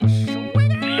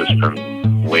It's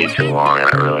been way too long, and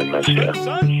I really miss you.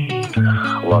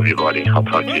 Love you, buddy. I'll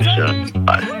talk to you soon.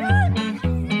 Bye.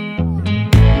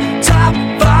 Top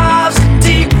fives and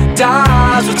deep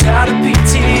dives without a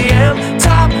PTM.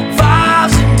 Top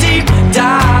fives and deep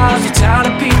dives without a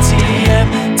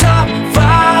PTM. Top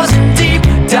fives and deep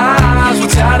dives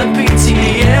without a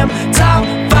PTM. Top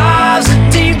fives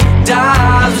and deep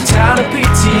dives without a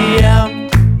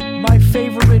PTM. My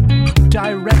favorite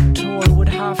director would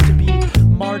have to be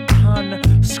Martin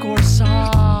Scorsese,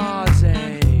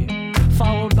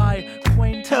 followed by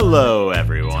Quentin. Hello,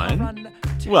 everyone.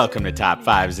 Welcome to Top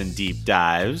Fives and Deep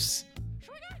Dives.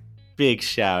 Big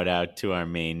shout out to our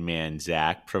main man,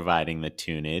 Zach, providing the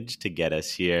tunage to get us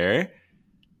here.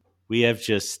 We have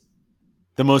just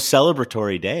the most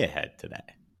celebratory day ahead today.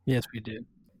 Yes, we do.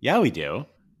 Yeah, we do.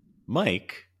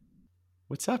 Mike,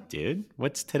 what's up, dude?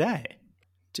 What's today?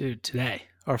 Dude, today,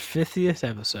 our 50th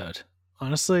episode.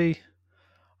 Honestly,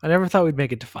 I never thought we'd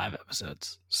make it to 5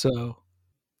 episodes. So,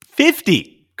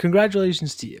 50!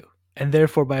 Congratulations to you. And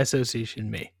therefore, by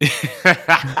association, me.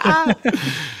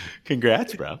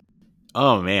 Congrats, bro.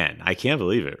 Oh, man. I can't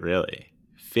believe it, really.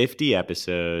 50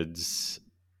 episodes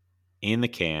in the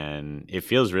can. It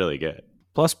feels really good.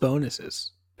 Plus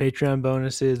bonuses. Patreon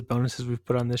bonuses we've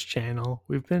put on this channel.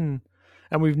 We've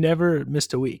never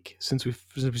missed a week since we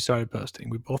started posting.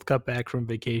 We both got back from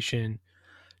vacation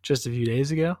just a few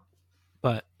days ago,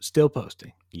 but still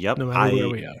posting. Yep. No matter where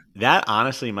we are. That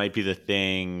honestly might be the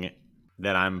thing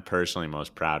that I'm personally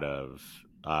most proud of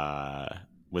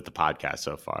with the podcast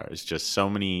so far. Is just so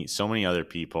many other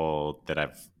people that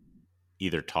I've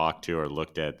either talked to or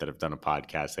looked at that have done a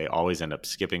podcast. They always end up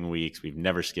skipping weeks. We've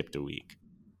never skipped a week.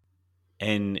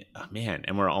 And man,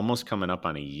 and we're almost coming up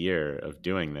on a year of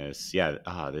doing this. Yeah,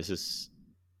 this is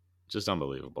just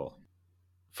unbelievable.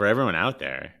 For everyone out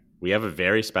there, we have a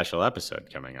very special episode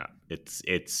coming up.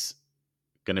 It's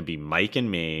going to be Mike and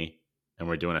me, and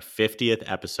we're doing a 50th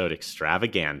episode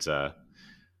extravaganza.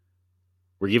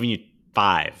 We're giving you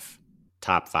 5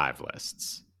 top 5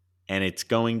 lists, and it's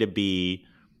going to be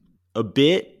a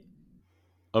bit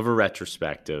of a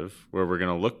retrospective where we're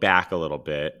going to look back a little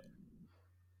bit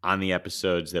on the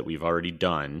episodes that we've already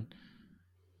done.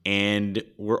 And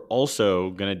we're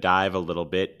also going to dive a little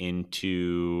bit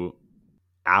into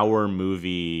our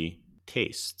movie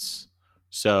tastes.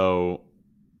 So,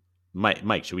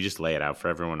 Mike, should we just lay it out for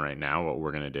everyone right now what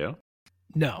we're going to do?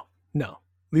 No.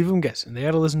 Leave them guessing. They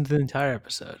got to listen to the entire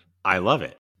episode. I love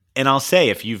it. And I'll say,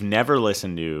 if you've never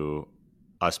listened to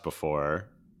us before,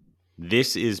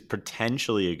 this is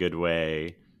potentially a good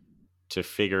way to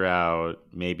figure out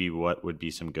maybe what would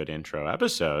be some good intro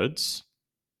episodes.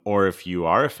 Or if you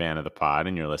are a fan of the pod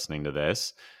and you're listening to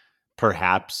this,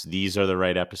 perhaps these are the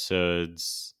right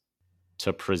episodes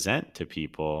to present to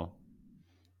people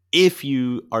if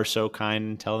you are so kind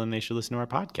and tell them they should listen to our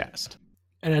podcast.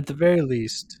 And at the very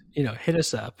least, hit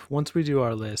us up. Once we do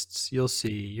our lists, you'll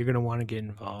see you're going to want to get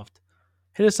involved.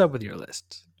 Hit us up with your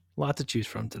lists. A lot to choose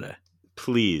from today.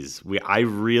 Please, I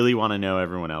really want to know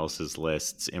everyone else's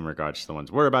lists in regards to the ones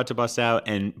we're about to bust out.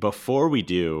 And before we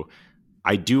do,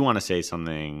 I do want to say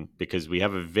something because we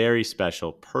have a very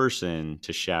special person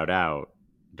to shout out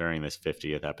during this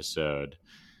 50th episode.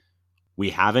 We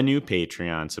have a new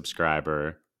Patreon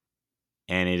subscriber,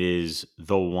 and it is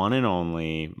the one and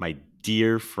only, my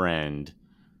dear friend,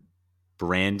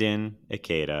 Brandon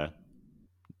Ikeda,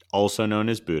 also known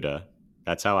as Buddha.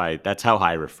 That's how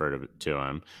I refer to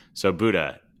him. So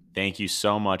Buddha, thank you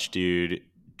so much, dude.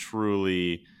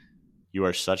 Truly, you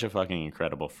are such a fucking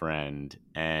incredible friend,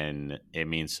 and it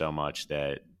means so much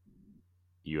that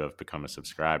you have become a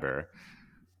subscriber.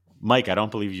 Mike, I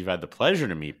don't believe you've had the pleasure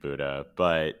to meet Buddha,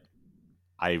 but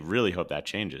I really hope that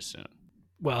changes soon.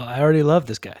 Well, I already love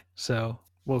this guy, so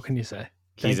what can you say?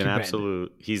 He's an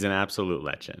absolute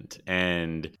legend.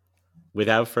 And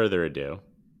without further ado,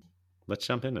 let's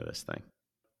jump into this thing.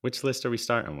 Which list are we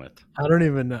starting with? I don't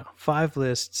even know. 5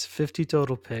 lists, 50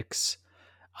 total picks.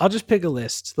 I'll just pick a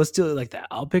list. Let's do it like that.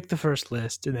 I'll pick the first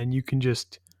list, and then you can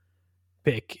just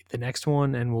pick the next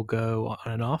one, and we'll go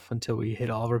on and off until we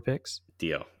hit all of our picks.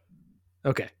 Deal.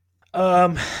 Okay.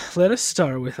 Let us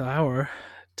start with our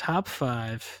top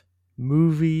 5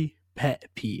 movie pet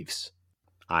peeves.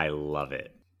 I love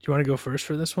it. Do you want to go first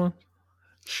for this one?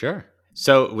 Sure.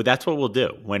 So that's what we'll do.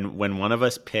 When one of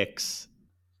us picks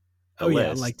a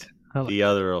list, I like the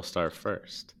other will start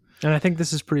first. And I think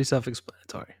this is pretty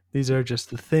self-explanatory. These are just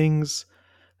the things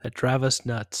that drive us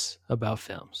nuts about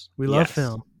films. We love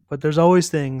film, but there's always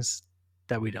things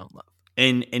that we don't love.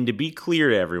 And to be clear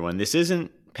to everyone, this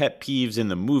isn't pet peeves in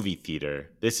the movie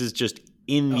theater. This is just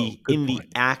in the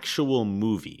actual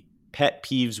movie. Pet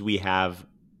peeves we have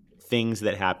things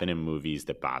that happen in movies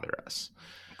that bother us.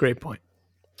 Great point.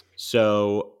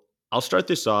 So I'll start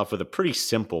this off with a pretty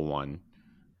simple one,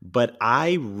 but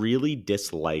I really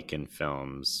dislike in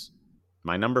films,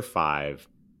 my number 5,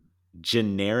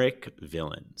 generic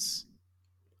villains.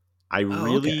 I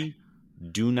really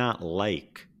do not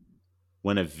like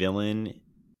when a villain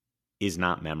is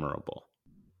not memorable.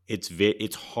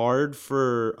 It's hard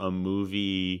for a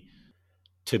movie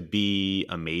to be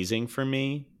amazing for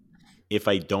me if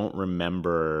I don't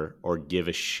remember or give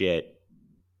a shit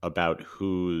about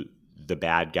who the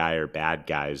bad guy or bad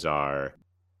guys are.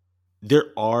 There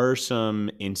are some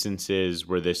instances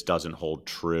where this doesn't hold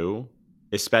true,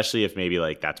 especially if maybe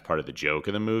like that's part of the joke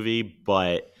of the movie.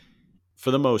 But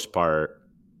for the most part,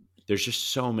 there's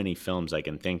just so many films I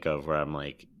can think of where I'm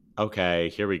like, okay,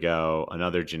 here we go.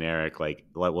 Another generic, like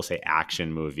we'll say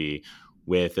action movie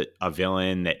with a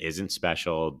villain that isn't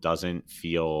special, doesn't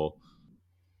feel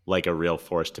like a real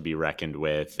force to be reckoned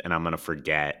with. And I'm going to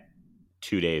forget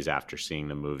 2 days after seeing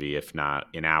the movie, if not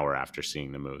an hour after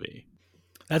seeing the movie.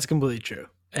 That's completely true.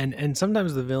 And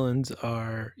sometimes the villains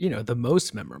are, the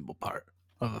most memorable part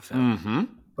of a film. Mm-hmm.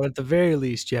 But at the very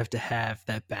least, you have to have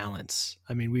that balance.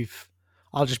 I mean,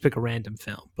 I'll just pick a random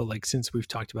film, but like since we've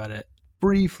talked about it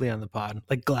briefly on the pod,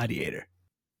 like Gladiator.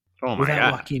 Oh my Without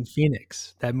God. Joaquin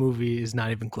Phoenix, that movie is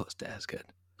not even close to as good.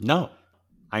 No.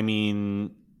 I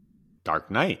mean,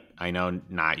 Dark Knight. I know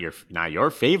not your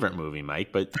favorite movie,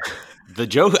 Mike, but the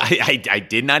joke, I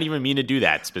did not even mean to do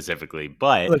that specifically,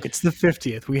 but Look, it's the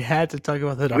 50th. We had to talk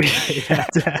about the Dark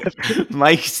Knight.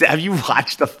 Mike, have you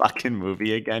watched the fucking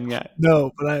movie again yet?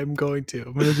 No, but I'm going to.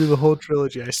 I'm going to do the whole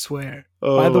trilogy, I swear.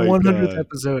 Oh By the my 100th God.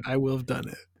 episode, I will have done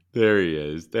it. There he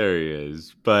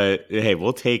is. But hey,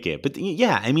 we'll take it. But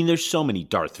yeah, I mean, there's so many.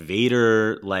 Darth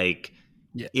Vader, like,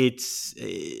 Yeah. it's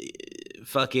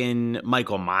fucking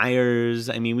Michael Myers.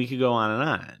 I mean, we could go on and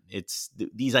on. It's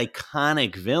these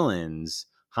iconic villains,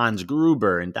 Hans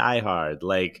Gruber and Die Hard.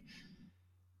 Like,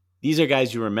 these are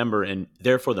guys you remember, and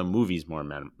therefore the movie's more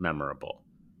memorable.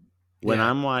 When Yeah.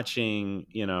 I'm watching,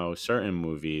 certain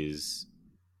movies,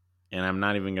 and I'm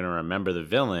not even going to remember the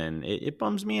villain, it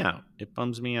bums me out. It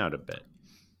bums me out a bit.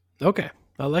 Okay.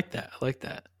 I like that.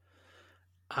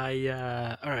 All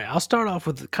right, I'll start off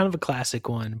with kind of a classic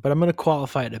one, but I'm going to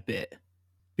qualify it a bit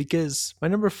because my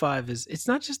number 5 is, it's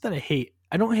not just that I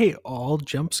don't hate all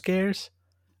jump scares.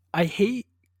 I hate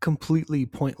completely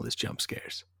pointless jump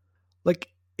scares. Like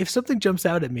if something jumps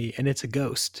out at me and it's a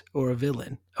ghost or a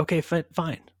villain, okay,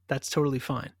 fine. That's totally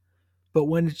fine. But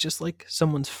when it's just like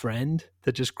someone's friend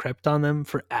that just crept on them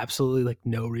for absolutely like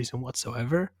no reason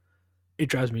whatsoever, it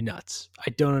drives me nuts. I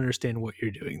don't understand what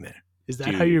you're doing there. Is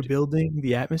that how you're Dude. building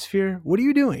the atmosphere? What are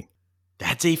you doing?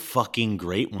 That's a fucking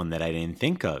great one that I didn't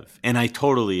think of. And I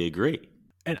totally agree.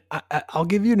 And I'll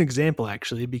give you an example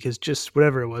actually, because just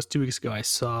whatever it was, 2 weeks ago, I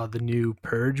saw the new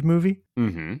Purge movie.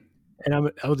 Mm-hmm.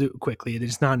 And I'll do it quickly.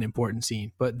 It's not an important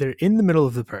scene, but they're in the middle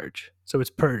of the purge. So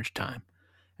it's purge time.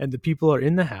 And the people are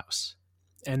in the house.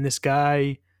 And this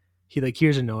guy, he like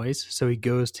hears a noise. So he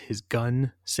goes to his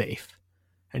gun safe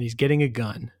and he's getting a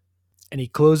gun. And he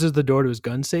closes the door to his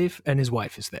gun safe and his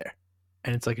wife is there.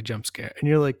 And it's like a jump scare. And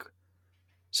you're like,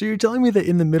 so you're telling me that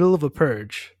in the middle of a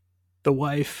purge, the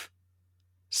wife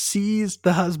sees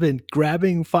the husband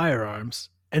grabbing firearms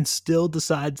and still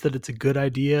decides that it's a good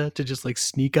idea to just like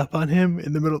sneak up on him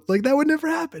in the middle? Like that would never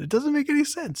happen. It doesn't make any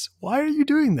sense. Why are you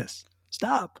doing this?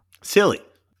 Stop. Silly.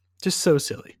 Just so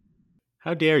silly.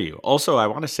 How dare you? Also, I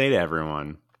want to say to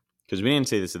everyone, because we didn't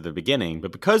say this at the beginning,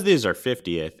 but because this is our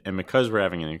 50th and because we're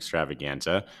having an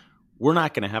extravaganza, we're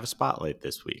not going to have a spotlight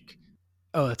this week.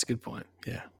 Oh, that's a good point.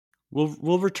 Yeah.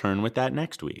 We'll return with that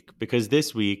next week because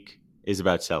this week is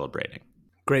about celebrating.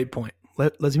 Great point.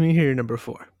 Let me hear your number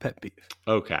 4, pet peeve.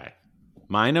 Okay.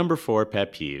 My number 4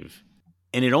 pet peeve,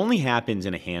 and it only happens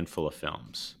in a handful of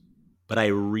films, but I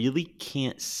really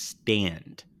can't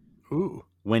stand Ooh.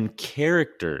 when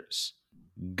characters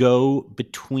go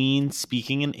between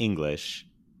speaking in English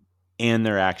and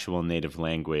their actual native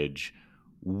language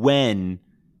when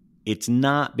it's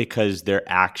not because they're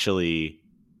actually,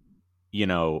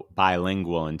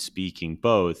 bilingual and speaking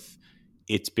both.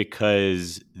 It's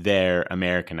because they're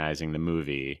Americanizing the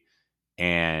movie.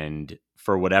 And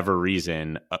for whatever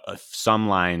reason, a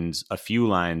few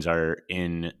lines are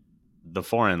in the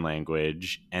foreign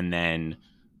language and then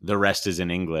the rest is in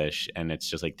English. And it's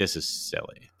just like, this is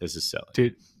silly.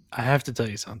 Dude, I have to tell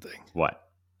you something. What?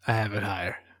 I have it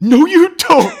higher. No, you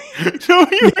don't. No,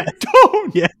 you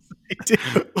don't. Yes, I do.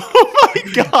 Oh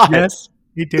my God. Yes,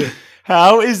 you do.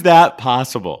 How is that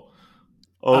possible?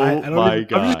 Oh my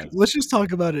God. Let's just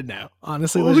talk about it now.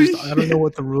 Honestly, Holy I don't know shit.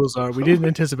 what the rules are. We didn't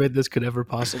anticipate this could ever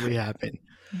possibly happen.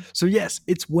 So yes,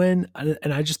 it's when,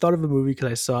 and I just thought of a movie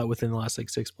because I saw it within the last like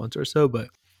 6 months or so, but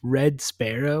Red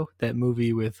Sparrow, that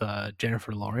movie with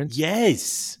Jennifer Lawrence.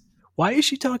 Yes. Why is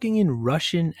she talking in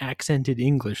Russian accented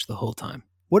English the whole time?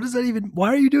 What does that even, why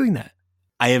are you doing that?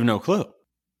 I have no clue.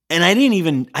 And I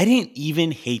didn't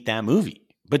even hate that movie.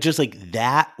 But just like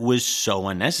that was so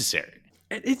unnecessary.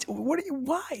 It's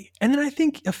why? And then I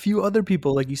think a few other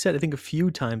people, like you said, I think a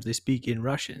few times they speak in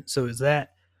Russian. So is that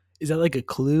like a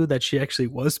clue that she actually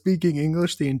was speaking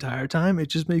English the entire time? It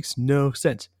just makes no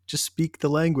sense. Just speak the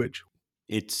language.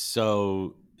 It's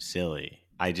so silly.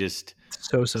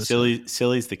 So silly.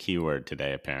 Silly's the key word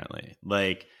today, apparently.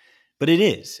 Like, but it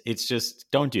is. It's just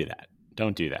don't do that.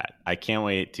 Don't do that. I can't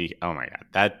wait to. Oh my God,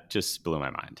 that just blew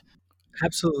my mind.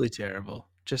 Absolutely terrible.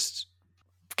 Just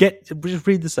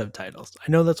read the subtitles.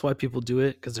 I know that's why people do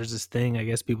it, because there's this thing. I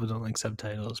guess people don't like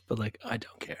subtitles, but like I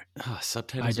don't care. Oh,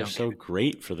 subtitles are so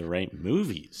great for the right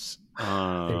movies. They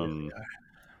really are.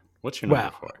 What's your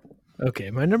number 4?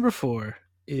 Okay, my number 4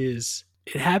 is,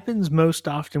 it happens most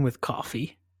often with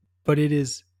coffee, but it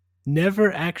is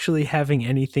never actually having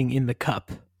anything in the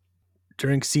cup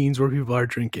during scenes where people are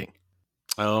drinking.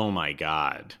 Oh my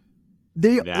God.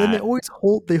 They always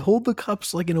hold the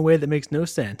cups like in a way that makes no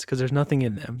sense because there's nothing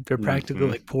in them. They're practically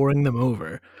like pouring them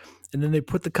over. And then they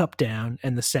put the cup down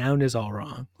and the sound is all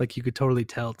wrong. Like you could totally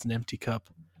tell it's an empty cup.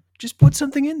 Just put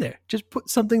something in there. Just put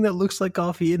something that looks like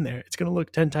coffee in there. It's going to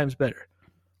look 10 times better.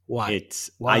 Why?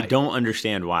 I don't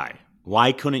understand why.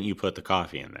 Why couldn't you put the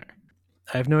coffee in there?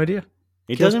 I have no idea.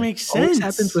 It doesn't make sense. It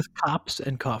happens with cups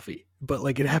and coffee, but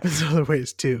like it happens other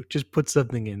ways too. Just put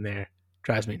something in there.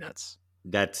 Drives me nuts.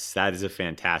 That is a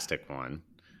fantastic one.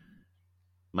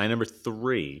 My number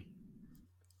 3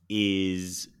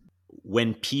 is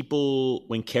when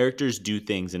characters do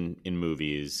things in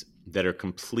movies that are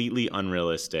completely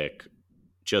unrealistic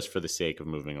just for the sake of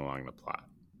moving along the plot.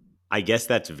 I guess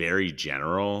that's very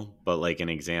general, but like an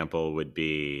example would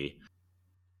be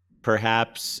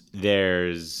perhaps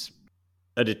there's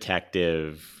a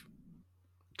detective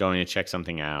going to check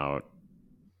something out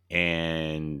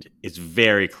and it's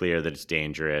very clear that it's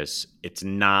dangerous. It's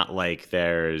not like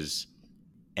there's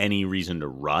any reason to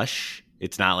rush.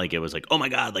 It's not like it was like, oh my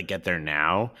God, like get there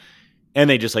now. And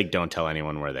they just like don't tell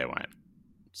anyone where they went.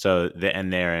 So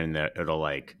it'll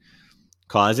like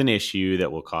cause an issue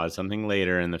that will cause something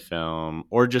later in the film,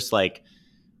 or just like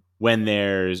when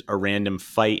there's a random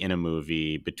fight in a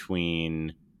movie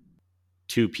between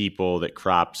two people that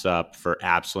crops up for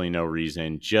absolutely no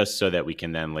reason, just so that we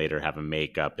can then later have a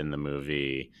makeup in the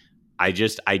movie. I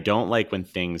don't like when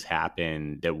things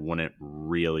happen that wouldn't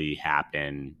really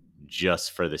happen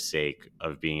just for the sake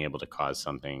of being able to cause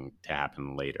something to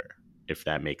happen later, if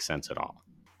that makes sense at all.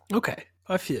 Okay,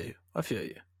 I feel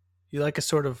you. You like a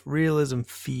sort of realism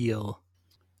feel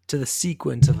to the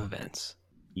sequence of events.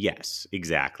 Yes,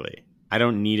 exactly. I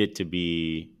don't need it to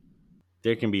be,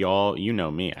 there can be all, you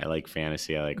know me, I like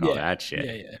fantasy, I like all that shit.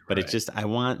 Yeah, but right. It's just, I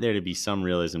want there to be some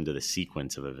realism to the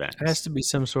sequence of events. It has to be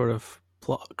some sort of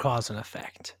cause and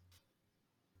effect.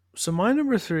 So my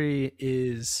number 3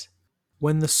 is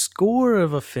when the score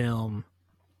of a film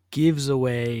gives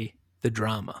away the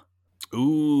drama.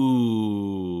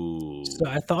 Ooh. So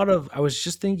I was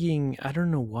just thinking, I don't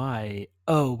know why.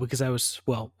 Oh, because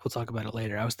we'll talk about it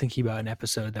later. I was thinking about an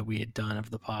episode that we had done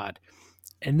of the pod.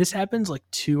 And this happens like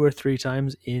 2 or 3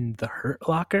 times in The Hurt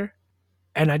Locker.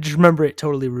 And I just remember it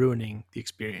totally ruining the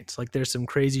experience. Like there's some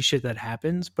crazy shit that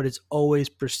happens, but it's always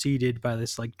preceded by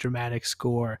this like dramatic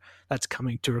score that's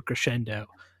coming to a crescendo.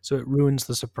 So it ruins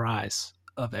the surprise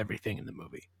of everything in the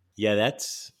movie. Yeah,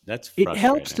 that's it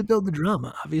helps to build the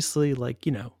drama. Obviously, like,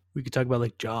 you know, we could talk about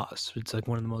like Jaws. It's like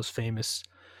one of the most famous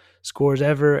scores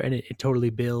ever, and it totally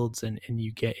builds and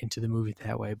you get into the movie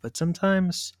that way. But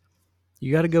sometimes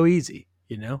you got to go easy,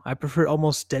 you know? I prefer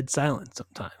almost dead silence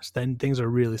sometimes. Then things are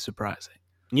really surprising.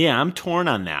 Yeah, I'm torn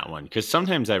on that one because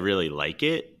sometimes I really like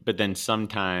it, but then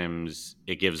sometimes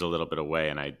it gives a little bit away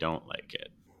and I don't like it.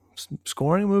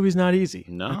 Scoring a movie is not easy.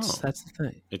 No. That's the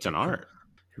thing. It's an art.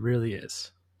 It really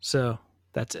is. So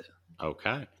that's it.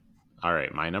 Okay. All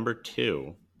right. My number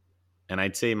 2, and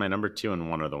I'd say my number 2 and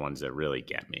 1 are the ones that really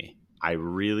get me. I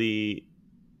really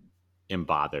am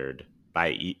bothered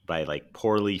by like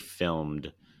poorly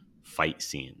filmed fight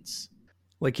scenes.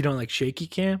 Like you don't like shaky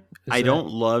cam? I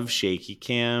don't love shaky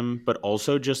cam, but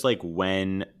also just like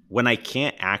when I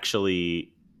can't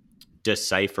actually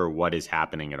decipher what is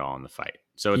happening at all in the fight.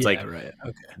 So it's right. Okay.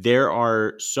 There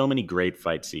are so many great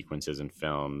fight sequences in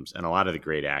films, and a lot of the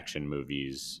great action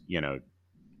movies, you know,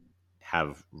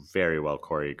 have very well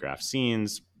choreographed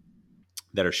scenes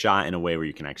that are shot in a way where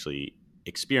you can actually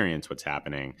experience what's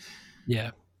happening.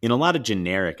 Yeah. In a lot of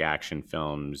generic action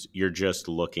films, you're just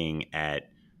looking at,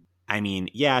 I mean,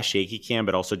 yeah, shaky cam,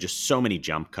 but also just so many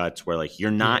jump cuts where like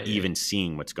you're not even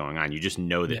seeing what's going on. You just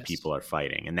know that people are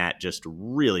fighting, and that just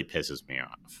really pisses me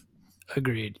off.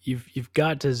 Agreed. You've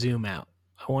got to zoom out.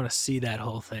 I want to see that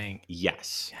whole thing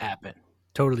happen.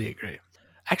 Totally agree.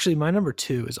 Actually, my number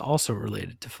 2 is also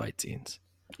related to fight scenes.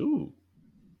 Ooh.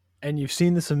 And you've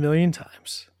seen this a million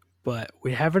times, but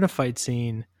we have in a fight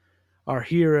scene, our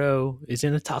hero is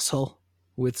in a tussle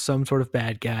with some sort of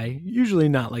bad guy, usually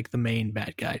not like the main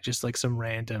bad guy, just like some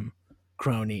random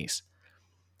cronies.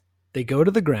 They go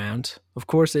to the ground. Of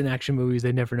course, in action movies,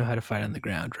 they never know how to fight on the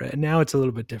ground, right? And now it's a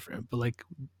little bit different, but like,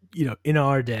 you know, in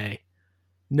our day,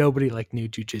 nobody like knew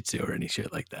jujitsu or any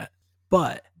shit like that.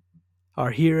 But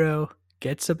our hero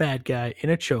gets a bad guy in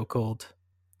a chokehold.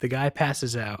 The guy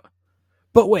passes out.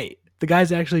 But wait, the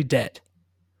guy's actually dead.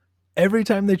 Every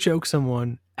time they choke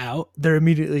someone out, they're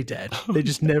immediately dead. They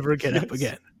just never get up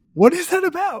again. What is that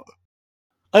about?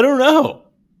 I don't know.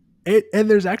 And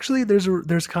there's actually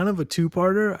there's kind of a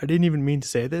two-parter. I didn't even mean to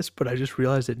say this, but I just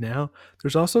realized it now.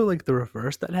 There's also like the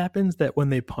reverse that happens, that when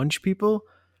they punch people,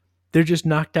 they're just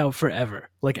knocked out forever,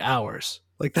 like hours.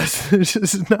 Like that's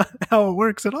just not how it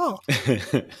works at all.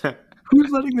 Who's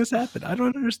letting this happen? I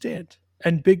don't understand.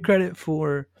 And big credit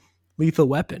for Lethal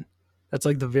Weapon. That's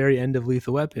like the very end of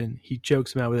Lethal Weapon. He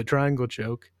chokes him out with a triangle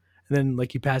choke, and then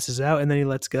like he passes out, and then he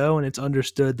lets go, and it's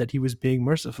understood that he was being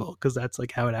merciful because that's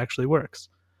like how it actually works.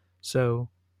 So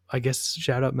I guess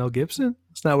shout out Mel Gibson.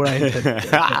 It's not what I intended.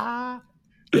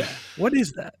 Yeah. What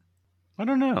is that? I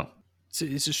don't know.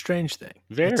 It's a strange thing.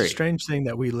 Very. It's a strange thing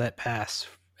that we let pass.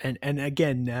 And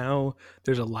again, now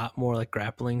there's a lot more like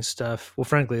grappling stuff. Well,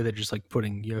 frankly, they're just like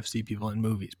putting UFC people in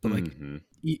movies, but like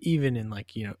even in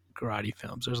like, you know, karate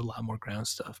films, there's a lot more ground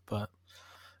stuff. But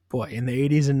boy, in the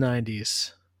 80s and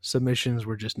 90s, submissions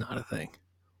were just not a thing.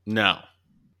 No.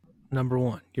 Number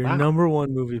 1. Your number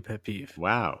 1 movie pet peeve.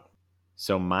 Wow.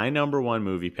 So my number 1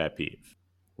 movie pet peeve,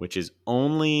 which is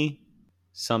only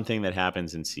something that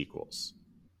happens in sequels,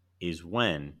 is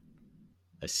when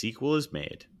a sequel is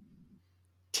made,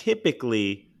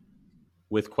 typically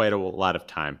with quite a lot of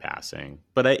time passing,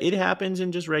 but it happens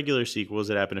in just regular sequels.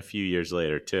 It happened a few years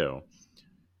later too.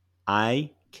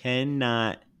 I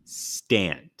cannot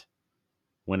stand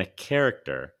when a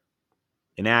character,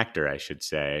 an actor I should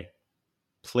say,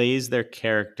 plays their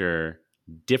character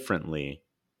differently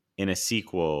in a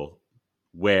sequel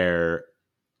where,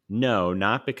 no,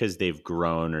 not because they've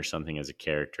grown or something as a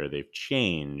character, they've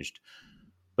changed,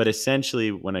 but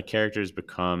essentially when a character has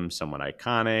become somewhat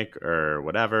iconic or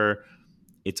whatever,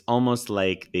 it's almost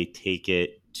like they take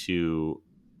it to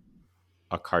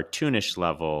a cartoonish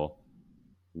level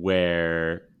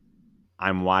where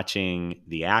I'm watching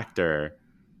the actor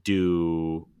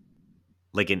do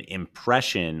like an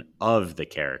impression of the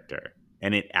character,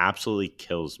 and it absolutely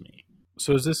kills me.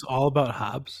 So is this all about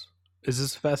Hobbs? Is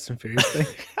this a Fast and Furious thing?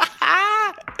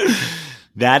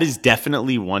 That is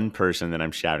definitely one person that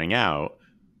I'm shouting out,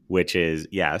 which is,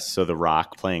 yes, so The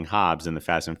Rock playing Hobbs in the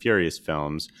Fast and Furious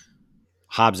films.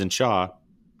 Hobbs and Shaw,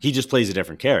 he just plays a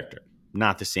different character.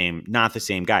 Not the same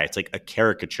guy. It's like a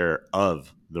caricature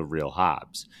of the real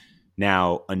Hobbs.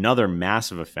 Now, another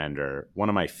massive offender, one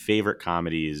of my favorite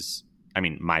comedies,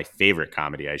 my favorite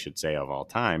comedy, I should say, of all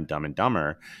time, Dumb and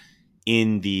Dumber,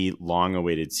 in the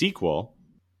long-awaited sequel,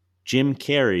 Jim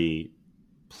Carrey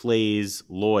plays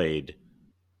Lloyd.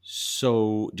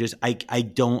 So just, I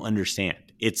don't understand.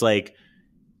 It's like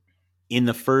in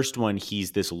the first one,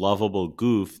 he's this lovable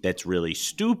goof that's really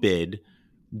stupid,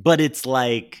 but it's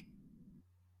like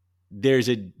there's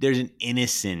an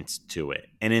innocence to it.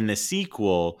 And in the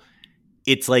sequel,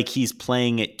 it's like he's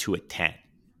playing it to a 10,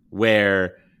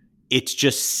 where it's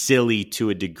just silly to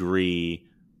a degree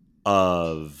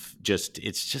of just,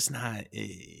 it's just not.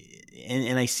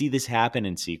 And I see this happen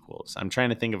in sequels. I'm trying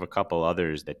to think of a couple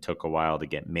others that took a while to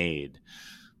get made,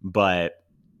 but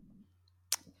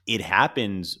it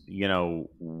happens,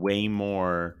 way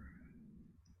more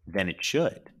than it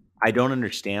should. I don't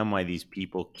understand why these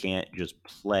people can't just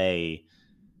play.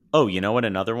 Oh, you know what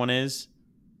another one is?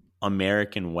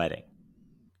 American Wedding.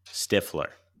 Stifler.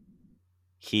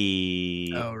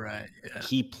 He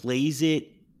plays it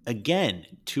again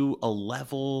to a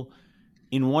level.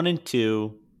 In 1 and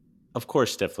 2, of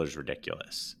course, Stifler's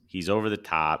ridiculous. He's over the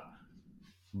top.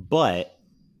 But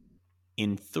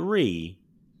in 3,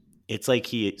 it's like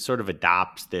he sort of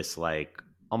adopts this, like,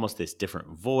 almost this different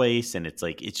voice. And it's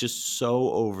like, it's just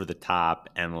so over the top.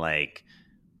 And like,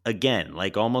 again,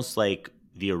 like almost like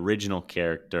the original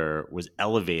character was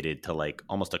elevated to like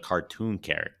almost a cartoon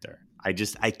character. I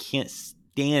can't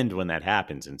stand when that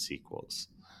happens in sequels.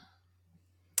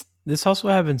 This also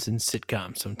happens in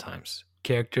sitcoms sometimes.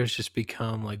 Characters just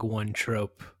become like one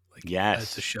trope. Like Yes.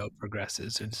 as the show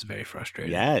progresses, it's very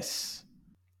frustrating. Yes.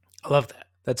 I love that.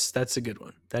 That's a good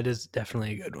one. That is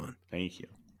definitely a good one. Thank you.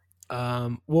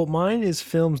 Well, mine is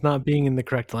films not being in the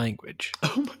correct language.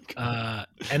 Oh my God.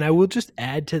 And I will just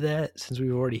add to that, since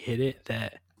we've already hit it,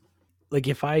 that like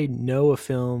if I know a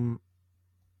film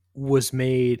was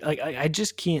made, like I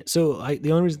just can't. So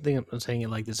the only reason I'm saying it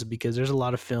like this is because there's a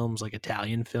lot of films, like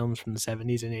Italian films from the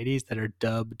 70s and 80s, that are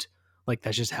dubbed. Like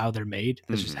that's just how they're made.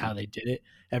 That's just how they did it.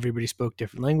 Everybody spoke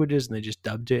different languages and they just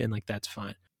dubbed it, and like that's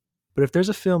fine. But if there's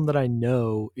a film that I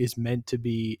know is meant to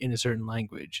be in a certain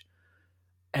language,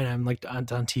 and I'm like on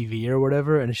TV or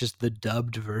whatever, and it's just the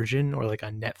dubbed version, or like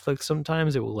on Netflix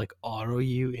sometimes it will like auto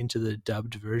you into the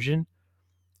dubbed version,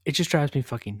 it just drives me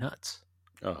fucking nuts.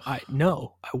 Ugh. I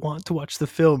want to watch the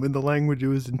film in the language it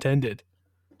was intended.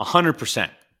 100%.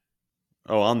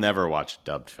 Oh, I'll never watch a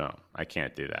dubbed film. I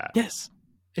can't do that. Yes.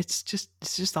 It's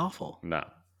just awful. No.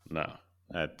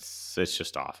 It's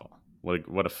just awful.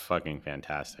 What a fucking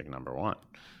fantastic number one.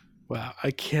 Wow,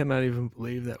 I cannot even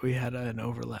believe that we had an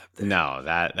overlap there. No,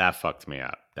 that fucked me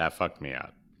up. That fucked me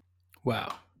up.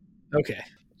 Wow. Okay.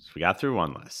 So we got through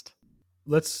one list.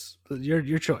 Let's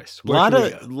your choice. A lot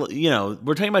of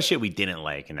we're talking about shit we didn't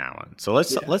like in that one. So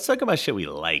let's talk about shit we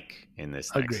like in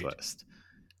this next Agreed. list.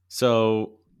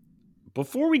 So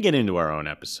before we get into our own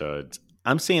episodes,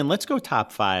 I'm saying let's go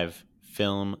top 5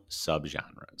 film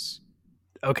subgenres.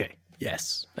 Okay.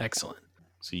 Yes. Excellent.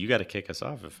 So you got to kick us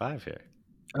off at 5 here.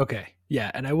 Okay.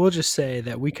 Yeah. And I will just say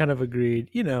that we kind of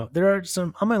agreed, there are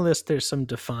some on my list, there's some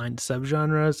defined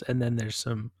subgenres, and then there's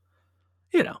some,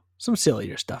 some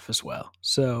sillier stuff as well.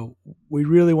 So we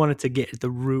really wanted to get at the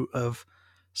root of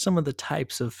some of the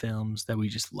types of films that we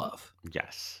just love.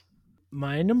 Yes.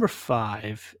 My number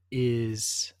 5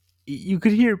 is, you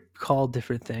could hear called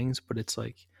different things, but it's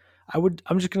like,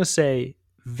 I'm just going to say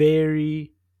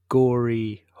very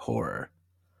gory horror.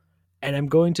 And I'm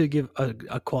going to give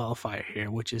a qualifier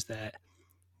here, which is that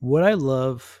what I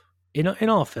love in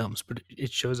all films, but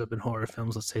it shows up in horror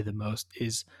films, let's say the most,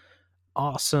 is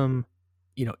awesome,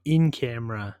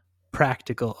 in-camera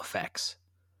practical effects.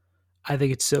 I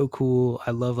think it's so cool.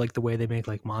 I love like the way they make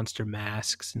like monster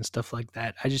masks and stuff like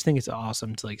that. I just think it's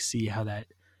awesome to like see how that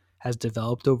has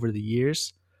developed over the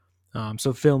years.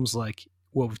 So films like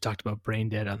what we've talked about, Brain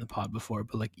Dead on the pod before,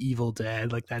 but like Evil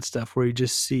Dead, like that stuff where you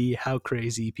just see how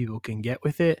crazy people can get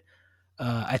with it.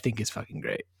 I think it's fucking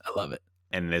great. I love it.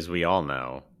 And as we all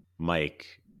know,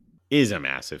 Mike is a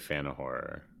massive fan of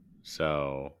horror.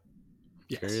 So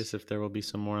curious if there will be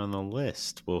some more on the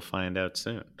list. We'll find out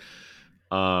soon.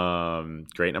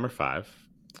 Great number 5.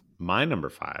 My number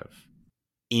 5,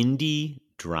 indie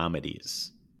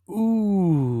dramedies.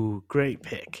 Ooh, great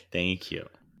pick. Thank you.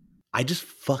 I just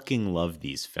fucking love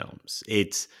these films.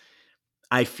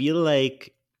 I feel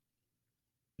like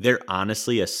they're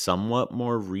honestly a somewhat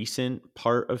more recent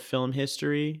part of film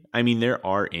history. I mean, there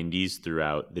are indies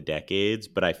throughout the decades,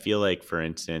 but I feel like, for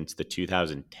instance, the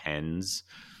 2010s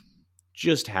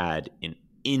just had an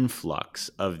influx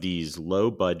of these low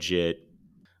budget,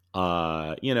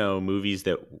 movies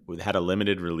that had a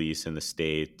limited release in the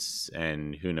States,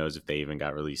 and who knows if they even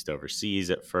got released overseas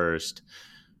at first.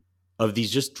 Of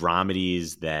these just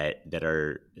dramedies that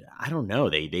are, I don't know,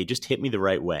 they just hit me the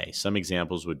right way. Some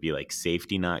examples would be like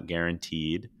Safety Not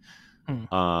Guaranteed,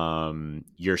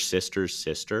 Your Sister's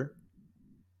Sister.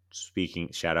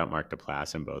 Shout out Mark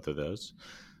Duplass in both of those.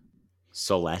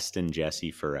 Celeste and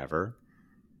Jesse Forever.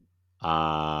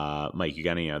 Mike, you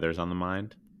got any others on the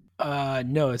mind?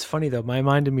 No, it's funny though. My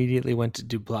mind immediately went to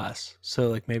Duplass. So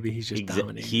like maybe he's just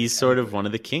dominating. He's sort of one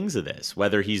of the kings of this,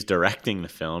 whether he's directing the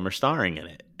film or starring in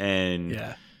it. And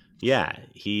I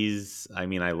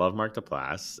love Mark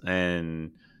Duplass,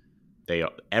 and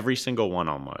every single one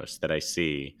almost that I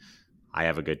see, I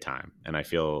have a good time, and I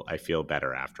feel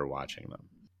better after watching them.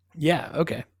 Yeah,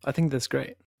 okay. I think that's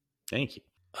great. Thank you.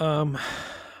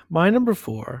 My number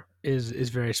 4 is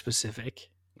very specific.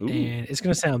 Ooh. And it's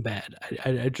going to sound bad.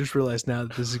 I just realized now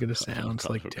that this is going to sound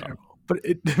like terrible. But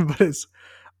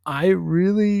I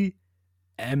really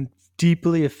am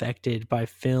deeply affected by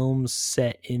films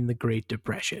set in the Great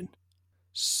Depression.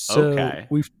 So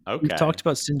we've talked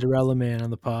about Cinderella Man on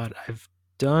the pod. I've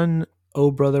done Oh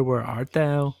Brother, Where Art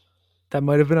Thou? That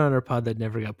might have been on our pod that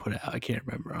never got put out. I can't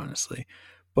remember, honestly.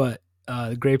 But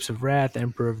The Grapes of Wrath,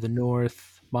 Emperor of the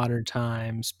North, Modern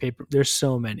Times, Paper. There's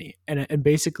so many. And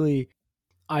basically,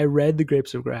 I read The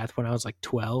Grapes of Wrath when I was like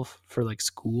 12 for like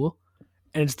school.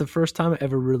 And it's the first time I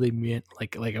ever really meant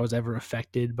like I was ever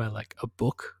affected by like a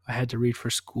book I had to read for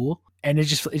school. And it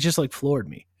just like floored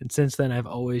me. And since then I've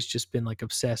always just been like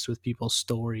obsessed with people's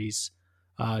stories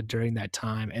during that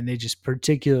time. And they just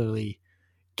particularly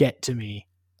get to me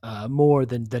more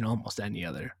than almost any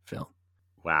other film.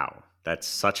 Wow. That's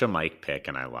such a Mike pick,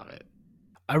 and I love it.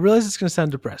 I realize it's going to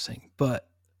sound depressing, but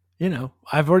you know,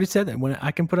 I've already said that when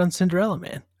I can put on Cinderella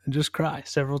Man and just cry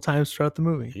several times throughout the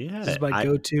movie. Yeah, This is my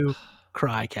go-to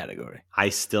cry category. I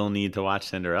still need to watch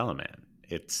Cinderella Man.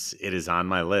 It is on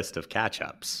my list of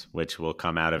catch-ups, which will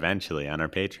come out eventually on our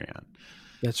Patreon.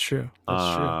 That's true.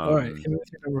 That's true. All right, hit me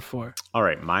with your number 4. All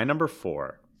right, my number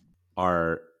 4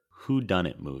 are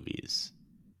whodunit movies.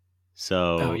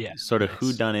 So sort of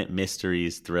whodunit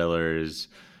mysteries, thrillers.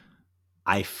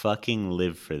 I fucking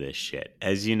live for this shit.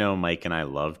 As you know, Mike and I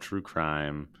love true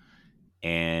crime,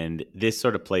 and this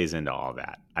sort of plays into all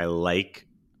that. I like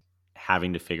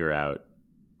having to figure out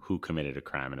who committed a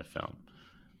crime in a film.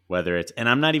 Whether it's, and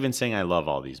I'm not even saying I love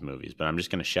all these movies, but I'm just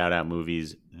going to shout out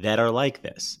movies that are like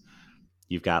this.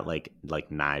 You've got like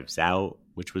Knives Out,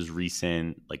 which was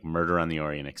recent, like Murder on the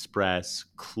Orient Express,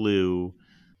 Clue,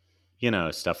 you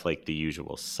know, stuff like The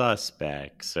Usual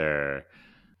Suspects, or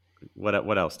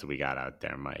what else do we got out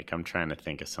there, Mike? I'm trying to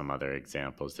think of some other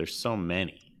examples. There's so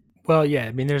many. Well, yeah,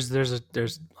 I mean, there's I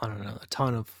don't know, a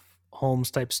ton of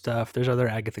Holmes type stuff. There's other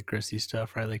Agatha Christie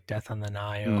stuff, right? Like Death on the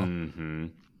Nile. Mm-hmm.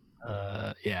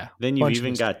 Yeah. Then you've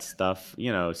even got stuff,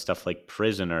 you know, stuff like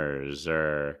Prisoners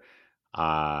or,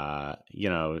 you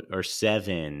know, or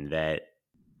Seven. That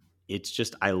it's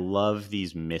just, I love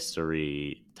these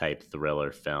mystery type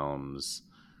thriller films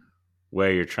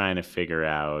where you're trying to figure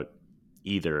out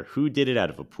either who did it out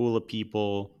of a pool of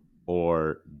people,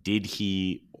 or did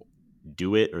he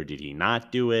do it or did he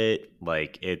not do it?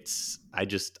 Like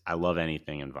I love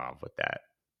anything involved with that.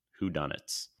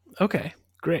 Whodunits. Okay,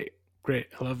 great.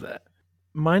 I love that.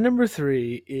 My number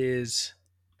 3 is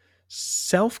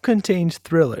self-contained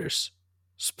thrillers,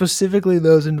 specifically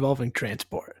those involving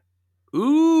transport.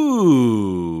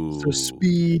 Ooh. So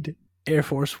Speed, Air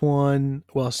Force One,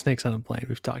 well, Snakes on a Plane,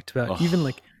 we've talked about. Even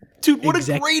like, dude, what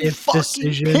a great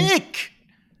fucking pick.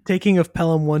 Taking of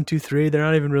Pelham 1, 2, 3, they're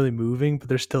not even really moving, but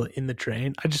they're still in the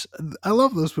train. I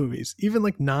love those movies. Even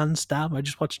like Nonstop. I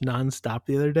just watched Nonstop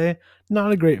the other day.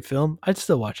 Not a great film. I'd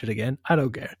still watch it again. I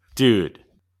don't care. Dude,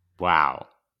 wow.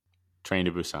 Train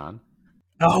to Busan.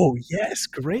 Oh, yes.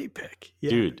 Great pick.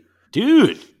 Yeah.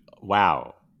 Dude.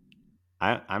 Wow.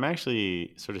 I'm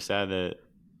actually sort of sad that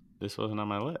this wasn't on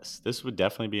my list. This would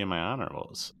definitely be in my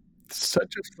honorables.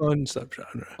 Such a fun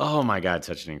subgenre. Oh my God,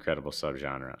 such an incredible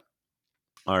subgenre.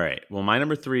 All right. Well, my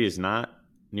number 3 is not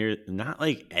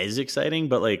like as exciting,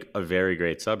 but like a very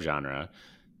great subgenre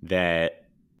that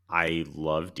I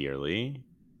love dearly,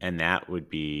 and that would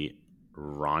be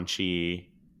raunchy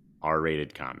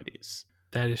R-rated comedies.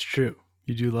 That is true.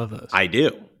 You do love those. I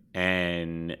do.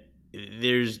 And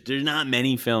there's not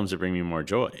many films that bring me more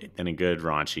joy than a good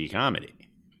raunchy comedy.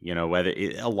 You know,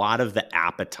 a lot of the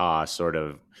Apatow sort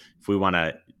of, if we want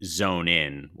to zone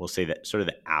in, we'll say that sort of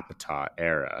the Apatow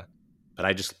era. But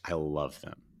I love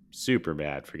them.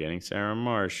 Superbad, Forgetting Sarah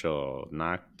Marshall,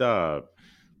 Knocked Up,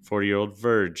 40-Year-Old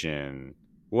Virgin,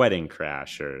 Wedding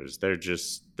Crashers.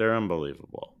 They're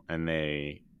unbelievable. And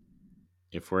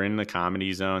if we're in the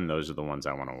comedy zone, those are the ones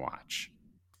I want to watch.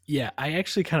 Yeah, I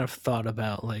actually kind of thought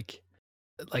about like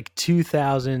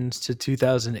 2000s to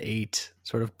 2008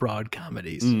 sort of broad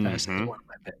comedies. Mm-hmm. That's one of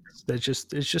my picks.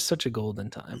 It's just such a golden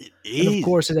time. And of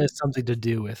course, it has something to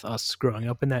do with us growing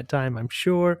up in that time, I'm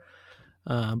sure.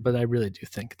 But I really do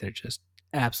think they're just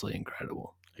absolutely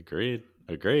incredible. Agreed.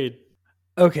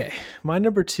 Okay, my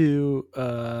number 2,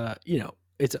 you know,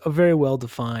 it's a very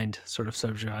well-defined sort of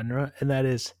subgenre, and that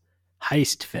is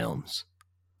heist films.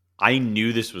 I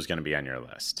knew this was going to be on your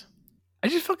list. I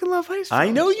just fucking love heist films.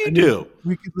 I know you do.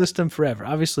 We could list them forever.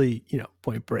 Obviously, you know,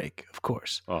 Point Break, of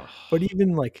course. Oh. But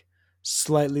even like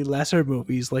slightly lesser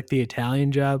movies like The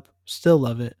Italian Job, still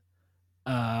love it.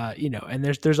 You know, and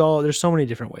there's so many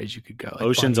different ways you could go. Like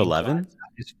Ocean's 11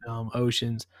 heist film,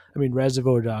 Oceans. I mean,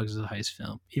 Reservoir Dogs is a heist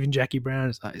film. Even Jackie Brown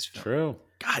is a heist film. True.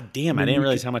 God damn, I didn't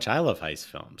realize how much I love heist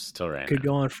films till right now. Could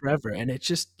go on forever, and it's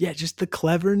just the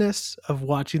cleverness of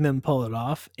watching them pull it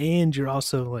off, and you're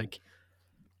also like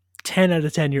 10 out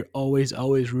of 10. You're always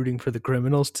rooting for the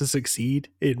criminals to succeed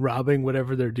in robbing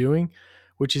whatever they're doing,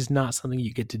 which is not something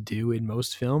you get to do in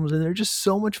most films, and they're just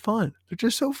so much fun. They're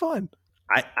just so fun.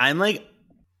 I'm like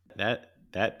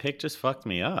that pick just fucked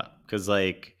me up because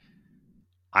like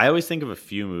I always think of a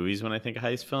few movies when I think of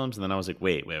heist films, and then I was like,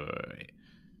 wait.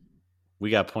 We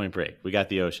got Point Break. We got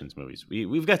the Oceans movies.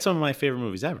 We've got some of my favorite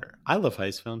movies ever. I love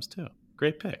heist films too.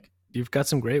 Great pick. You've got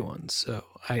some great ones, so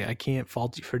I can't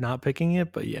fault you for not picking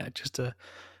it. But yeah, just a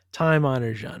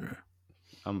time-honored genre.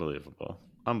 Unbelievable.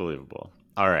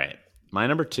 All right. My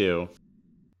number 2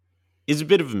 is a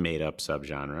bit of a made-up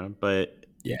subgenre, but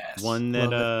Yes, one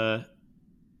love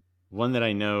that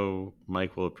I know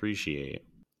Mike will appreciate,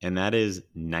 and that is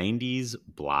 90s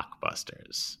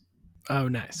blockbusters. Oh,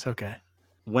 nice. Okay.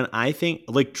 When I think,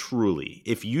 like, truly,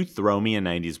 if you throw me a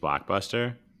 90s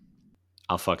blockbuster,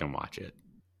 I'll fucking watch it.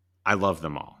 I love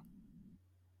them all.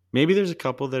 Maybe there's a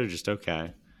couple that are just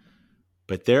okay,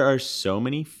 but there are so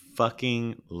many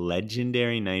fucking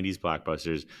legendary 90s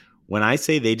blockbusters. When I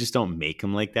say they just don't make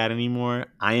them like that anymore,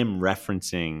 I am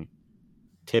referencing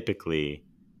typically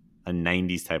a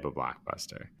 90s type of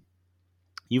blockbuster.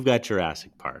 You've got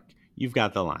Jurassic Park. You've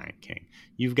got The Lion King.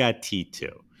 You've got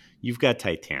T2. You've got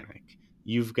Titanic.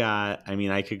 You've got, I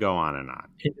mean, I could go on and on.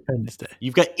 Independence Day.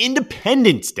 You've got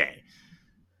Independence Day.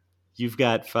 You've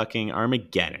got fucking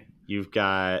Armageddon. You've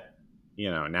got,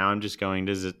 now I'm just going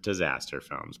to disaster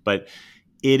films. But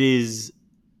it is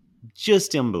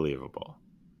just unbelievable.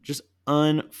 Just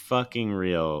unfucking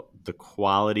real. The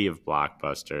quality of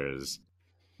blockbusters,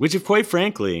 which have quite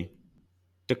frankly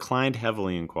declined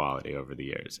heavily in quality over the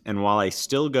years. And while I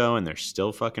still go and they're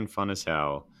still fucking fun as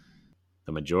hell,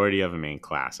 the majority of them ain't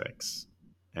classics.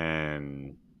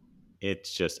 And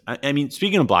it's just, I mean,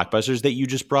 speaking of blockbusters that you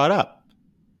just brought up,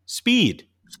 Speed.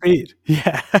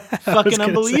 Yeah. Fucking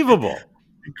unbelievable.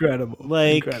 Incredible.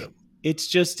 Like, Incredible. It's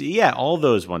just, all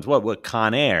those ones. What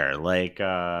Con Air? Like,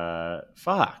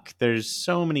 fuck. There's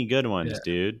so many good ones,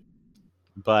 dude.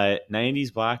 But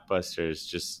 90s blockbusters,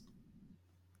 just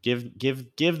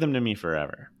give them to me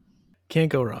forever. Can't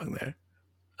go wrong there.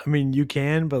 I mean, you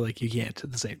can, but like you can't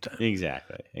at the same time.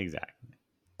 Exactly.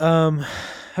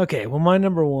 Okay, well, my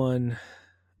number 1,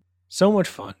 so much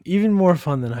fun, even more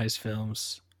fun than heist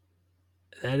films.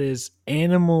 That is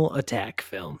animal attack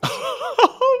films.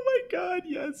 Oh my God,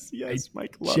 yes,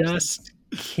 Mike loves it. Just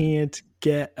can't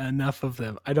get enough of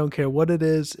them. I don't care what it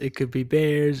is. It could be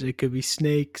bears, it could be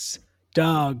snakes,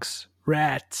 dogs,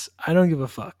 rats. I don't give a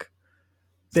fuck.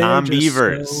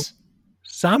 Zombievers.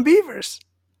 Zombievers.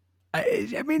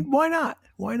 I mean, why not?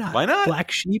 Why not? Black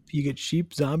sheep, you get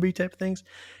sheep, zombie type things,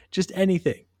 just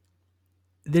anything.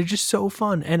 They're just so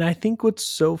fun. And I think what's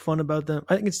so fun about them,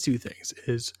 I think it's 2 things.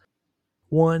 Is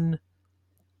one,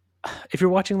 if you're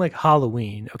watching like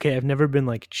Halloween, okay, I've never been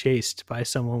like chased by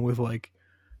someone with like,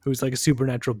 who's like a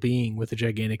supernatural being with a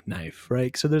gigantic knife,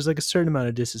 right? So there's like a certain amount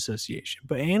of disassociation.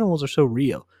 But animals are so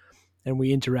real and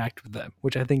we interact with them,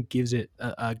 which I think gives it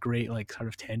a great like sort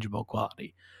of tangible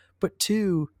quality. But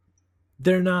 2,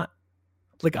 they're not,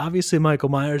 like, obviously Michael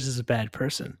Myers is a bad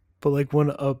person, but like when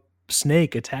a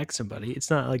snake attacks somebody, it's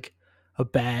not like a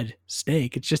bad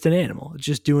snake. It's just an animal. It's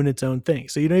just doing its own thing.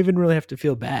 So you don't even really have to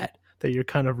feel bad that you're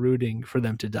kind of rooting for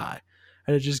them to die.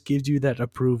 And it just gives you that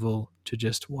approval to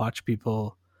just watch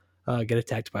people get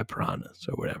attacked by piranhas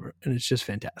or whatever. And it's just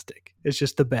fantastic. It's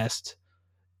just the best.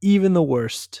 Even the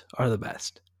worst are the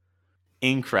best.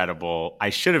 Incredible. I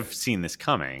should have seen this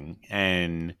coming,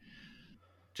 and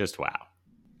just wow.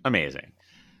 Amazing.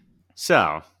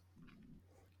 So,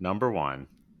 number 1.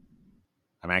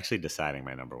 I'm actually deciding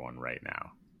my number 1 right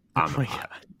now. On the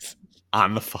pod.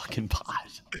 On the fucking pod.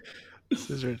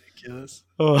 This is ridiculous.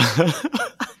 Oh,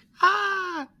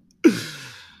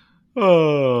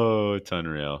 it's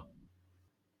unreal.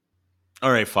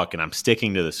 All right, fucking, I'm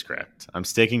sticking to the script.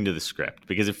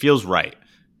 Because it feels right.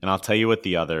 And I'll tell you what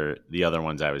the other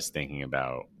ones I was thinking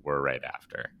about were right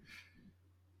after.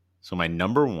 So my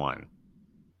number 1,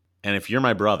 and if you're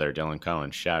my brother, Dylan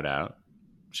Cohen, shout out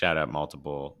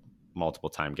multiple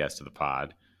time guest of the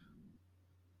pod.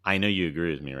 I know you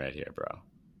agree with me right here, bro.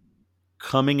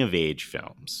 Coming of age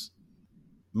films.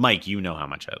 Mike, you know how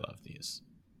much I love these.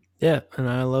 Yeah, and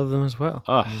I love them as well.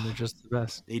 Ugh. I mean, they're just the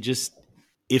best.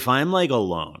 If I'm like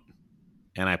alone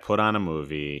and I put on a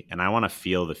movie and I want to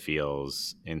feel the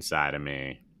feels inside of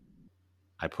me,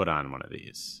 I put on one of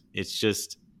these. It's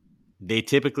just, they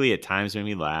typically at times make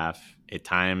me laugh, at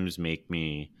times make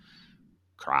me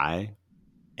cry,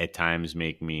 at times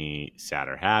make me sad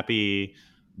or happy,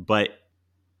 but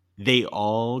they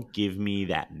all give me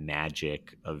that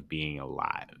magic of being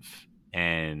alive.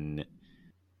 And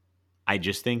I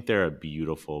just think they're a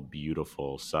beautiful,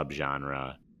 beautiful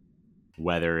subgenre.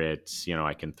 Whether it's,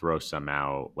 I can throw some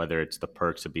out, whether it's The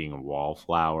Perks of Being a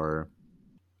Wallflower,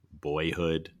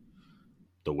 Boyhood,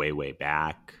 The Way, Way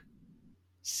Back,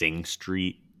 Sing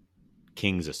Street,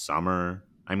 Kings of Summer.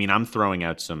 I mean, I'm throwing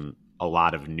out a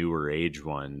lot of newer age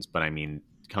ones, but I mean,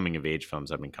 coming of age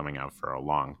films have been coming out for a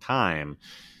long time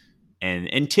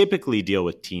and typically deal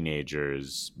with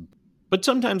teenagers, But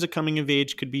sometimes a coming of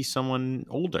age could be someone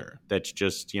older that's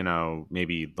just,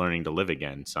 maybe learning to live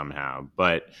again somehow.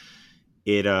 But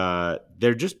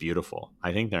they're just beautiful.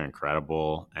 I think they're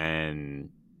incredible, and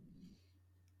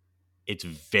it's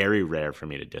very rare for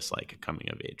me to dislike a coming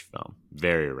of age film.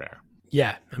 Very rare.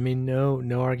 Yeah, I mean,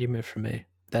 no argument for me.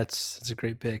 That's a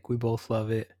great pick. We both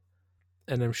love it,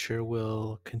 and I'm sure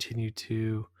we'll continue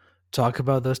to talk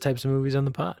about those types of movies on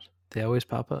the pod. They always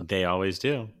pop up. They always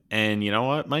do. And you know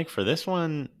what, Mike? For this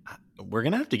one, we're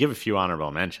gonna have to give a few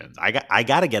honorable mentions. I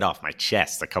got to get off my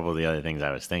chest a couple of the other things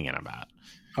I was thinking about.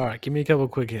 All right, give me a couple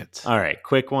quick hits. All right,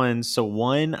 quick ones. So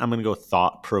one, I'm going to go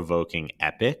thought-provoking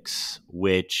epics,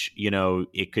 which,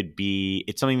 it could be,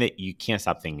 it's something that you can't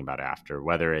stop thinking about after,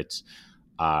 whether it's,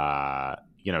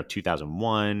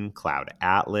 2001, Cloud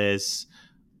Atlas,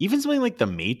 even something like The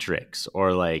Matrix,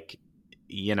 or like,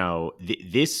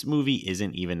 this movie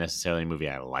isn't even necessarily a movie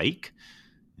I like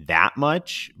that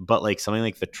much, but like something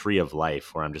like The Tree of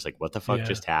Life, where I'm just like, what the fuck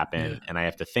just happened? Yeah. And I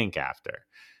have to think after.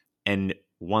 And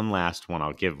one last one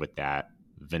I'll give with that,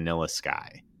 Vanilla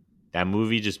Sky. That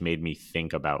movie just made me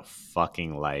think about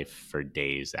fucking life for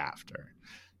days after.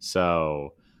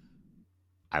 So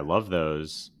I love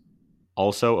those.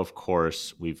 Also, of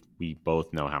course, we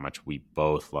both know how much we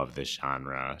both love this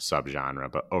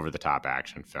subgenre, but over-the-top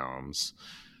action films,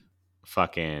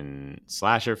 fucking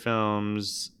slasher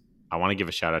films. I want to give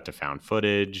a shout out to found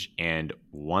footage. And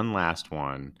one last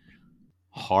one,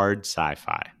 hard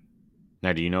sci-fi.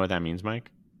 Now, do you know what that means,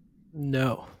 Mike?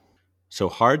 No. So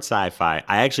hard sci-fi,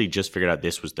 I actually just figured out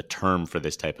this was the term for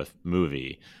this type of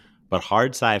movie. But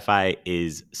hard sci-fi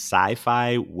is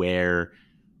sci-fi where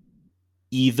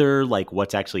either like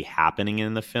what's actually happening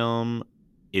in the film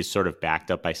is sort of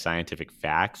backed up by scientific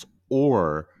facts,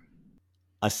 or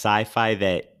a sci-fi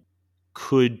that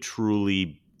could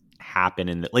truly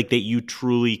happen that you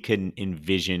truly can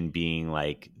envision being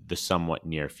like the somewhat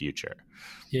near future.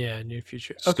 Yeah, near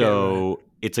future. Okay, So right.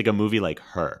 It's like a movie like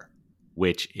Her,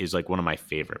 which is like one of my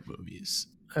favorite movies.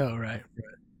 Oh, right.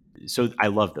 So I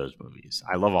love those movies.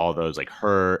 I love all those, like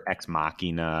Her, Ex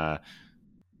Machina,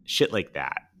 shit like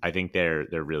that. I think they're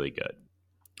really good.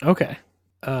 Okay.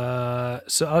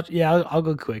 So I'll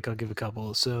go quick. I'll give a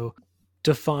couple. So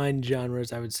defined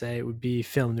genres, I would say it would be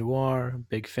film noir,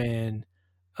 big fan.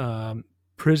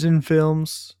 Prison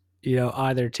films,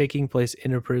 either taking place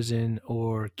in a prison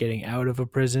or getting out of a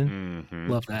prison. Mm-hmm.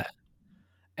 Love that.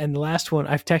 And the last one,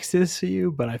 I've texted this to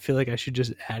you, but I feel like I should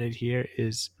just add it here,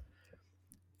 is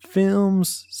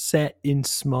films set in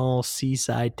small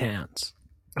seaside towns.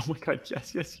 Oh my God,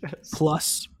 yes.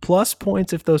 Plus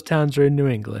points if those towns are in New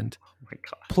England. Oh my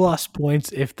God. Plus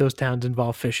points if those towns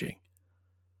involve fishing.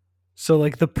 So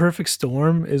like The Perfect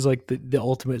Storm is like the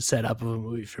ultimate setup of a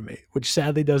movie for me, which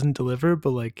sadly doesn't deliver,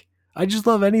 but like I just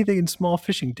love anything in small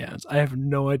fishing towns. I have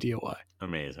no idea why.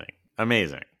 Amazing.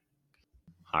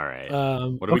 All right.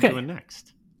 What are we doing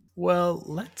next? Well,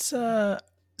 let's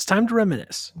it's time to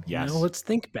reminisce. Yes. Let's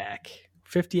think back.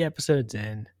 50 episodes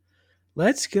in.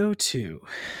 Let's go to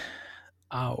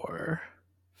our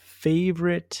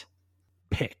favorite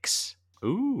picks.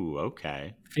 Ooh,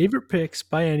 okay. Favorite picks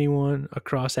by anyone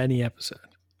across any episode.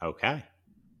 Okay.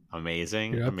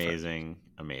 Amazing.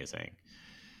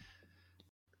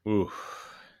 Ooh.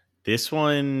 This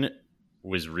one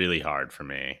was really hard for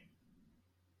me.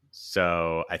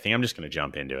 So I think I'm just going to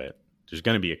jump into it. There's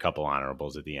going to be a couple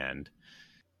honorables at the end.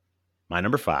 My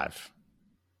number 5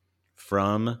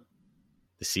 from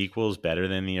the sequel's better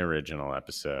than the original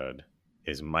episode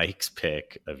is Mike's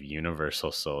pick of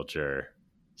Universal Soldier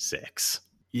 6.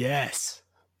 Yes.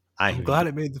 I'm glad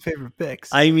it made the favorite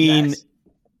picks. I mean,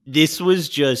 This was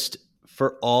just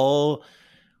for all.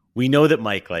 We know that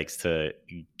Mike likes to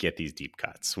get these deep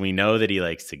cuts. We know that he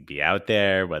likes to be out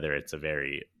there, whether it's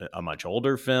a much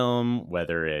older film,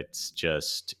 whether it's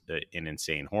just an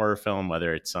insane horror film,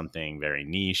 whether it's something very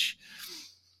niche.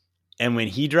 And when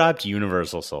he dropped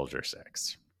Universal Soldier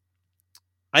 6,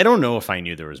 I don't know if I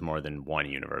knew there was more than one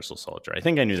Universal Soldier. I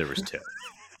think I knew there was 2.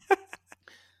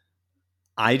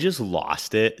 I just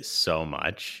lost it so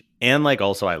much. And like,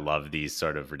 also I love these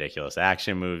sort of ridiculous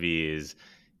action movies.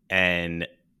 And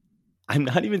I'm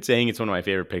not even saying it's one of my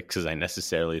favorite picks because I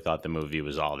necessarily thought the movie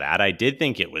was all that. I did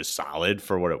think it was solid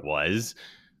for what it was,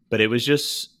 but it was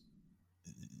just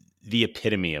the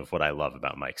epitome of what I love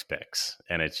about Mike's picks.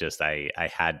 And it's just, I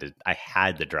had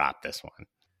to drop this one.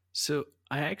 So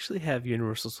I actually have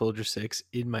Universal Soldier 6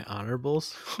 in my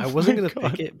honorables. I wasn't going to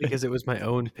pick it because it was my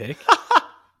own pick.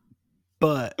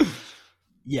 But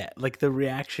yeah, like the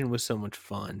reaction was so much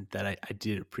fun that I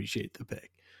did appreciate the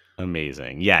pick.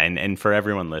 Amazing. Yeah. And for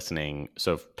everyone listening,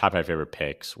 so top 5 favorite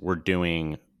picks, we're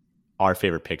doing our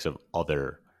favorite picks of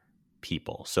other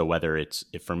people. So whether it's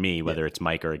for me, whether it's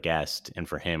Mike or a guest, and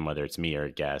for him, whether it's me or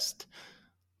a guest,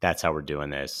 that's how we're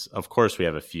doing this. Of course, we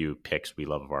have a few picks we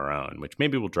love of our own, which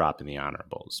maybe we'll drop in the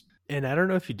honorables. And I don't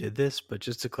know if you did this, but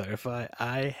just to clarify,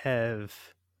 I have,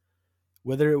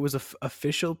 whether it was an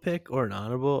official pick or an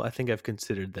honorable, I think I've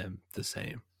considered them the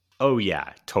same. Oh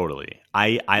yeah, totally.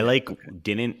 I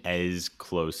didn't as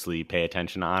closely pay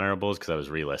attention to honorables because I was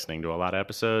re-listening to a lot of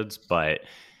episodes, but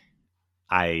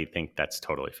I think that's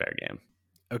totally fair game.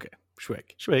 Okay,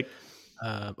 Schwick.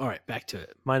 All right, back to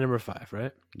it. My number 5,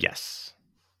 right? Yes.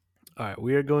 All right,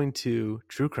 we are going to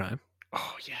true crime.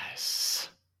 Oh yes.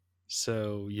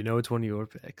 So it's one of your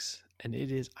picks, and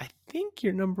it is, I think,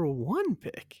 your number 1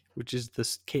 pick, which is the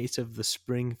case of the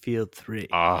Springfield 3.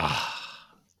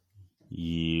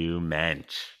 You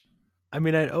mensch. I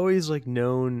mean, I'd always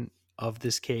known of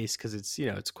this case because it's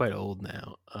it's quite old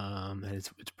now, and it's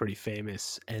pretty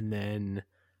famous. And then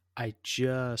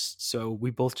so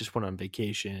we both just went on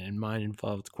vacation, and mine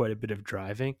involved quite a bit of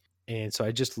driving, and so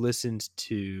I just listened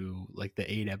to the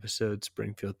 8-episode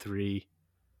Springfield 3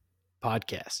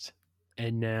 podcast,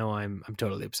 and now I'm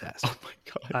totally obsessed. Oh my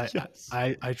god! Yes.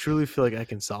 I truly feel like I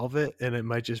can solve it, and it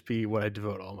might just be what I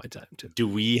devote all my time to. Do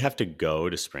we have to go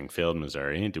to Springfield,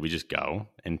 Missouri? Do we just go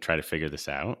and try to figure this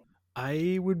out?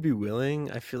 I would be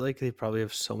willing. I feel like they probably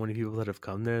have so many people that have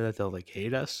come there that they'll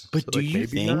hate us. But so, do you maybe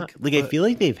think? not, I feel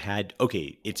like they've had.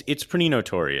 Okay, it's pretty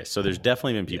notorious. So there's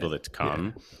definitely been people that's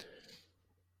come,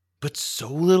 but so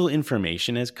little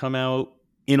information has come out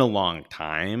in a long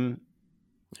time.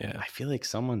 Yeah, I feel like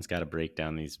someone's got to break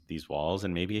down these walls,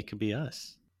 and maybe it could be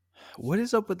us. What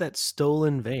is up with that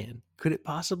stolen van? Could it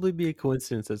possibly be a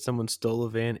coincidence that someone stole a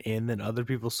van and then other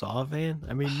people saw a van?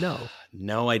 I mean, no.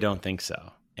 No, I don't think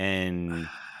so. And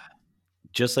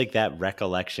just like that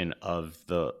recollection of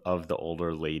the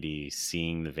older lady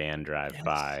seeing the van drive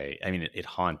by, I mean, it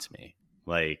haunts me.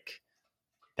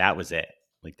 That was it.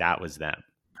 That was them.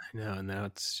 I know, and now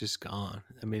it's just gone.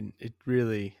 I mean, it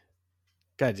really.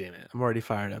 God damn it! I'm already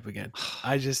fired up again.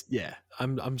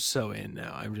 I'm so in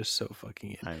now. I'm just so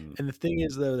fucking in. And the thing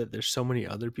is, though, that there's so many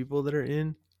other people that are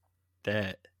in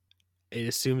that it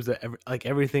assumes that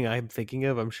everything I'm thinking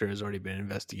of, I'm sure has already been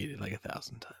investigated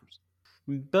 1,000 times.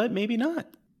 But maybe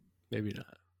not. Maybe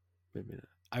not.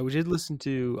 I did listen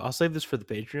to. I'll save this for the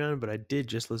Patreon, but I did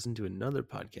just listen to another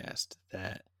podcast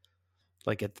that,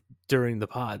 during the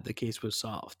pod, the case was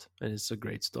solved, and it's a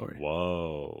great story.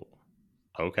 Whoa.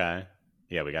 Okay.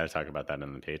 Yeah, we got to talk about that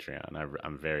on the Patreon.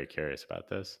 I'm very curious about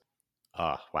this.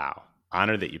 Oh, wow.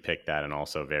 Honored that you picked that, and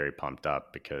also very pumped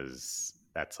up because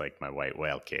that's my white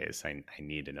whale case. I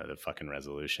need to know the fucking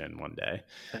resolution one day.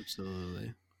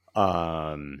 Absolutely.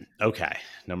 Okay.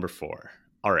 Number 4.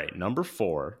 All right. Number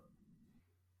 4.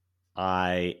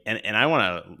 I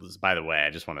want to, by the way, I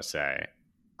just want to say,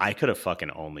 I could have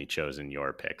fucking only chosen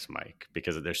your picks, Mike,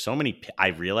 because there's so many, I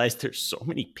realized there's so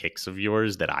many picks of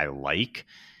yours that I like.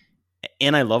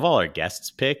 And I love all our guests'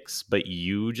 picks, but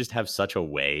you just have such a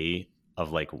way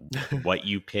of what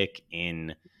you pick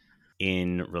in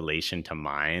relation to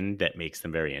mine that makes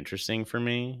them very interesting for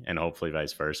me, and hopefully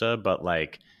vice versa. But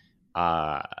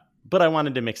but I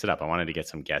wanted to mix it up. I wanted to get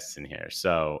some guests in here.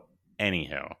 So,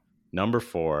 anywho, number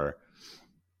 4,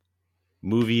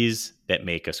 movies that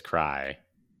make us cry.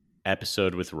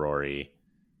 Episode with Rory.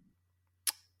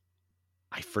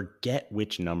 I forget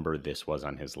which number this was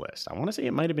on his list. I want to say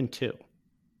it might have been 2.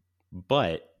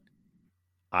 But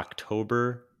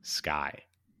October Sky,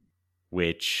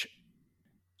 which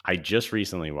I just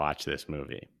recently watched this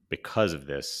movie because of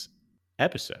this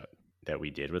episode that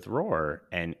we did with Roar,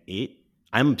 and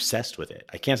I'm obsessed with it.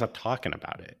 I can't stop talking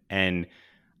about it. And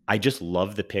I just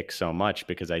love the pick so much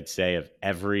because I'd say of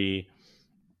every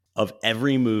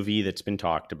movie that's been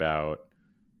talked about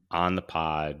on the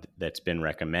pod that's been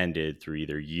recommended through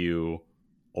either you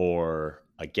or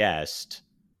a guest,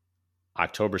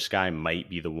 October Sky might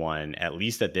be the one, at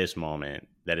least at this moment,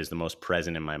 that is the most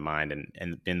present in my mind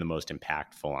and been the most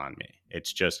impactful on me.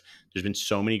 It's just, there's been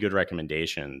so many good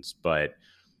recommendations, but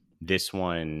this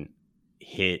one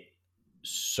hit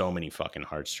so many fucking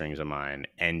heartstrings of mine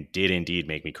and did indeed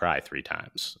make me cry 3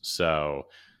 times. So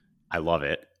I love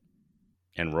it.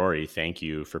 And Rory, thank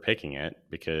you for picking it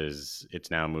because it's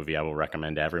now a movie I will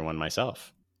recommend to everyone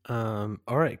myself. All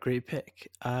right, great pick.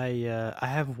 I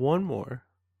have one more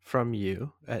from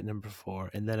you at number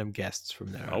 4, and then I'm guests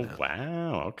from there. Oh,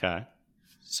 wow. Okay.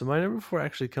 So my number 4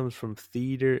 actually comes from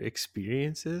Theater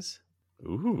Experiences.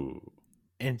 Ooh.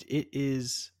 And it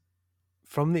is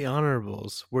from the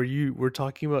honorables where you were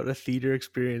talking about a theater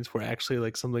experience where actually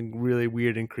like something really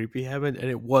weird and creepy happened, and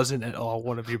it wasn't at all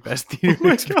one of your best theater Oh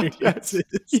my God, experiences.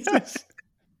 Yes.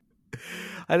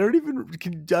 I don't even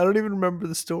remember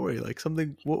the story. Like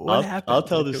something. What happened? I'll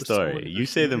tell Like, the there was someone story. in You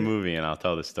say the theater? movie, and I'll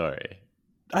tell the story.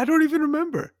 I don't even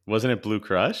remember. Wasn't it Blue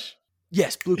Crush?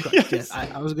 Yes, Blue Crush. Yes. Yes,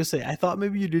 I was gonna say. I thought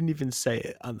maybe you didn't even say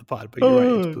it on the pod, but you're right.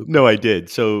 It's Blue Crush. No, I did.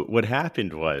 So what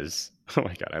happened was, oh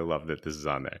my God, I love that this is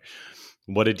on there.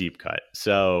 What a deep cut.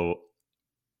 So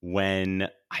when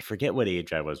I forget what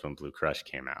age I was when Blue Crush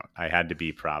came out, I had to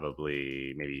be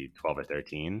probably maybe 12 or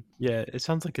 13. Yeah, it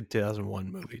sounds like a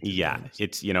 2001 movie. to be Yeah, honest.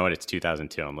 it's, you know what, it's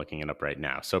 2002. I'm looking it up right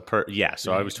now. So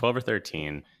I was 12 or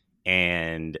 13,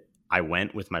 and I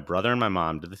went with my brother and my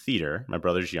mom to the theater. My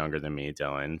brother's younger than me,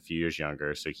 Dylan, a few years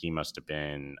younger, so he must have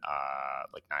been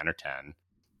like 9 or 10.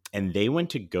 And they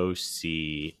went to go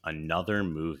see another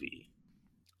movie.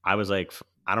 I was like,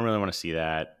 I don't really want to see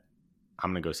that.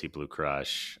 I'm going to go see Blue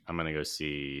Crush. I'm going to go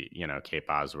see, Kate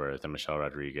Bosworth and Michelle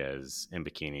Rodriguez in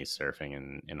bikinis surfing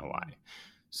in Hawaii.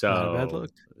 So, Not a bad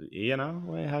look.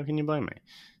 How can you blame me?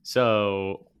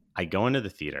 So I go into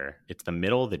the theater. It's the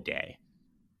middle of the day,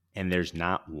 and there's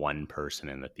not one person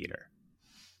in the theater.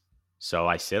 So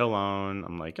I sit alone.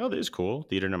 I'm like, oh, this is cool.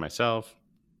 Theater to myself.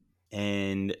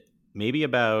 And maybe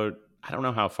about, I don't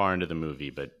know how far into the movie,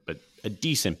 but a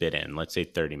decent bit in, let's say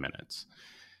 30 minutes.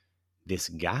 This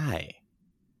guy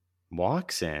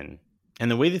walks in, and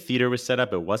the way the theater was set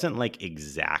up, it wasn't like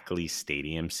exactly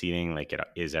stadium seating like it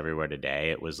is everywhere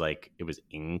today. It was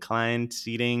inclined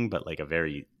seating, but like a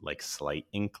very like slight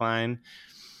incline.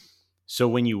 So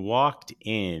when you walked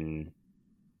in,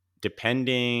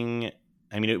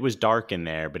 it was dark in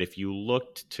there, but if you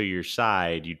looked to your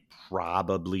side, you'd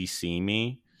probably see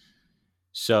me.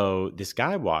 So this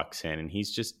guy walks in, and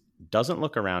he's just doesn't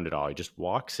look around at all. He just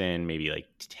walks in maybe like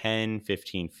 10,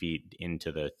 15 feet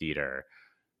into the theater,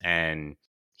 and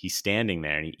he's standing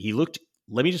there, and he looked,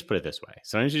 let me just put it this way.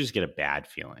 Sometimes you just get a bad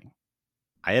feeling.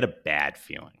 I had a bad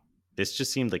feeling. This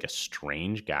just seemed like a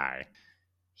strange guy.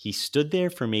 He stood there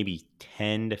for maybe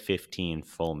 10 to 15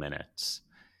 full minutes.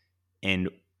 And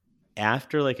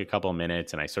after like a couple of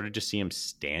minutes, and I sort of just see him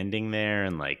standing there,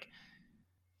 and like,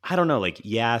 I don't know, like,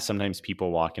 yeah, sometimes people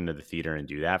walk into the theater and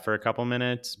do that for a couple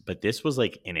minutes, but this was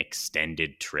like an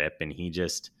extended trip, and he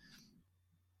just,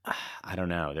 I don't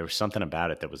know, there was something about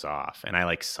it that was off. And I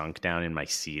like sunk down in my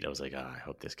seat. I was like, oh, I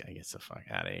hope this guy gets the fuck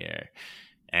out of here.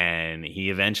 And he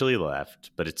eventually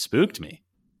left, but it spooked me.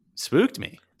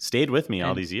 Stayed with me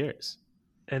all these years.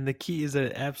 And the key is that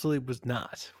it absolutely was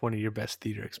not one of your best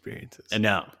theater experiences. And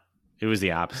no, it was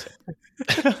the opposite.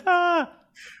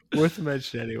 Worth a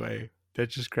mention anyway. That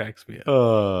just cracks me up.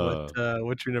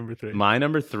 What's your number 3? My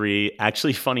number 3,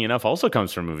 actually, funny enough, also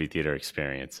comes from movie theater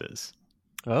experiences.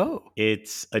 Oh.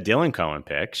 It's a Dylan Cohen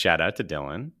pick. Shout out to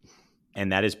Dylan.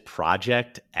 And that is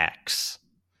Project X.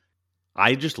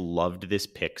 I just loved this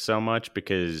pick so much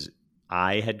because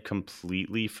I had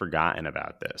completely forgotten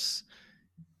about this.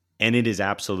 And it is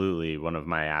absolutely one of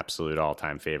my absolute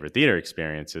all-time favorite theater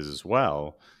experiences as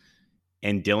well.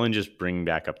 And Dylan just bringing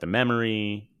back up the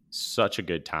memory. Such a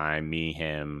good time. Me,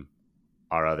 him,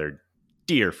 our other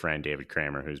dear friend David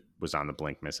Kramer, who was on the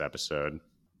Blink Miss episode,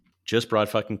 just brought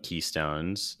fucking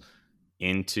Keystones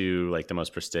into like the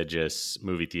most prestigious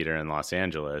movie theater in Los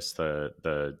Angeles, the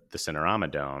Cinerama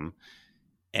Dome.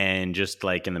 And just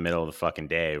like in the middle of the fucking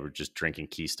day, we're just drinking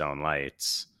Keystone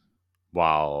Lights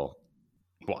while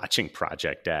watching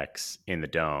Project X in the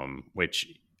Dome, which,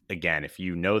 again, if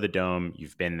you know the Dome,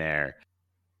 you've been there.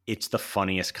 It's the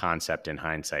funniest concept in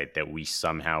hindsight that we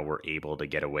somehow were able to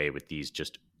get away with these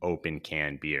just open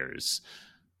can beers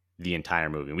the entire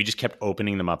movie. We just kept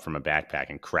opening them up from a backpack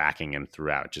and cracking them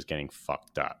throughout, just getting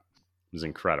fucked up. It was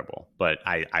incredible. But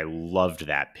I loved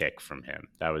that pick from him.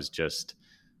 That was just,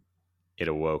 it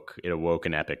awoke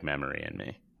an epic memory in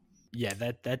me. Yeah,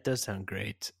 that does sound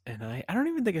great. And I don't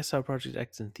even think I saw Project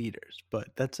X in theaters, but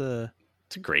it's a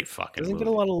great fucking movie. Doesn't get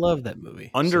a lot of love, that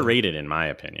movie. Underrated, in my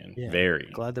opinion. Yeah, very.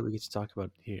 Glad that we get to talk about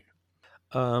it here.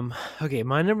 Okay,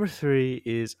 my number 3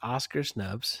 is Oscar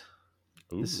snubs.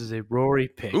 Ooh. This is a Rory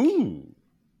pick. Ooh.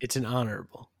 It's an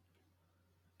honorable.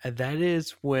 And that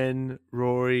is when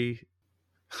Rory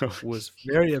was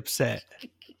very upset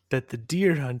that The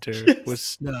Deer Hunter was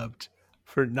snubbed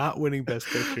for not winning Best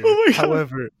Picture. Oh,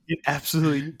 however, it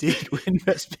absolutely did win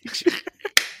Best Picture.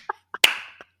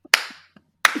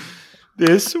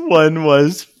 This one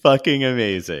was fucking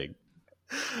amazing.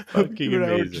 Fucking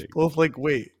amazing. We're just both like,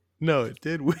 wait, no, it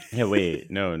did win. Yeah,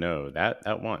 wait, no, that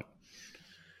won.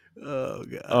 Oh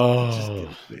god.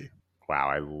 Oh, wow!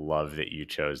 I love that you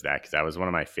chose that because that was one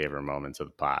of my favorite moments of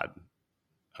the pod.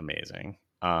 Amazing.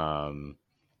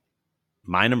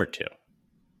 My number 2.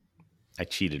 I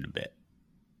cheated a bit.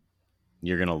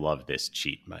 You're going to love this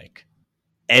cheat, Mike.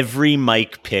 Every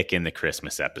Mike pick in the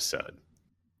Christmas episode.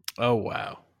 Oh,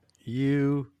 wow.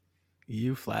 You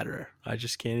flatterer. I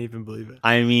just can't even believe it.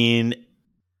 I mean,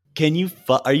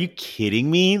 are you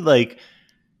kidding me? Like,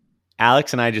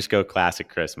 Alex and I just go classic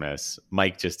Christmas.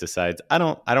 Mike just decides, I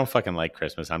don't fucking like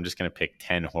Christmas. I'm just going to pick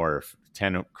 10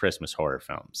 Christmas horror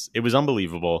films. It was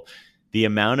unbelievable. The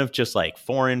amount of just like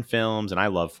foreign films, and I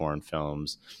love foreign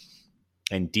films,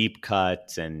 and deep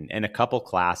cuts and a couple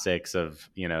classics of,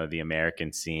 the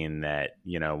American scene that,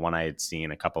 one I had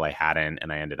seen, a couple I hadn't,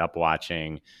 and I ended up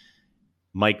watching.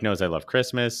 Mike knows I love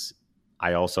Christmas.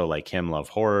 I also, like him, love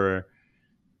horror.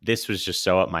 This was just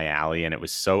so up my alley, and it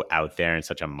was so out there and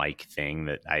such a Mike thing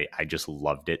that I just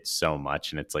loved it so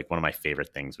much. And it's like one of my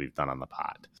favorite things we've done on the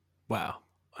pod. Wow.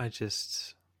 I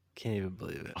just can't even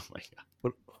believe it. Oh my God.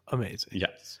 What amazing.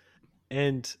 Yes.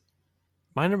 And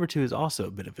my number 2 is also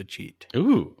a bit of a cheat.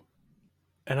 Ooh.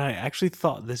 And I actually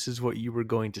thought this is what you were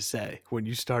going to say when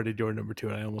you started your number 2,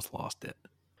 and I almost lost it.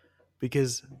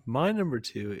 Because my number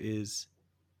 2 is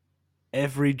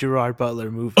every Gerard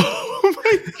Butler movie. Oh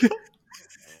my God.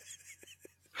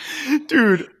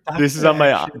 Dude, this is on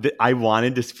my... I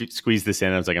wanted to squeeze this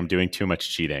in. I was like, I'm doing too much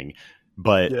cheating.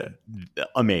 But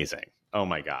amazing. Oh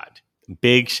my God.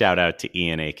 Big shout out to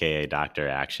Ian, a.k.a. Dr.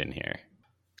 Action here.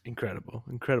 Incredible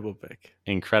pick.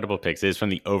 Incredible picks. It is from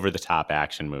the Over the Top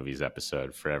Action Movies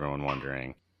episode, for everyone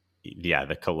wondering. Yeah,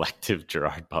 the collective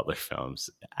Gerard Butler films.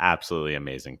 Absolutely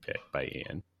amazing pick by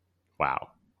Ian. Wow.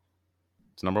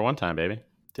 It's number 1 time, baby.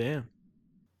 Damn.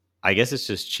 I guess it's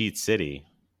just Cheat City,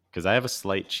 because I have a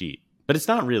slight cheat. But it's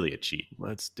not really a cheat.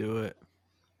 Let's do it.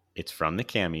 It's from the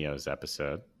Cameos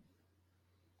episode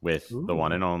with the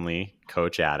one and only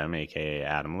Coach Adam, a.k.a.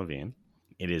 Adam Levine.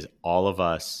 It is all of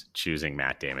us choosing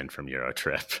Matt Damon from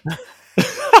Eurotrip.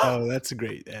 Oh, that's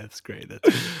great. That's great.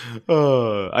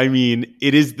 I mean,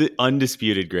 it is the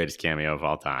undisputed greatest cameo of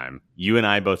all time. You and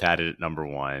I both had it at number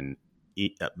 1.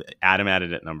 Adam had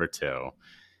it at number 2.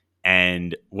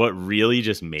 And what really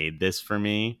just made this for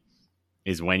me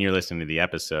is when you're listening to the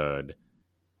episode,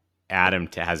 Adam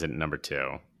has it at number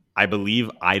 2. I believe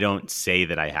I don't say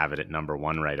that I have it at number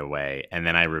 1 right away, and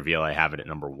then I reveal I have it at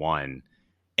number 1.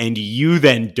 And you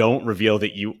then don't reveal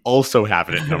that you also have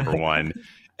it at number 1.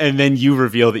 And then you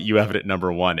reveal that you have it at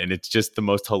number 1. And it's just the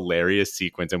most hilarious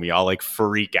sequence. And we all like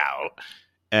freak out.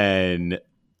 And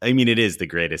I mean, it is the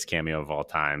greatest cameo of all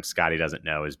time. Scotty Doesn't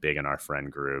Know is big in our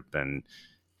friend group. And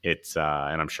it's,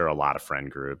 and I'm sure a lot of friend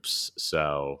groups.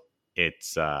 So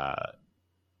it's, that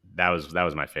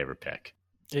was my favorite pick.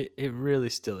 It really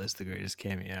still is the greatest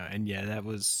cameo. And yeah,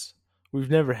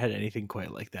 we've never had anything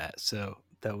quite like that. So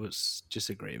that was just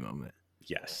a great moment.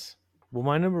 Yes. Well,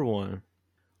 my number 1,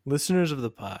 listeners of the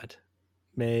pod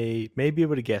may be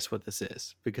able to guess what this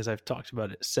is, because I've talked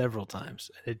about it several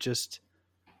times. And it just,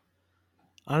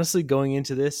 honestly, going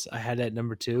into this, I had it at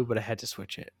number 2, but I had to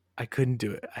switch it. I couldn't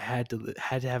do it. I had to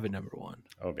have it number 1.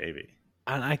 Oh, baby.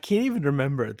 And I can't even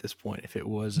remember at this point if it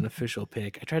was an official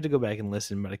pick. I tried to go back and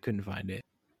listen, but I couldn't find it.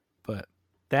 But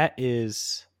that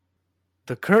is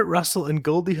the Kurt Russell and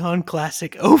Goldie Hawn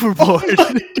classic Overboard.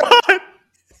 Oh my God.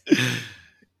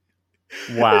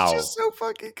 Wow. It's just so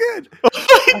fucking good.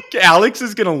 Alex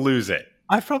is going to lose it.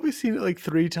 I've probably seen it like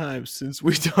 3 times since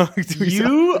we talked.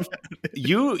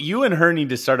 You and her need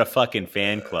to start a fucking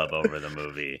fan club over the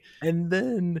movie. And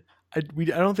then I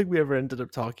don't think we ever ended up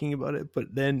talking about it,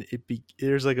 but then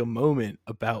there's like a moment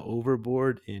about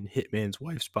Overboard in Hitman's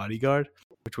Wife's Bodyguard,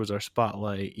 which was our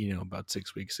spotlight, about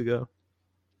 6 weeks ago.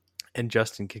 And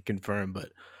Justin can confirm,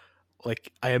 but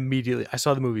like I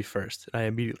saw the movie first, and I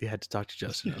immediately had to talk to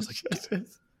Justin. I was like,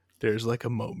 there's like a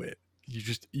moment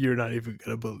you're not even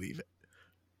gonna believe it.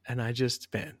 And I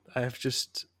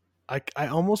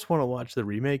almost want to watch the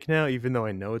remake now, even though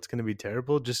I know it's gonna be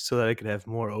terrible, just so that I could have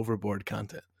more Overboard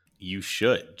content. You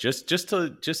should just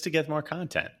to get more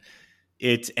content.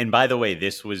 And by the way,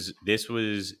 this was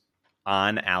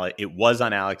on Alex. It was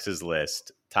on Alex's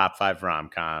list, top 5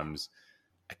 rom-coms.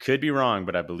 I could be wrong,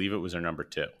 but I believe it was our number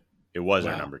 2. It was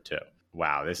our number 2.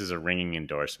 Wow, this is a ringing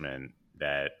endorsement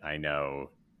that I know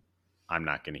I'm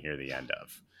not going to hear the end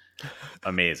of.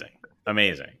 Amazing.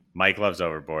 Mike loves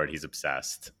Overboard. He's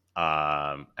obsessed.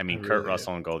 I mean, Kurt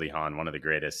Russell and Goldie Hawn, one of the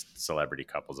greatest celebrity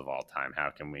couples of all time. How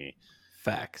can we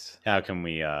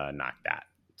knock that?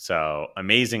 So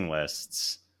amazing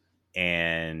lists.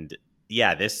 And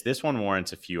yeah, this one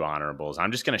warrants a few honorables.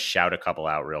 I'm just going to shout a couple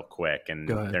out real quick, and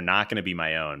they're not going to be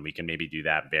my own. We can maybe do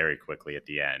that very quickly at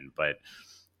the end. But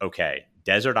okay,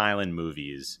 Desert Island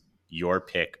Movies. your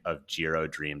pick of Jiro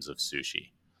Dreams of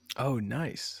Sushi. Oh,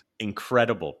 nice.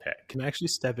 Incredible pick. Can I actually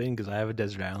step in because I have a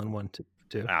Desert Island one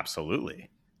too? Absolutely.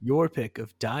 Your pick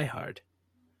of Die Hard.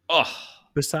 Oh,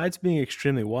 Besides being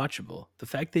extremely watchable, the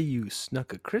fact that you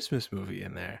snuck a Christmas movie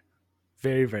in there,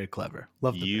 very, very clever.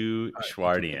 Love the you pick.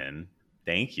 Schwartian.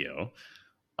 Thank you.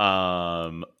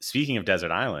 Speaking of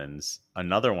desert islands,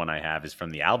 another one I have is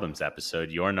from the albums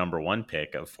episode, your number one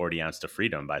pick of 40 Ounce to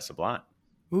Freedom by Sublime.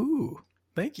 Ooh,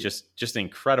 thank you. Just an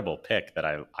incredible pick that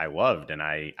I loved and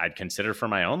I'd consider for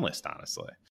my own list,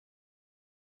 honestly.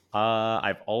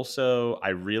 I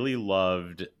really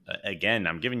loved, again,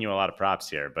 I'm giving you a lot of props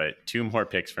here, but two more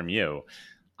picks from you.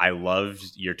 I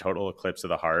loved your Total Eclipse of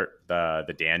the Heart,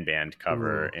 the Dan Band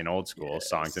cover in Old School,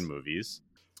 Songs and Movies.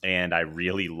 And I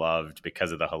really loved,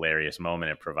 because of the hilarious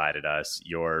moment it provided us,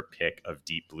 your pick of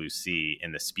Deep Blue Sea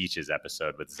in the Speeches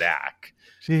episode with Zach,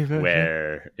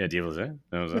 where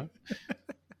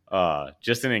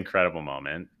just an incredible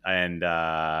moment. And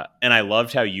I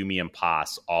loved how Yumi and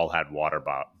Paz all had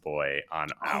Waterboy on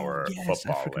our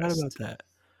football I forgot list. about that.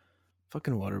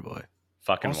 Fucking Waterboy.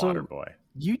 Fucking Also, Waterboy.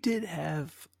 You did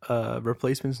have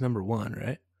Replacements number one,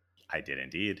 right? I did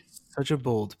indeed. Such a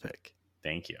bold pick.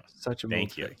 Thank you. Such a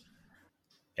bold pick.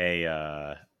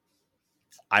 I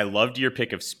loved your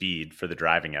pick of Speed for the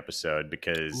driving episode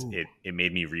because it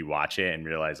made me rewatch it and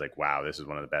realize, like, wow, this is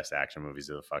one of the best action movies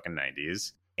of the fucking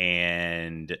 90s.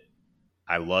 And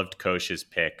I loved Kosh's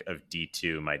pick of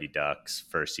D2 Mighty Ducks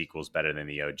for sequels better than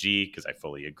the OG, because I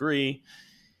fully agree.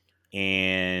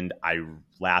 And I,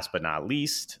 last but not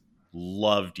least,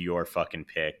 loved your fucking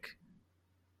pick,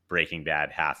 Breaking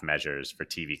Bad Half Measures for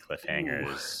TV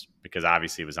cliffhangers, because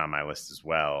obviously it was on my list as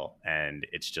well, and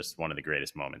it's just one of the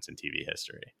greatest moments in TV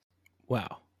history.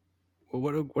 Wow. Well,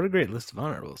 what a great list of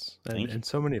honorables, and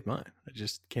so many of mine. I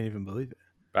just can't even believe it.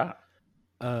 Wow.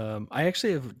 I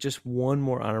actually have just one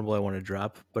more honorable I want to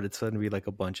drop, but it's going to be like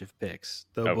a bunch of picks.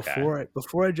 Though before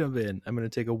I jump in, I'm going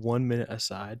to take a 1 minute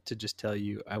aside to just tell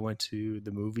you I went to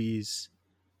the movies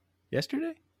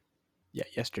yesterday. Yeah,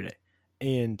 yesterday,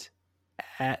 and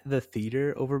at the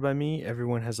theater over by me,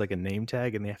 everyone has like a name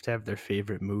tag and they have to have their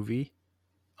favorite movie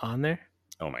on there.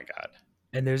 Oh my God.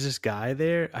 And there's this guy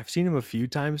there. I've seen him a few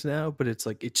times now, but it's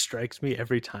like, it strikes me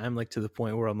every time, like to the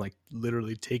point where I'm like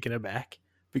literally taken aback,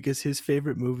 because his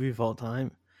favorite movie of all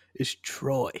time is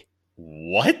Troy.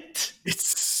 What?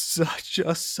 It's such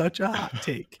a hot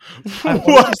take.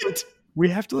 What? We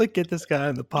have to like get this guy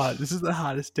on the pod. This is the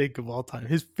hottest take of all time.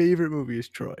 His favorite movie is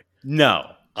Troy.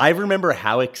 No. I remember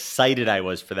how excited I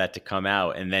was for that to come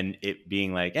out, and then it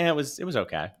being like, it was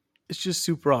okay. It's just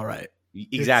super all right.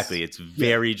 Exactly. It's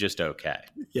very just okay.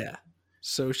 Yeah.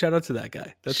 So shout out to that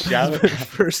guy. That's my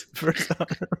first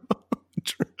honorable.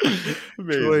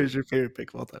 Troy is your favorite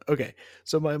pick of all time. Okay.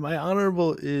 So my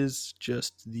honorable is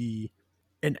just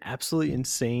an absolutely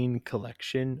insane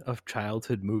collection of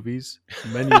childhood movies,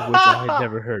 many of which I had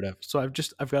never heard of. So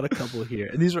I've got a couple here,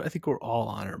 and these I think were all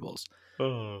honorables.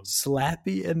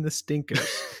 Slappy and the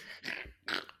Stinkers,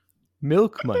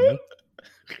 Milk Money,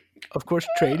 of course,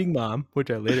 Trading Mom,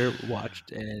 which I later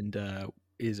watched and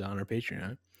is on our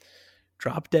Patreon,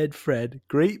 Drop Dead Fred,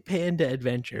 Great Panda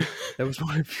Adventure, that was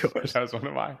one of yours. That was one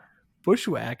of mine.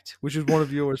 Bushwhacked, which is one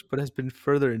of yours, but has been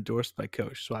further endorsed by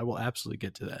Coach, so I will absolutely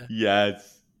get to that.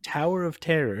 Yes. Tower of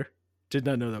Terror, did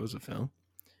not know that was a film,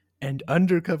 and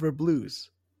Undercover Blues.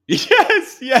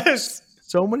 Yes.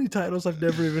 So many titles I've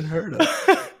never even heard of.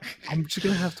 I'm just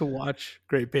going to have to watch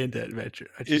Great Panda Adventure.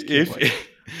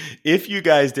 If you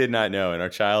guys did not know, in our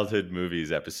childhood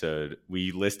movies episode,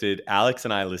 Alex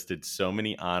and I listed so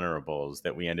many honorables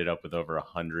that we ended up with over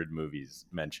 100 movies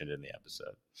mentioned in the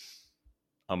episode.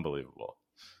 Unbelievable.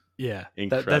 Yeah.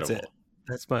 Incredible. That's it.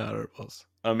 That's my honorables.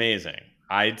 Amazing.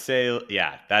 I'd say,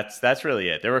 yeah, that's really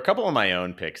it. There were a couple of my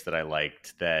own picks that I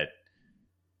liked that,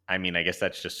 I mean, I guess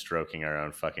that's just stroking our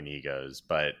own fucking egos,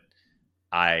 but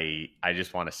I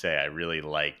just want to say I really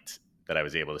liked that I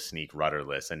was able to sneak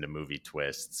Rudderless into Movie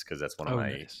Twists, because that's one of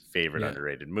my favorite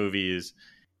underrated movies.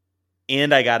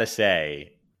 And I got to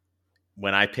say,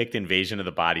 when I picked Invasion of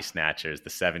the Body Snatchers, the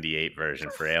 78 version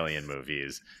for Alien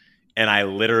movies, and I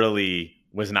literally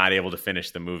was not able to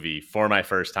finish the movie for my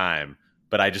first time,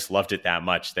 but I just loved it that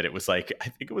much that it was like, I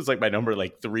think it was like my number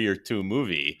 3 or 2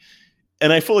 movie.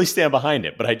 And I fully stand behind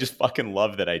it, but I just fucking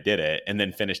love that I did it and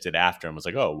then finished it after and was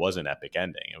like, oh, it was an epic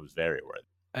ending. It was very worth it.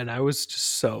 And I was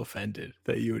just so offended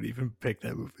that you would even pick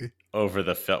that movie. Over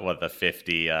the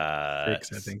 50... 6, I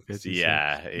think 56.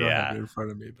 Yeah. I don't have it in front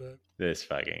of me, but... This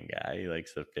fucking guy, he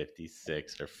likes the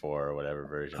 56 or 4 or whatever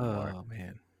version more. Oh,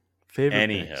 man.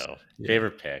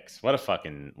 Favorite picks. What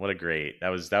a great... That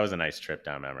was a nice trip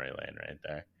down memory lane right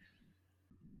there.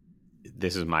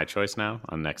 this is my choice now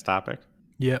on next topic.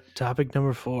 Yep. Topic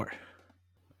number 4.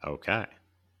 Okay.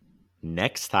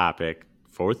 Next topic,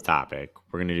 fourth topic,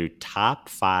 we're going to do top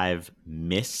 5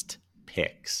 missed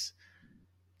picks.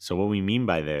 So what we mean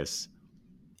by this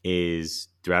is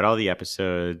throughout all the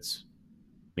episodes,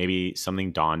 maybe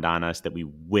something dawned on us that we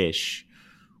wish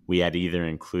we had either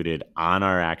included on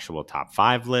our actual top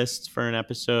 5 lists for an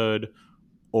episode,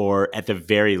 or at the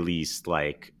very least,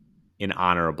 like an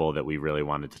honorable that we really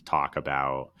wanted to talk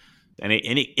about. And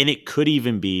it could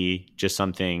even be just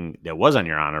something that was on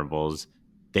your honorables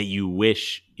that you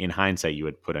wish in hindsight you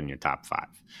would put on your top 5.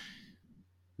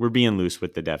 We're being loose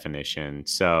with the definition.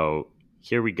 So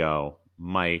here we go.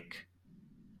 Mike,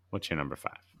 what's your number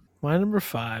 5? My number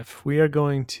 5, we are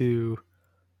going to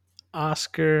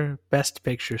Oscar Best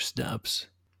Picture snubs.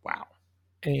 Wow.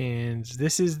 And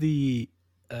this is the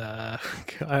I'm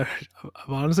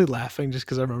honestly laughing just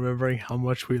because I'm remembering how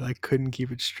much we like couldn't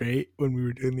keep it straight when we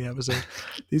were doing the episode.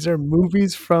 These are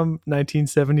movies from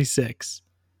 1976,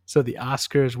 so the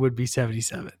Oscars would be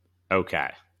 77. Okay.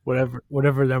 Whatever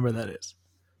number that is.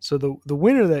 So the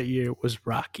winner that year was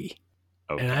Rocky,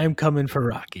 Okay. and I'm coming for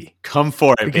Rocky. Come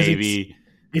for it, Because baby.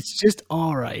 It's just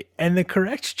all right, and the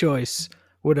correct choice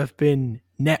would have been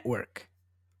Network,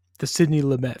 the Sidney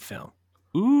Lumet film.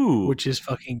 Ooh. Which is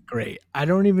fucking great. I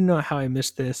don't even know how I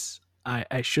missed this.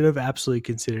 I should have absolutely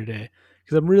considered it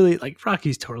because I'm really like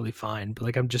Rocky's totally fine, but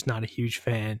like I'm just not a huge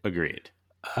fan. Agreed.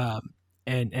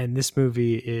 And this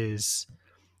movie is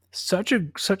such a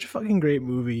fucking great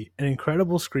movie, an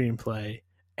incredible screenplay,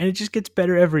 and it just gets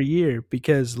better every year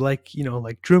because like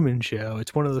Truman Show,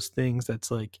 it's one of those things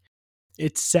that's like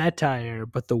it's satire,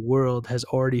 but the world has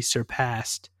already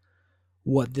surpassed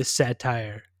what this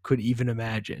satire could even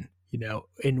imagine.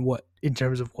 In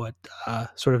terms of what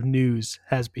sort of news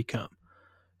has become.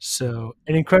 So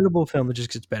an incredible film that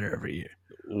just gets better every year.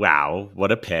 Wow,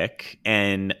 what a pick.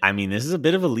 And I mean, this is a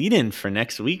bit of a lead-in for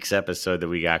next week's episode that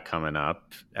we got coming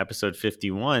up, episode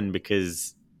 51,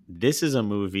 because this is a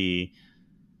movie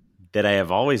that I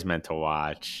have always meant to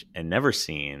watch and never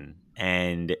seen.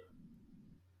 And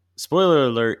spoiler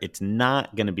alert, it's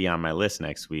not going to be on my list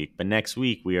next week, but next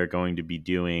week we are going to be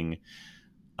doing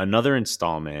another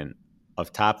installment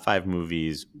of top 5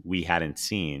 movies we hadn't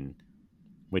seen,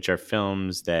 which are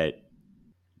films that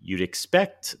you'd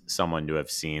expect someone to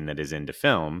have seen that is into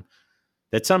film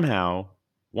that somehow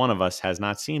one of us has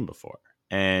not seen before.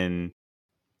 And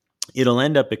it'll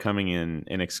end up becoming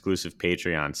an exclusive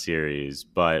Patreon series,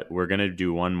 but we're going to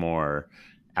do one more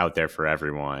out there for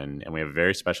everyone. And we have a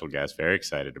very special guest, very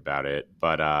excited about it.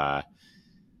 But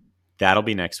that'll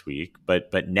be next week.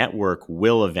 But Network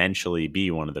will eventually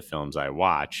be one of the films I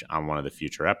watch on one of the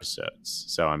future episodes.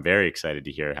 So I'm very excited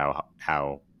to hear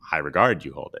how high regard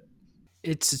you hold it.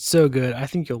 It's so good. I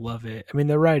think you'll love it. I mean,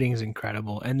 the writing is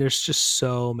incredible, and there's just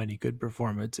so many good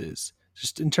performances.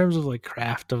 Just in terms of like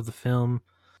craft of the film,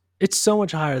 it's so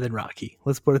much higher than Rocky.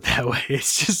 Let's put it that way.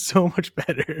 It's just so much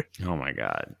better. Oh my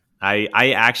God.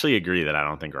 I actually agree that I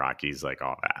don't think Rocky's like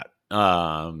all that.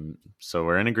 So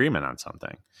we're in agreement on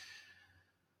something.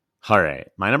 All right.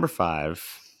 My number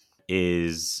 5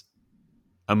 is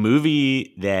a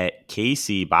movie that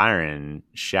Casey Byron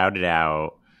shouted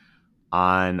out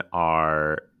on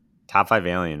our top 5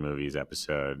 alien movies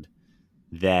episode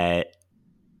that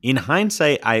in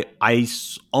hindsight, I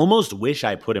almost wish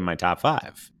I put in my top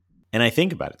 5. And I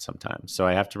think about it sometimes. So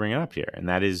I have to bring it up here. And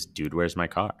that is Dude, Where's My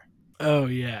Car? Oh,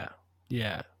 yeah.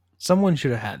 Yeah. Someone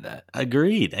should have had that.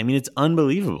 Agreed. I mean, it's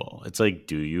unbelievable. It's like,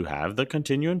 do you have the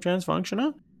continuum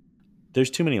transfunctional?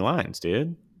 There's too many lines,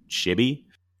 dude. Shibby.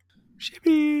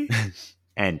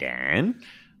 And Dan.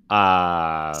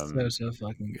 So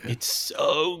fucking good. It's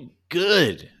so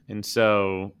good. And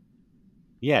so,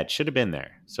 yeah, it should have been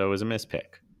there. So it was a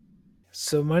mispick.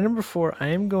 So my number 4, I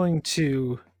am going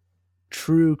to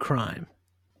True Crime.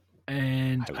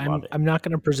 And I'm not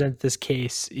going to present this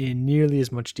case in nearly as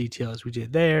much detail as we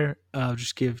did there. I'll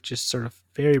just give sort of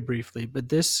very briefly. But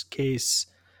this case,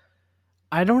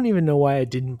 I don't even know why I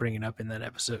didn't bring it up in that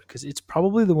episode because it's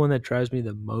probably the one that drives me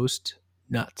the most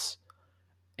nuts.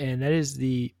 And that is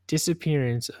the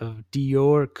disappearance of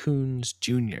Dior Coons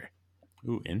Jr.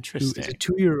 Ooh, interesting. Who is a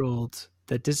 2-year-old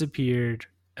that disappeared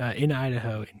in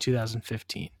Idaho in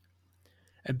 2015.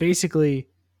 And basically,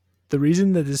 the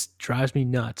reason that this drives me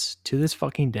nuts to this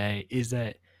fucking day is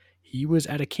that he was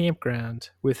at a campground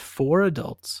with 4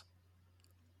 adults,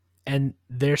 and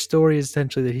their story is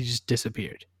essentially that he just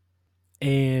disappeared.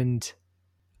 And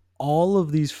all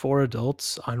of these 4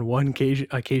 adults on one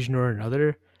occasion or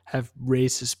another have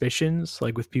raised suspicions,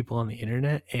 like with people on the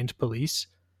internet and police,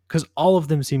 because all of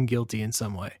them seem guilty in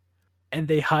some way. and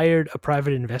they hired a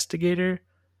private investigator,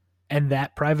 and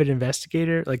that private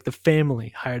investigator, like the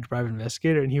family hired a private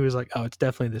investigator, and he was like, oh, it's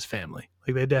definitely this family.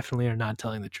 Like they definitely are not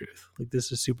telling the truth. Like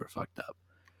this is super fucked up.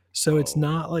 So it's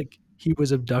not like he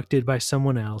was abducted by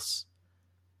someone else.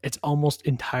 It's almost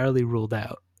entirely ruled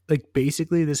out. Like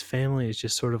basically this family is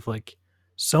just sort of like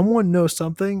someone knows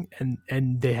something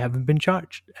and they haven't been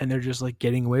charged and they're just like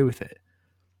getting away with it.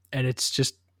 And it's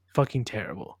just fucking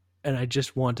terrible. And I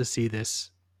just want to see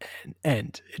this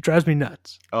end. It drives me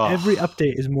nuts. Ugh. Every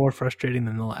update is more frustrating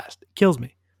than the last. It kills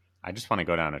me. I just want to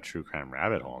go down a true crime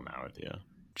rabbit hole now with you.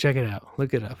 Check it out.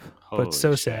 Look it up. Holy but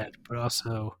so shit. sad, but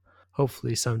also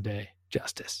hopefully someday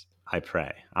justice. I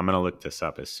pray. I'm going to look this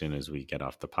up as soon as we get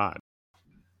off the pod.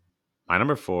 My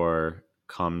number 4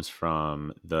 comes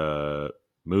from the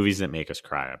Movies That Make Us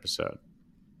Cry episode.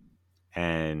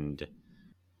 And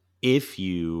if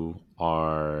you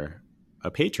are a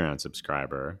Patreon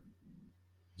subscriber,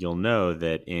 you'll know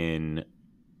that in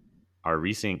our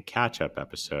recent catch-up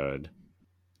episode,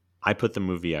 I put the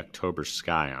movie October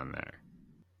Sky on there.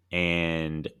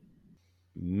 And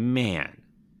man,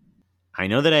 I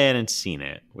know that I hadn't seen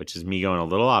it, which is me going a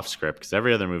little off script because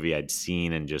every other movie I'd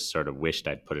seen and just sort of wished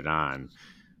I'd put it on.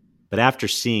 But after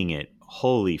seeing it,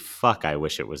 holy fuck, I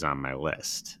wish it was on my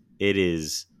list. It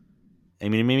is, I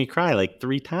mean, it made me cry like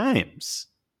 3 times.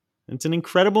 It's an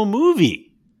incredible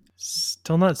movie.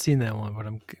 Still not seen that one, but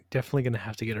I'm definitely going to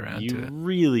have to get around to You it.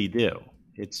 really do.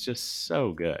 It's just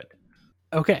so good.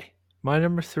 Okay. My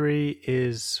number 3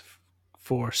 is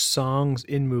for songs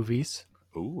in movies,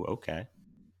 Ooh, okay.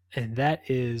 and that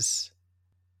is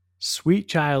Sweet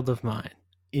Child of Mine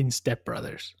in Step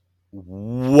Brothers.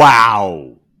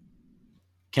 Wow.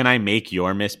 Can I make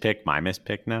your mispick my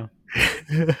mispick now?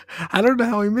 I don't know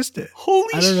how we missed it.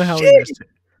 Holy I don't know how we shit. missed it.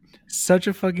 Such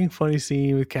a fucking funny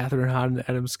scene with Catherine Hahn and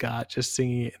Adam Scott just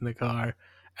singing it in the car.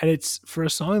 And it's for a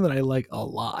song that I like a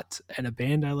lot, and a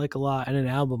band I like a lot, and an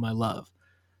album I love.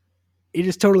 It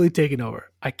is totally taken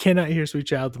over. I cannot hear Sweet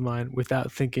Child of Mine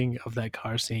without thinking of that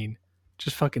car scene.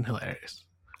 Just fucking hilarious.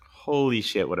 Holy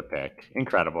shit, what a pick.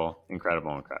 Incredible,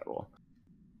 incredible, incredible.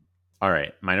 All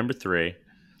right, my number 3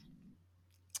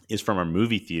 is from our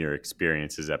movie theater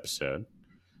experiences episode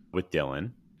with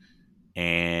Dylan.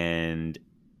 And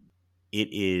it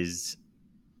is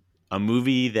a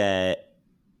movie that,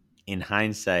 in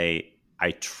hindsight,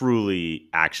 I truly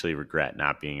actually regret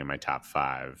not being in my top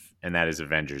 5, and that is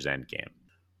Avengers Endgame,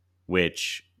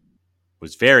 which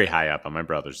was very high up on my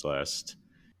brother's list.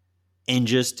 And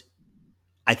just,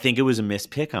 I think it was a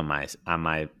mispick on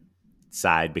my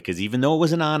side, because even though it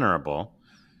was an honorable,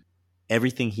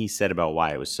 everything he said about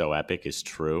why it was so epic is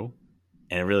true.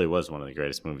 And it really was one of the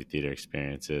greatest movie theater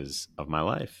experiences of my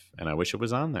life. And I wish it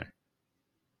was on there.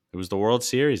 It was the World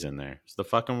Series in there. It's the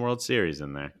fucking World Series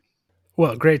in there.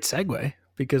 Well, great segue,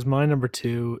 because my number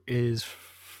 2 is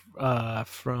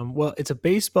from, well, it's a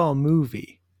baseball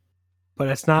movie, but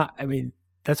it's not, I mean,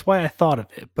 that's why I thought of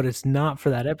it, but it's not for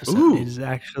that episode. Ooh. It is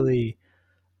actually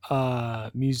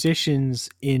musicians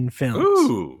in films.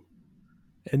 Ooh.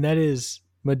 And that is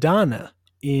Madonna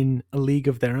in A League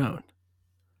of Their Own.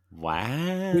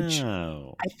 Wow. Which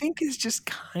I think is just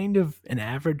kind of an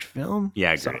average film.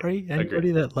 Yeah, agreed. Sorry,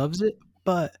 anybody that loves it,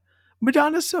 but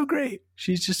Madonna's so great.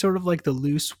 She's just sort of like the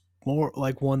loose, more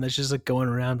like one that's just like going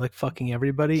around like fucking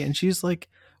everybody, and she's like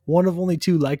one of only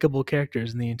 2 likable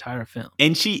characters in the entire film.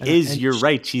 And you're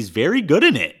right, she's very good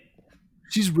in it.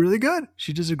 She's really good.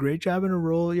 She does a great job in her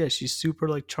role. Yeah, she's super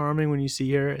like charming when you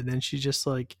see her, and then she just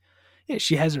like, yeah,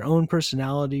 she has her own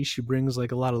personality. She brings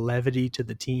like a lot of levity to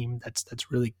the team.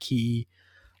 That's really key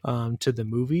to the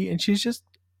movie, and she's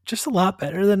just a lot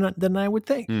better than I would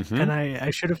think. Mhm. And I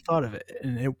should have thought of it,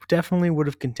 and it definitely would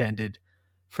have contended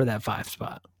for that 5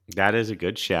 spot. That is a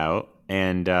good shout.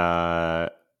 And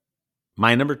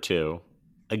my number 2,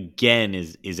 again,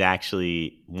 is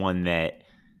actually one that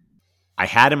I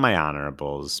had in my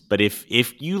honorables. But if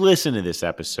you listen to this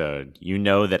episode, you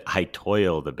know that I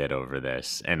toiled a bit over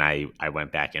this. And I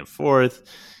went back and forth.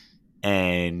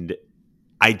 And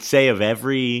I'd say of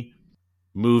every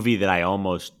movie that I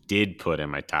almost did put in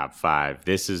my top 5,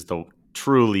 this is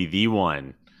truly the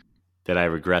one that I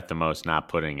regret the most not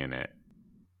putting in it.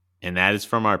 And that is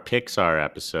from our Pixar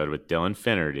episode with Dylan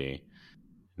Finnerty.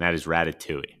 And that is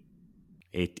Ratatouille.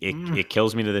 It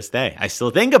kills me to this day. I still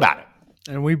think about it.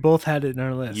 And we both had it in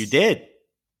our list. You did.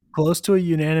 Close to a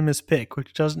unanimous pick,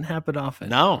 which doesn't happen often.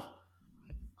 No.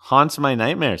 Haunts my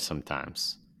nightmares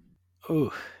sometimes.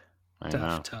 Ooh, I tough,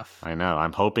 know. tough. I know.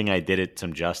 I'm hoping I did it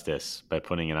some justice by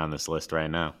putting it on this list right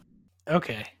now.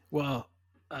 Okay, well,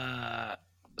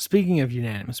 speaking of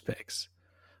unanimous picks,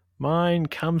 Mine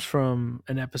comes from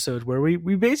an episode where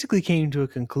we basically came to a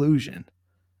conclusion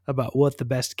about what the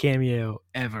best cameo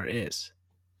ever is.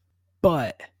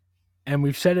 But, and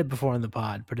we've said it before on the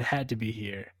pod, but it had to be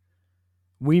here.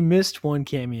 We missed one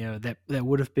cameo that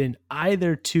would have been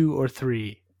either 2 or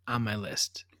 3 on my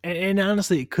list. And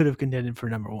honestly, it could have contended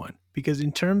for number 1. Because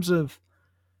in terms of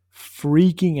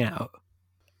freaking out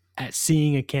at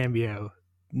seeing a cameo,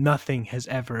 nothing has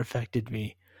ever affected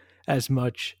me as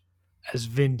much as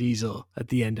Vin Diesel at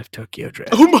the end of Tokyo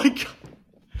Drift. Oh my God.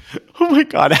 Oh my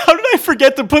God. How did I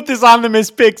forget to put this on the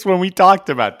Missed Picks when we talked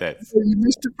about this? You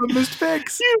missed it from Missed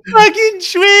Picks. You fucking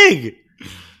swig.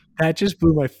 That just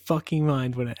blew my fucking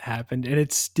mind when it happened. And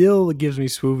it still gives me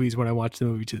swoovies when I watch the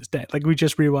movie to this day. Like, we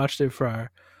just rewatched it for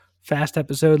our Fast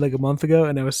episode like a month ago,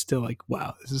 and I was still like,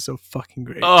 wow, this is so fucking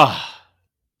great. Oh,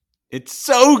 it's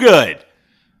so good.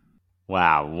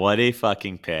 Wow, what a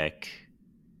fucking pick.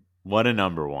 What a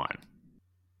number 1.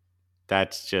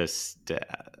 That's just,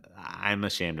 I'm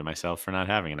ashamed of myself for not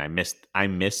having it. I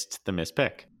missed the missed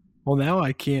pick. Well, now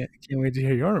I can't wait to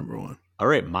hear your number 1. All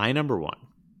right, my number 1,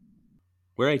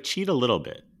 where I cheat a little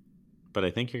bit, but I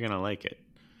think you're going to like it.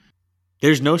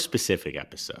 There's no specific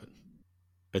episode,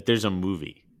 but there's a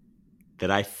movie that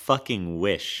I fucking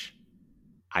wish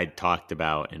I'd talked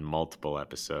about in multiple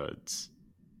episodes.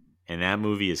 And that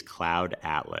movie is Cloud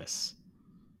Atlas,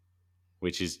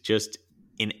 which is just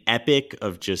an epic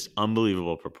of just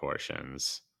unbelievable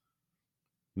proportions.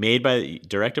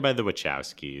 Directed by the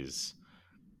Wachowskis.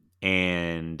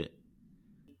 And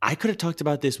I could have talked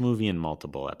about this movie in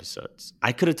multiple episodes.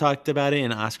 I could have talked about it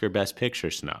in Oscar Best Picture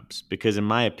snubs, because in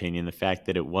my opinion, the fact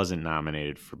that it wasn't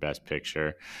nominated for Best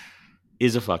Picture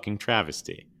is a fucking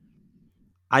travesty.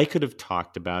 I could have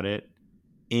talked about it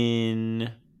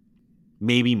in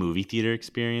maybe movie theater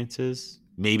experiences,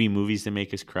 maybe movies that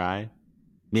make us cry,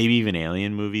 maybe even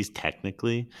alien movies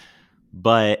technically.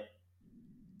 But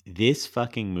this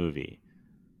fucking movie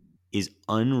is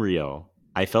unreal.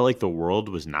 I felt like the world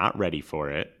was not ready for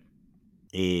it.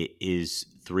 It is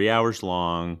 3 hours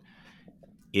long.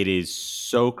 It is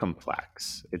so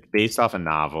complex. It's based off a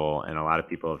novel, and a lot of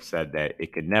people have said that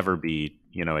it could never be,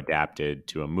 adapted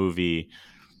to a movie.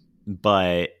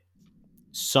 But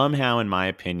somehow, in my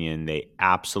opinion, they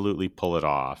absolutely pull it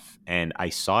off. And I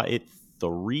saw it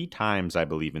 3 times, I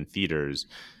believe, in theaters,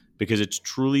 because it's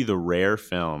truly the rare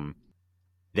film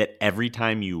that every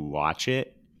time you watch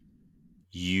it,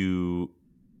 you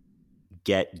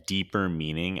get deeper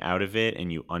meaning out of it,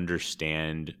 and you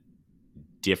understand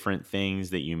different things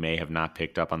that you may have not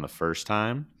picked up on the first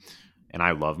time. And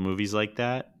I love movies like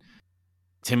that.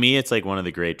 To me, it's like one of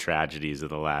the great tragedies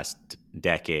of the last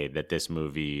decade that this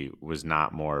movie was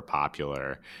not more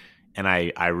popular. And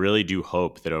I really do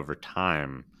hope that over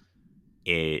time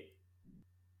it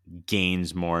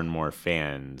gains more and more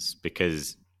fans,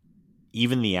 because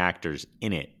even the actors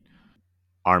in it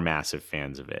are massive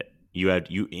fans of it.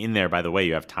 You in there, by the way,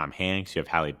 you have Tom Hanks, you have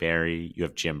Halle Berry, you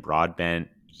have Jim Broadbent,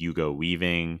 Hugo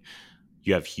Weaving,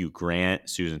 you have Hugh Grant,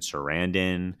 Susan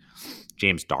Sarandon,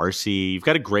 James Darcy. You've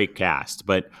got a great cast.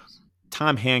 But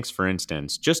Tom Hanks, for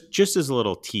instance, just as a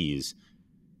little tease,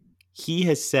 he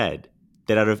has said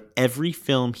that out of every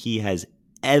film he has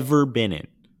ever been in,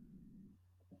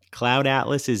 Cloud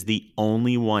Atlas is the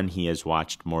only one he has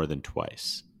watched more than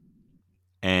twice.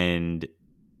 And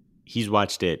he's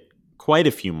watched it quite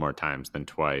a few more times than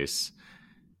twice,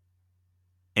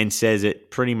 and says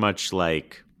it pretty much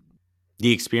like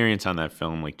the experience on that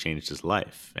film like changed his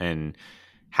life. And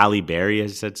Halle Berry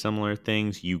has said similar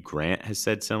things. Hugh Grant has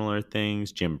said similar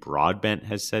things. Jim Broadbent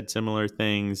has said similar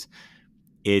things.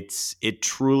 It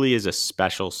truly is a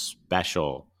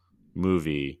special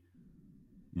movie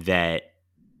that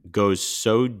goes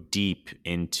so deep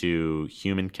into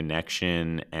human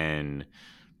connection and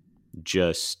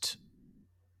just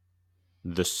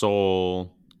the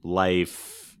soul,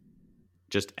 life,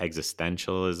 just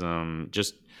existentialism.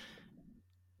 Just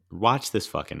watch this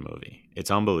fucking movie. It's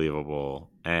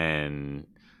unbelievable. And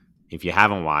if you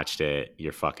haven't watched it,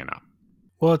 you're fucking up.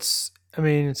 Well, it's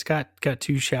got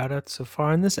 2 shout outs so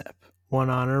far in this ep.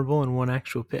 1 honorable and 1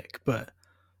 actual pick, but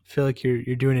I feel like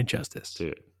you're doing it justice.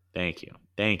 Dude, thank you.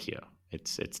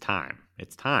 It's time.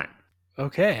 It's time.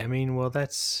 Okay,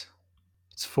 it's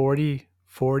 40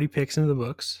 picks into the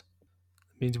books.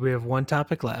 It means we have 1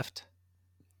 topic left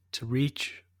to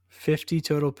reach 50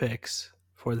 total picks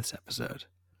for this episode.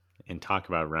 And talk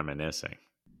about reminiscing.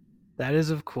 That is,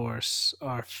 of course,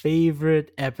 our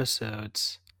favorite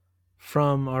episodes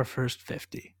from our first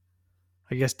 50.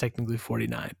 I guess technically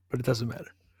 49, but it doesn't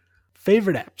matter.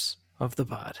 Favorite apps of the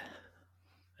pod.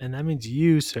 And that means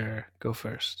you, sir, go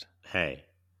first. Hey,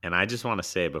 And I just want to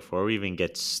say, before we even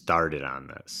get started on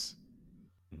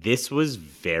this was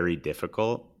very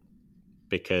difficult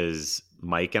because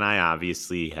Mike and I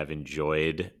obviously have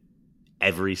enjoyed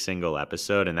every single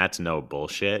episode, and that's no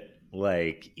bullshit.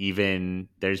 Like, even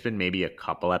there's been maybe a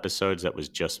couple episodes that was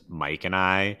just Mike and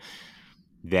I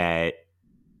that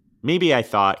maybe I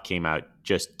thought came out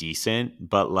just decent,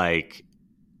 but like,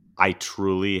 I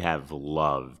truly have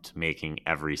loved making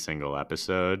every single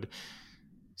episode.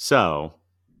 So,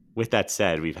 with that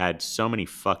said, we've had so many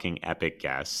fucking epic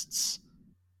guests,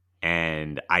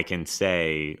 and I can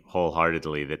say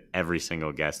wholeheartedly that every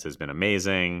single guest has been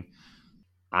amazing.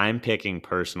 I'm picking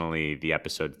personally the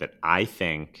episodes that I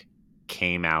think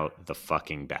came out the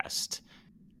fucking best.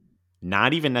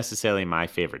 Not even necessarily my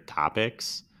favorite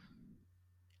topics,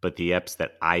 but the eps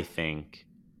that I think,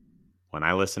 when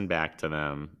I listen back to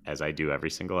them, as I do every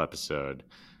single episode,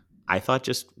 I thought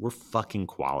just were fucking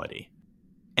quality.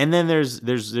 And then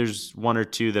there's one or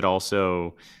two that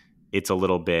also, it's a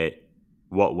little bit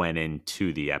what went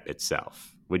into the ep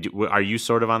itself. Are you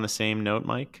sort of on the same note,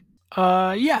 Mike?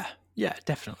 Yeah,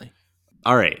 definitely.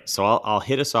 All right, so I'll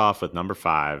hit us off with number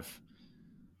 5,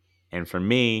 and for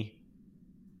me,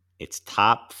 it's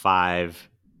top 5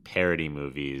 parody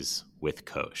movies with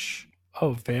Kosh.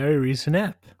 Oh, very recent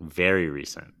ep. Very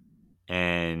recent,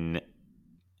 and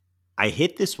I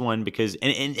hit this one because,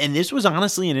 and this was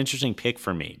honestly an interesting pick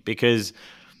for me because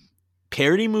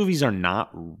parody movies are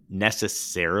not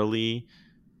necessarily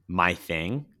my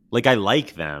thing. Like, I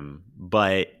like them,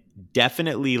 but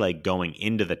definitely, like, going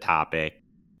into the topic,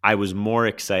 I was more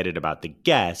excited about the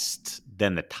guest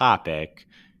than the topic,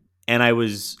 and I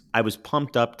was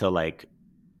pumped up to like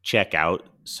check out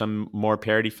some more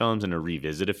parody films and to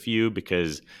revisit a few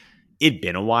because it'd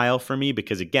been a while for me,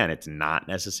 because again, it's not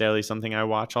necessarily something I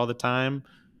watch all the time.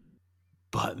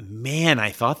 But man,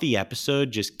 I thought the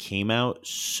episode just came out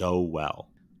so well.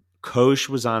 Kosh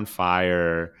was on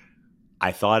fire.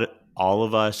 I thought all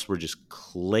of us were just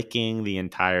clicking the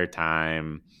entire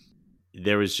time.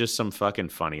 There was just some fucking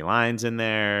funny lines in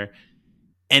there.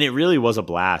 And it really was a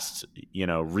blast,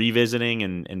 revisiting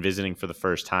and visiting for the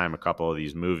first time a couple of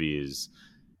these movies.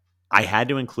 I had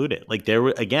to include it. Like, there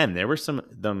were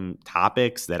some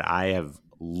topics that I have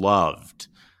loved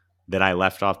that I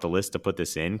left off the list to put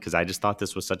this in because I just thought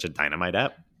this was such a dynamite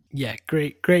ep. Yeah,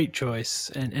 great choice.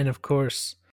 And of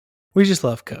course, we just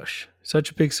love Kosh.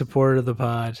 Such a big supporter of the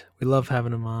pod. We love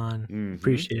having him on. Mm-hmm.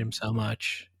 Appreciate him so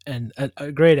much. And a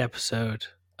great episode.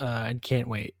 And can't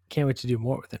wait to do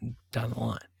more with him down the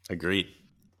line. Agreed.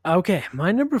 Okay,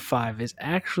 my number 5 is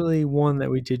actually one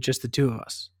that we did just the two of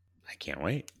us. I can't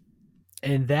wait.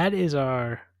 And that is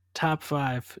our top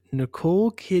 5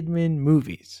 Nicole Kidman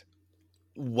movies.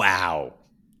 Wow.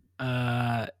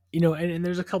 And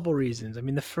there's a couple reasons. I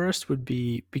mean, the first would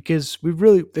be because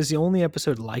there's the only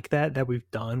episode like that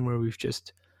we've done where we've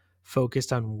just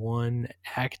focused on one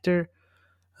actor.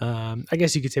 I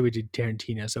guess you could say we did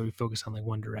Tarantino, so we focused on like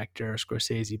one director or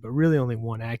Scorsese, but really only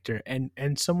one actor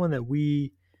and someone that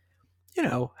we,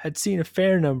 had seen a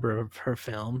fair number of her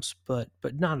films, but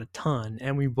not a ton.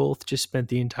 And we both just spent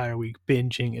the entire week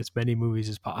binging as many movies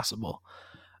as possible.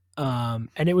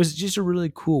 And it was just a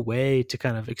really cool way to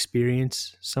kind of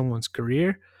experience someone's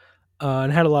career,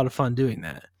 and had a lot of fun doing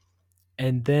that.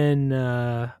 And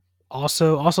then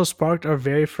also sparked our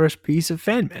very first piece of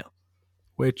fan mail,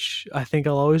 which I think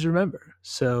I'll always remember.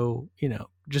 So,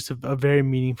 just a very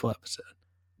meaningful episode.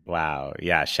 Wow.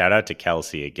 Yeah. Shout out to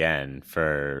Kelsey again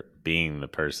for being the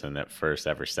person that first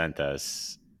ever sent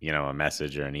us, a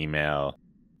message or an email.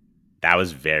 That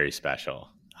was very special.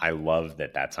 I love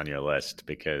that that's on your list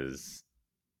because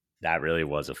that really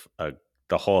was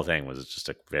the whole thing was just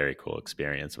a very cool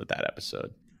experience with that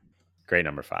episode. Great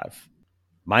number 5.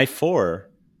 My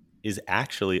 4 is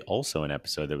actually also an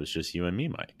episode that was just you and me,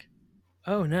 Mike.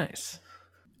 Oh, nice.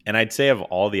 And I'd say of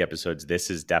all the episodes, this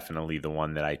is definitely the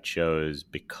one that I chose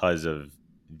because of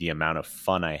the amount of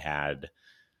fun I had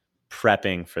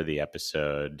prepping for the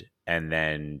episode and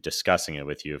then discussing it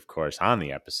with you, of course, on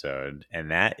the episode.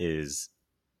 And that is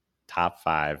top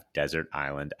 5 Desert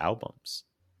Island albums.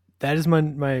 That is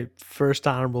my first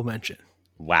honorable mention.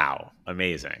 Wow.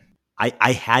 Amazing.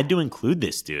 I had to include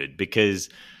this, dude, because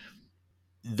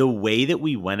the way that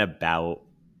we went about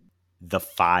the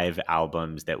 5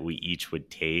 albums that we each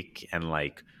would take and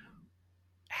like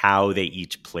how they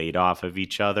each played off of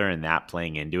each other and that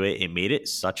playing into it, it made it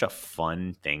such a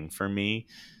fun thing for me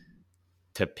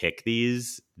to pick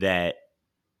these that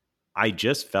I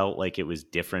just felt like it was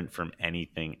different from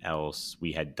anything else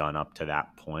we had done up to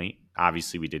that point.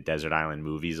 Obviously, we did Desert Island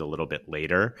Movies a little bit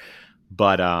later,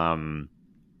 but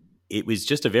it was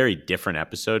just a very different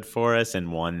episode for us,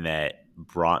 and one that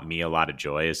brought me a lot of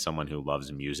joy as someone who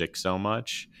loves music so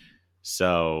much.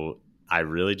 So I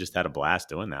really just had a blast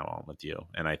doing that one with you.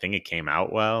 And I think it came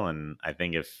out well. And I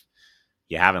think if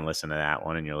you haven't listened to that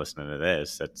one and you're listening to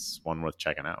this, that's one worth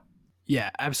checking out. Yeah,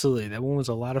 absolutely. That one was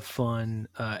a lot of fun,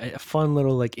 a fun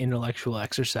little like intellectual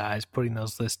exercise putting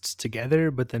those lists together.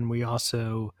 But then we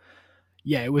also,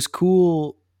 yeah, it was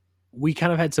cool. We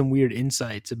kind of had some weird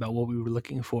insights about what we were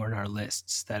looking for in our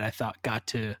lists that I thought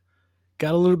got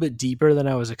a little bit deeper than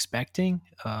I was expecting.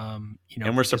 And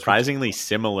we're surprisingly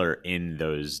similar in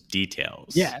those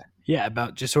details. Yeah,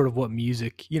 about just sort of what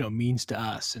music, means to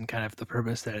us and kind of the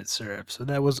purpose that it serves. So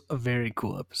that was a very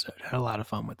cool episode. Had a lot of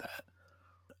fun with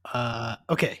that.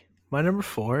 Okay, my number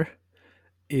 4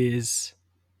 is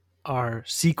our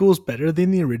sequel's better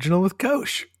than the original with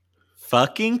Kosh.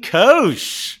 Fucking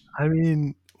Kosh. I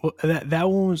mean, that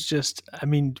one was just,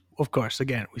 of course,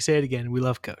 again, we say it again, we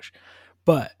love Kosh.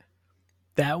 But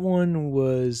that one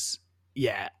was,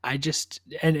 yeah, I just,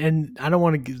 and I don't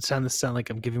want to sound like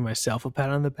I'm giving myself a pat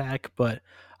on the back, but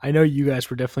I know you guys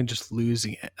were definitely just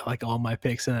losing it, like all my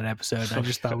picks in that episode. I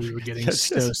just thought we were getting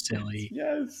so silly.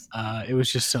 Yes. It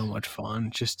was just so much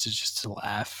fun just to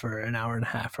laugh for an hour and a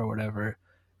half or whatever.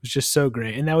 It was just so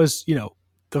great. And that was,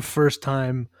 the first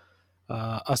time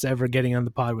us ever getting on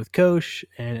the pod with Kosh.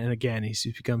 And again, he's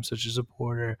become such a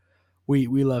supporter. We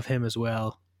love him as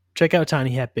well. Check out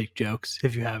Tiny Hat Big Jokes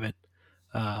if you haven't.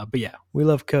 But yeah, we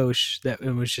love Kosh. That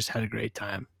it was just had a great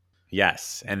time.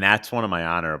 Yes, and that's one of my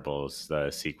honorables.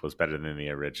 The sequel's better than the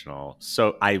original.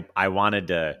 So I wanted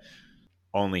to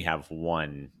only have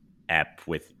one ep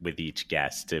with each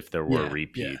guest if there were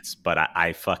repeats, but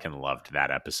I fucking loved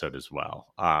that episode as well.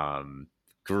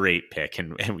 Great pick.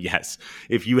 And yes,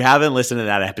 if you haven't listened to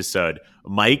that episode,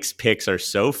 Mike's picks are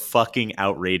so fucking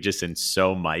outrageous and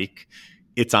so Mike,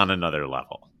 it's on another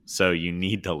level. So you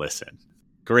need to listen.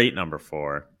 Great number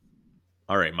 4.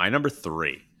 All right, my number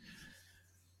 3.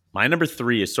 My number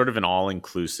 3 is sort of an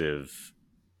all-inclusive,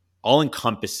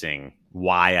 all-encompassing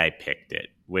why I picked it,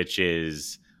 which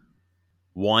is,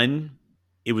 one,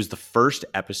 it was the first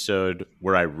episode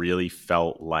where I really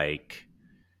felt like,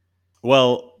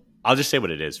 well, I'll just say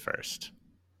what it is first.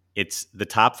 It's the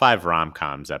top 5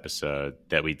 rom-coms episode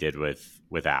that we did with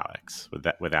Alex,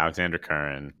 with Alexander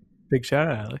Curran. Big shout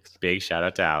out, Alex. Big shout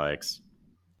out to Alex.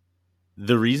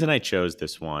 The reason I chose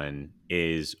this one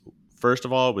is, first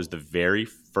of all, it was the very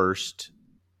first,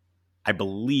 I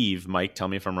believe, Mike, tell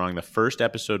me if I'm wrong, the first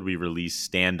episode we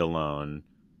released standalone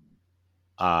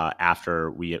after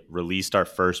we released our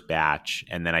first batch.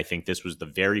 And then I think this was the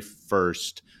very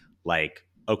first, like,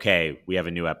 okay, we have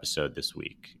a new episode this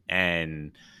week.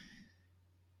 And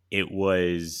it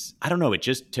was, I don't know, it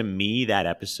just, to me, that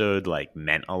episode like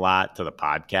meant a lot to the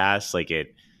podcast. Like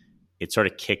it sort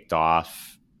of kicked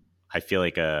off, I feel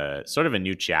like a sort of a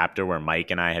new chapter where Mike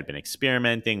and I had been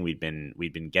experimenting. We'd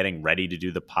been getting ready to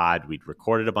do the pod. We'd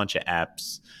recorded a bunch of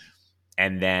eps.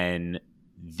 And then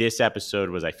this episode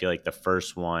was, I feel like, the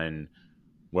first one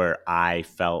where I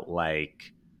felt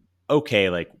like, okay,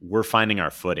 like we're finding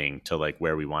our footing to like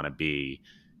where we want to be.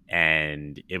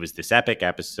 And it was this epic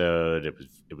episode.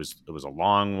 It was a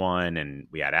long one, and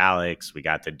we had Alex. We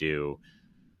got to do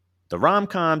the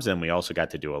rom-coms, and we also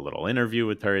got to do a little interview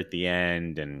with her at the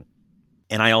end. And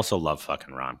I also love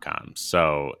fucking rom-coms,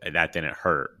 so that didn't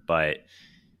hurt. But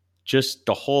just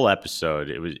the whole episode,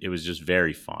 it was just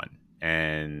very fun,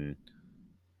 and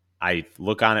I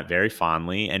look on it very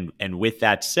fondly. And with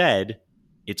that said,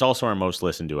 it's also our most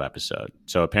listened to episode.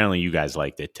 So apparently you guys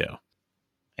liked it too.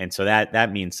 And so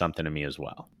that means something to me as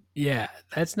well. Yeah,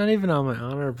 that's not even on my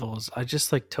honorables. I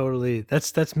just like totally,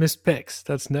 that's missed picks.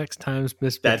 That's next time's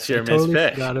missed picks. That's your totally missed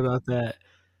pick. Forgot about that.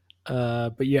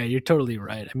 But yeah, you're totally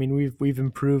right. I mean, we've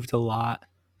improved a lot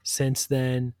since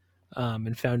then,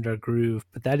 and found our groove.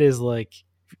 But that is like,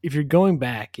 if you're going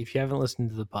back, if you haven't listened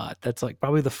to the pod, that's like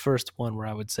probably the first one where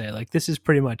I would say like, this is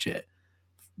pretty much it.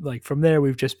 Like from there,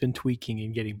 we've just been tweaking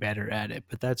and getting better at it.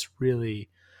 But that's really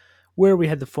where we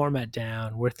had the format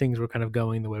down, where things were kind of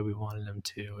going the way we wanted them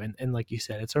to. And like you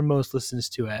said, it's our most listened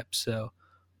to ep, so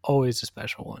always a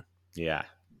special one. Yeah.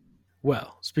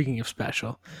 Well, speaking of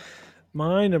special,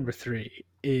 my number 3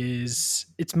 is,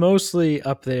 it's mostly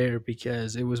up there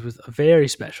because it was with a very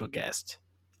special guest.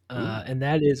 And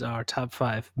that is our top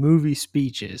 5 movie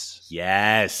speeches.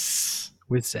 Yes.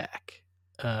 With Zach.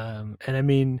 And I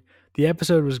mean, the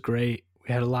episode was great.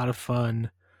 We had a lot of fun.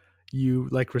 You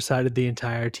like recited the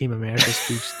entire Team America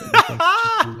speech,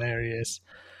 that was hilarious.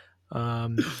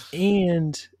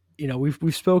 And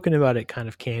we've spoken about it kind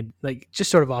of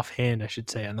just sort of offhand, I should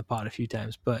say, on the pod a few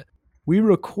times. But we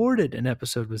recorded an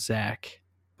episode with Zach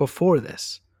before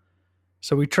this.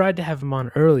 So we tried to have him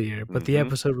on earlier, but the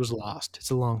episode was lost.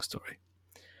 It's a long story.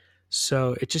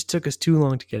 So it just took us too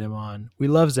long to get him on. We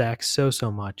love Zach so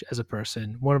much as a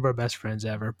person, one of our best friends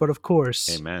ever. But of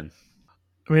course, Amen.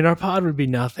 I mean, our pod would be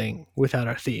nothing without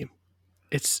our theme.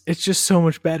 It's just so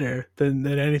much better than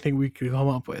anything we could come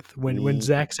up with. When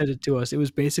Zach said it to us, it was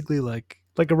basically like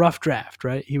a rough draft,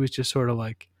 right? He was just sort of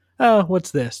like, oh,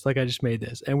 what's this? Like, I just made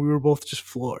this. And we were both just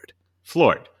floored.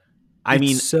 I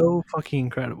mean, so fucking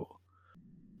incredible.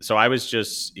 So I was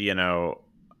just,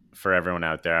 for everyone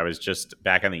out there, I was just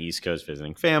back on the East Coast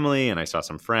visiting family, and I saw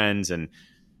some friends. And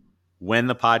when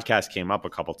the podcast came up a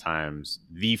couple times,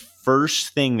 the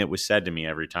first thing that was said to me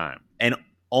every time, and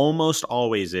almost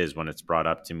always is when it's brought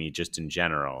up to me just in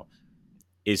general,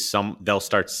 is they'll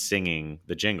start singing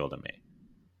the jingle to me.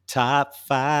 Top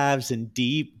fives and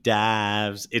deep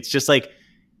dives. It's just like,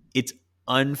 it's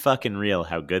unfucking real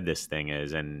how good this thing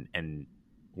is. And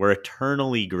we're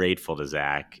eternally grateful to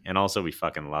Zach. And also we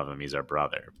fucking love him. He's our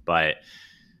brother. But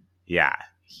yeah,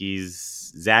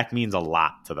 Zach means a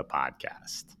lot to the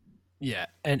podcast. Yeah.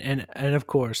 And of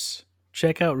course,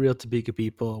 check out Real Topeka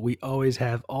People. We always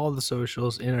have all the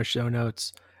socials in our show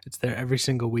notes. It's there every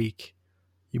single week.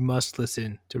 You must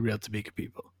listen to Real Topeka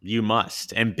People. You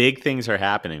must. And big things are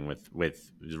happening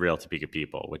with Real Topeka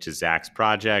People, which is Zach's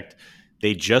project.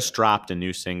 They just dropped a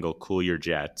new single, Cool Your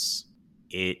Jets.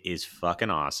 It is fucking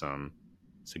awesome.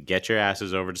 So get your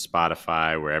asses over to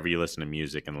Spotify, wherever you listen to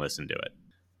music, and listen to it.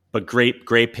 But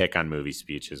great pick on movie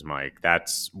speeches, Mike.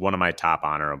 That's one of my top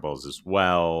honorables as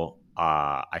well.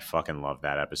 I fucking love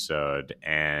that episode.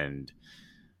 And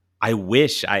I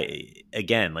wish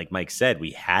again, like Mike said,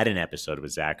 we had an episode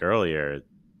with Zach earlier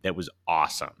that was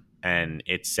awesome. And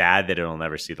it's sad that it'll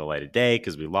never see the light of day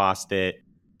because we lost it.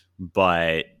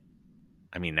 But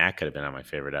I mean, that could have been on my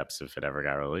favorite episode if it ever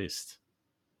got released.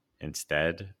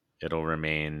 Instead, it'll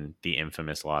remain the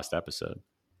infamous lost episode.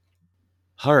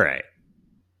 All right.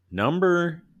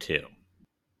 Number 2.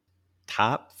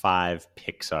 Top 5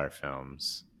 Pixar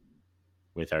films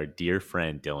with our dear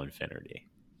friend Dylan Finnerty.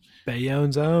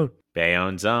 Bayonne's Own.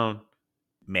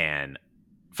 Man,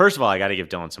 first of all, I got to give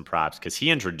Dylan some props because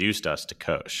he introduced us to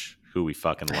Kosh, who we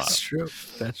fucking love.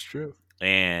 That's true.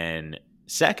 And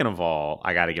second of all,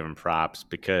 I got to give him props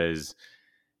because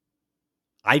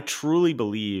I truly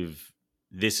believe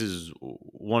this is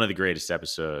one of the greatest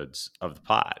episodes of the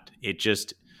pod. It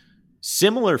just,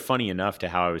 similar, funny enough to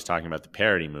how I was talking about the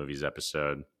parody movies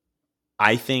episode,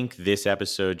 I think this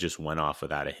episode just went off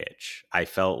without a hitch. I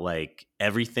felt like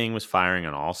everything was firing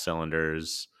on all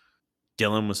cylinders.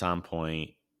 Dylan was on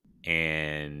point,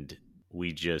 and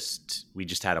we just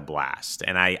had a blast.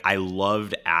 And I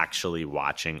loved actually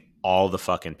watching all the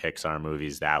fucking Pixar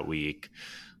movies that week,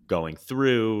 going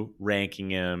through, ranking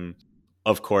them.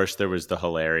 Of course, there was the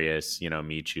hilarious,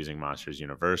 me choosing Monsters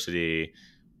University,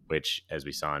 which, as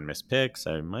we saw in Miss Picks,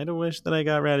 I might have wished that I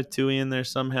got Ratatouille in there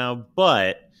somehow,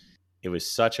 but it was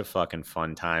such a fucking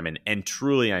fun time. And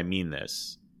truly, I mean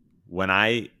this. When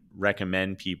I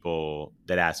recommend people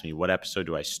that ask me, what episode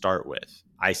do I start with?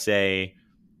 I say,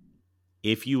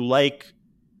 if you like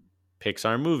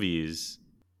Pixar movies,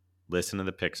 listen to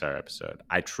the Pixar episode.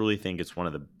 I truly think it's one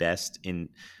of the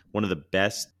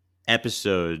best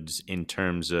episodes in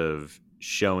terms of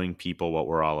showing people what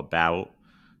we're all about.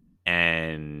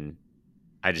 And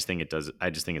I just think it's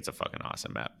a fucking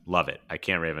awesome app. Love it. I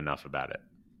can't rave enough about it.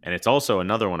 And it's also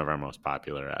another one of our most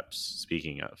popular apps,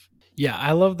 speaking of. Yeah,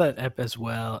 I love that app as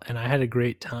well. And I had a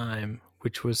great time,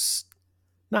 which was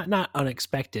not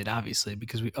unexpected, obviously,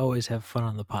 because we always have fun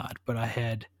on the pod. But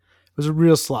it was a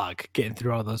real slog getting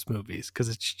through all those movies because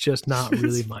it's just not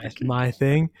really my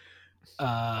thing.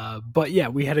 But yeah,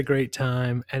 we had a great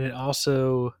time. And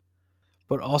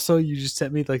but also you just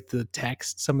sent me like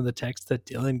some of the text that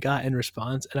Dylan got in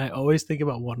response. And I always think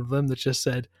about one of them that just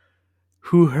said,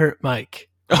 "Who hurt Mike?"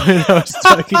 When I was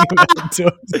talking about Toy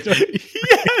Story.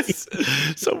 Yes,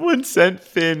 someone sent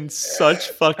Finn such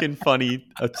a funny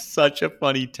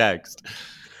text.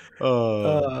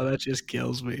 Oh, that just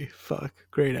kills me. Fuck,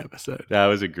 great episode. That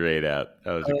was a great app.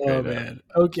 Man.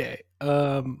 Okay,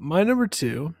 my number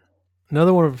 2,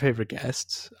 another one of our favorite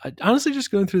guests. Honestly,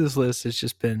 just going through this list, it's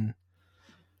just been,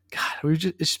 it's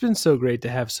just been so great to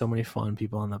have so many fun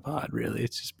people on the pod. Really,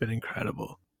 it's just been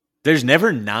incredible. There's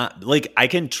never not, like, I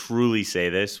can truly say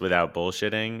this without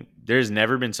bullshitting. There's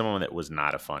never been someone that was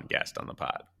not a fun guest on the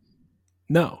pod.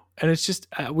 No. And it's just,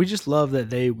 we just love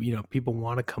that people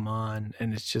want to come on,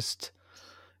 and it's just,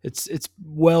 it's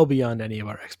well beyond any of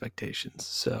our expectations.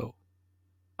 So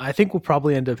I think we'll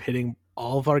probably end up hitting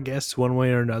all of our guests one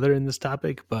way or another in this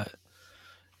topic, but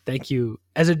thank you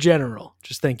as a general.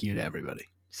 Just thank you to everybody.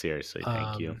 Seriously,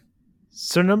 thank you.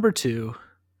 So number 2,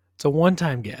 it's a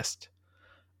one-time guest,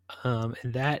 and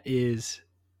that is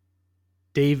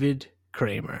David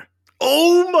Kramer.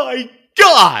 Oh my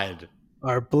God!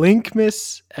 Our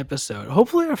Blinkmas episode.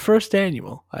 Hopefully our first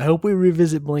annual. I hope we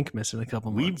revisit Blinkmas in a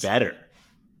couple We months. better.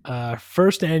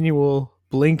 First annual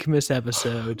Blinkmas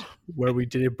episode where we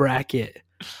did a bracket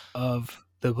of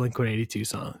the Blink-182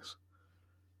 songs.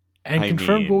 And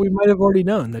confirmed what we might have already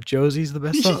known, that Josie's the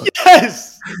best song.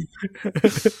 Yes!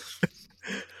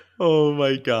 Oh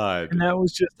my God. And that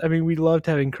was just, I mean, we loved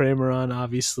having Kramer on,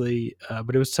 obviously,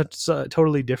 but it was such a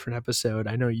totally different episode.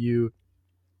 I know you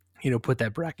put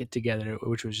that bracket together,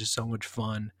 which was just so much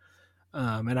fun.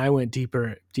 And I went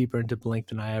deeper into Blink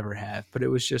than I ever have, but it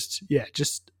was just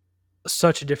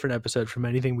such a different episode from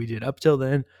anything we did up till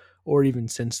then or even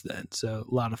since then. So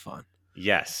a lot of fun.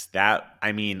 Yes, that,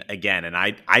 I mean, again, and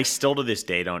I still to this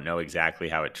day don't know exactly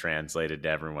how it translated to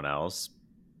everyone else,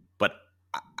 but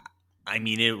I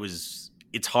mean,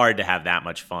 it's hard to have that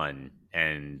much fun,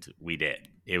 and we did.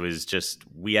 It was just,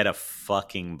 we had a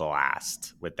fucking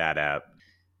blast with that app,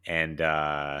 and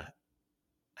I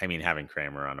mean, having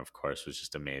Kramer on, of course, was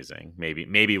just amazing.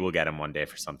 Maybe we'll get him one day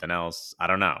for something else. I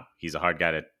don't know. He's a hard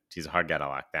guy to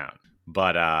lock down.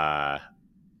 But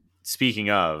speaking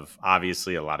of,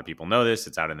 obviously, a lot of people know this.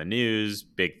 It's out in the news.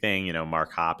 Big thing,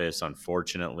 Mark Hoppus,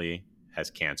 unfortunately, has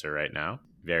cancer right now.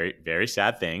 Very, very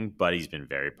sad thing, but he's been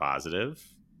very positive,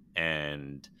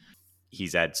 and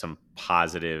he's had some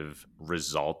positive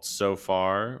results so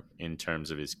far in terms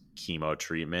of his chemo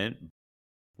treatment.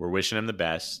 We're wishing him the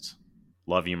best.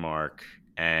 Love you, Mark.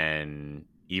 And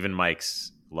even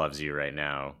Mike's loves you right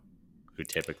now, who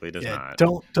typically does not.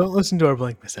 Don't listen to our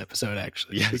Blinkmas episode,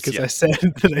 actually, because I said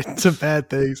that some bad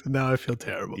things, and now I feel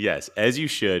terrible. Yes, as you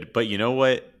should. But you know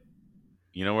what?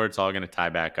 You know where it's all going to tie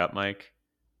back up, Mike?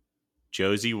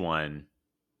 Josie won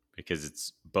because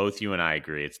it's both you and I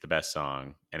agree it's the best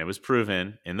song, and it was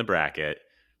proven in the bracket.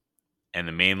 And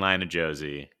the main line of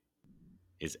Josie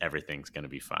is "Everything's going to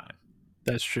be fine."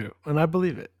 That's true, and I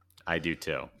believe it. I do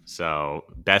too. So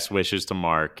best wishes to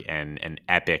Mark, and an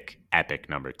epic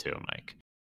number 2, Mike.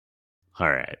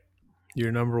 All right.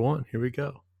 You're number 1. Here we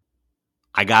go.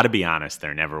 I got to be honest,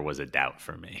 there never was a doubt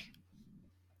for me.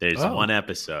 There's one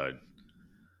episode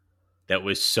that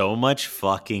was so much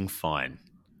fucking fun.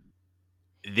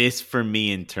 This, for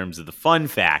me, in terms of the fun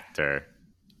factor,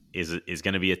 is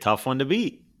going to be a tough one to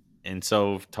beat. And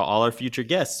so to all our future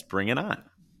guests, bring it on.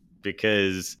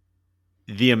 Because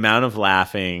the amount of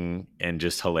laughing and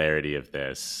just hilarity of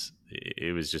this,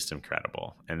 it was just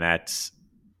incredible. And that's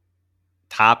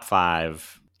top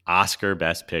 5 Oscar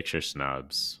Best Picture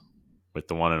snubs with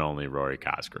the one and only Rory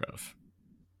Cosgrove.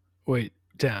 Wait,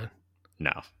 Dan.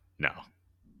 No.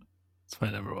 It's my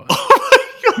number 1. Oh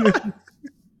my God.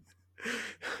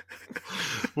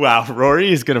 Wow,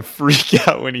 Rory is going to freak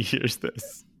out when he hears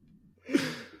this.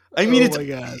 I mean,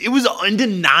 it was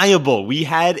undeniable. We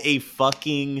had a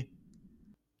fucking...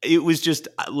 It was just,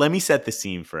 let me set the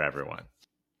scene for everyone.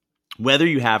 Whether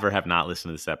you have or have not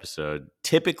listened to this episode,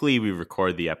 typically we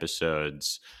record the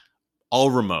episodes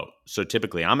all remote. So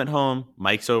typically I'm at home,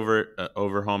 Mike's over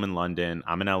home in London,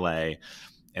 I'm in LA,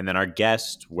 and then our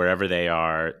guests, wherever they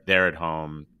are, they're at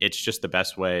home. It's just the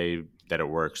best way that it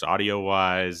works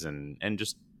audio-wise, and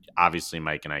just obviously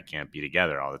Mike and I can't be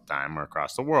together all the time or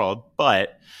across the world.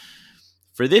 But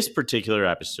for this particular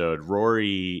episode,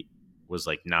 Rory was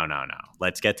like, no,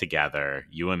 let's get together,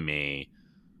 you and me.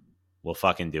 We'll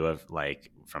fucking do it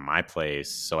like from my place.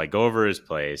 So I go over his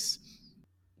place.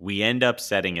 We end up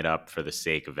setting it up for the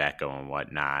sake of echo and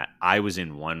whatnot. I was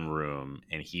in one room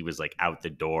and he was like out the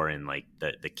door in like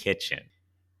the kitchen.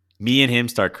 Me and him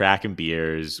start cracking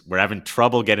beers. We're having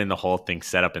trouble getting the whole thing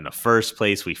set up in the first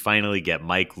place. We finally get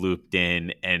Mike looped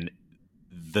in, and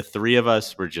the 3 of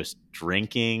us were just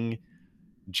drinking,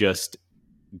 just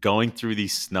going through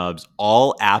these snubs,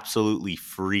 all absolutely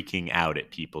freaking out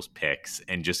at people's picks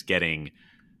and just getting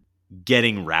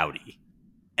rowdy.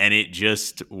 And it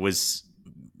just was,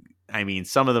 I mean,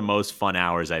 some of the most fun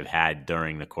hours I've had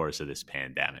during the course of this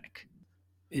pandemic.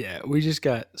 Yeah, we just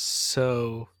got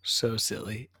so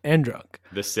silly and drunk.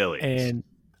 The silliest. And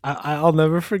I'll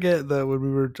never forget that when we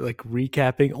were like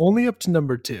recapping only up to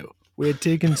number 2. We had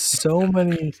taken so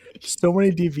many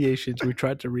deviations. We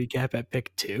tried to recap at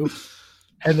pick 2.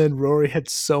 And then Rory had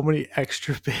so many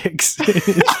extra picks.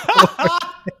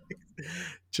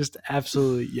 Just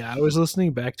absolutely. Yeah, I was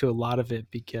listening back to a lot of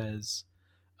it because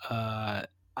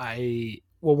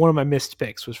one of my missed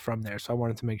picks was from there. So I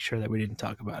wanted to make sure that we didn't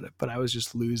talk about it. But I was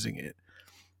just losing it.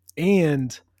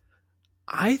 And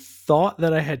I thought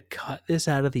that I had cut this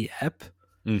out of the ep,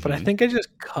 but I Mhm. think I just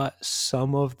cut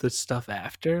some of the stuff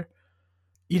after.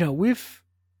 You know, we've,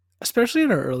 especially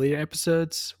in our earlier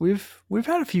episodes, we've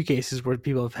had a few cases where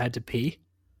people have had to pee.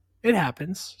 It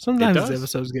happens. It Sometimes does. these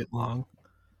episodes get long.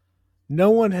 No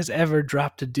one has ever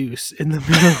dropped a deuce in the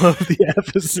middle of the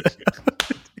episode.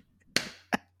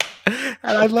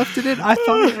 And I left it in. I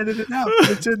thought I edited it out, but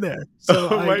it's in there. So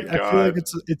Oh my I feel like God.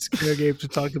 it's fair game to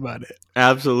talk about it.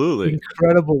 Absolutely.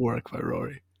 Incredible work by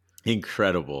Rory.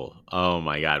 Incredible. Oh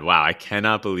my God. Wow. I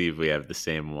cannot believe we have the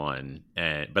same one.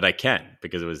 But I can,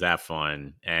 because it was that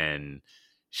fun. And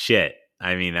shit.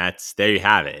 I mean, there you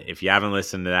have it. If you haven't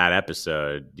listened to that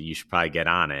episode, you should probably get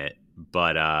on it.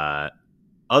 But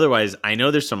otherwise, I know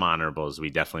there's some honorables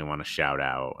we definitely want to shout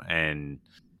out. And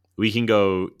we can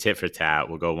go tit for tat.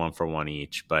 We'll go one for one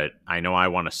each. But I know I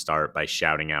want to start by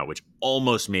shouting out, which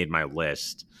almost made my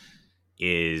list,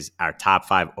 is our top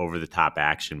 5 over-the-top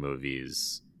action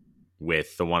movies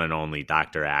with the one and only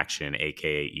Dr. Action,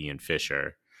 a.k.a. Ian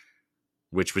Fisher,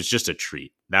 which was just a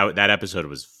treat. That episode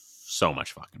was so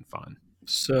much fucking fun.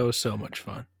 So much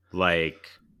fun. Like,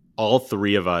 all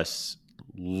 3 of us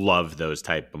love those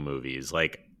type of movies.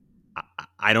 Like,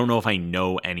 I don't know if I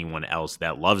know anyone else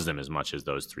that loves them as much as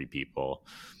those 3 people.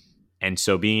 And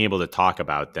so being able to talk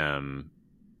about them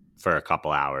for a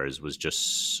couple hours was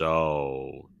just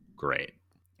so great.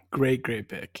 Great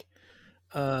pick.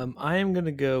 I am going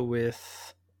to go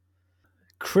with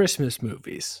Christmas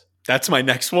movies. That's my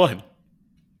next one.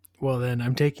 Well, then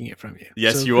I'm taking it from you.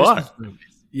 Yes, So you Christmas are. movies.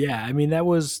 Yeah, I mean that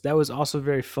was also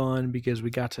very fun because we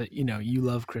got to, you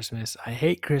love Christmas. I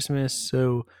hate Christmas,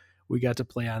 so we got to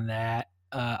play on that.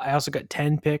 I also got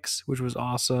 10 picks, which was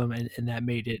awesome, and that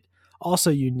made it also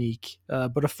unique.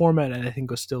 But a format that I think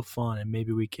was still fun, and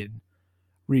maybe we can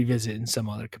revisit in some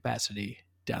other capacity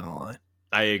down the line.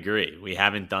 I agree. We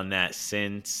haven't done that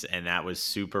since, and that was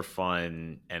super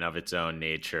fun and of its own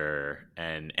nature.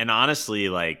 And honestly,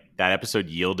 like, that episode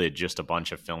yielded just a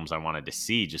bunch of films I wanted to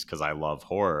see just because I love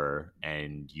horror,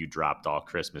 and you dropped all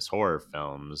Christmas horror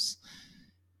films.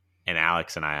 And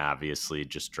Alex and I obviously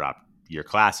just dropped your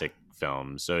classic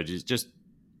films. So just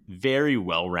very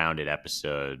well-rounded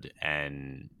episode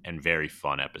and very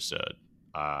fun episode.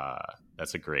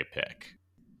 That's a great pick.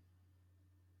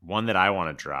 One that I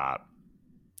want to drop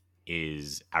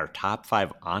is our top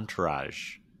 5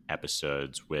 Entourage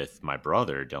episodes with my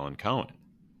brother, Dylan Cohen.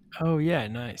 Oh, yeah,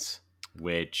 nice.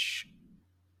 Which,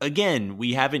 again,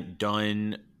 we haven't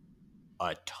done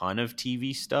a ton of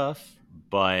TV stuff,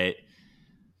 but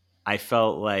I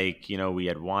felt like, we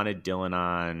had wanted Dylan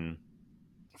on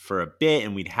for a bit,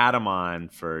 and we'd had him on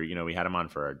for, we had him on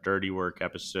for our Dirty Work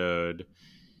episode,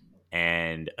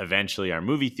 and eventually our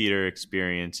movie theater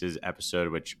experiences episode,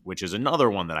 which is another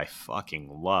one that I fucking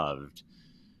loved.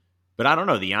 But I don't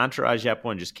know, the Entourage ep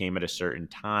one just came at a certain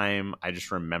time. I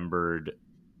just remembered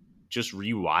just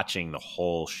rewatching the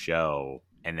whole show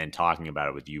and then talking about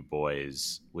it with you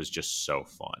boys was just so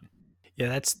fun. Yeah,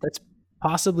 that's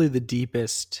possibly the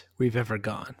deepest we've ever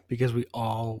gone because we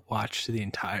all watched the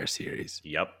entire series.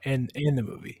 Yep. And the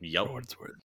movie. Yep. For what it's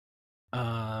worth.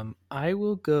 I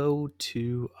will go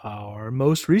to our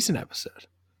most recent episode,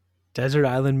 Desert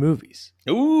Island Movies.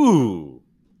 Ooh.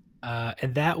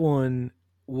 And that one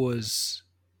was,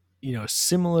 a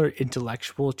similar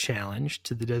intellectual challenge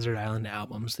to the Desert Island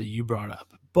albums that you brought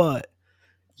up, but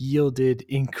yielded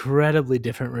incredibly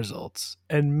different results.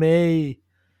 And the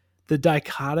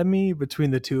dichotomy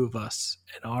between the two of us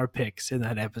and our picks in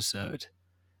that episode,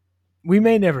 we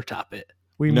may never top it.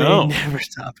 We may never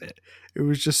stop it. It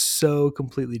was just so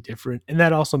completely different. And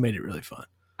that also made it really fun.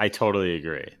 I totally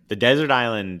agree. The Desert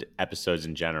Island episodes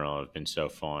in general have been so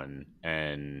fun.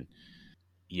 And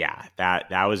yeah,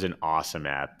 that was an awesome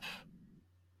ep.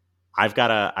 I've got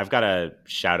to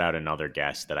shout out another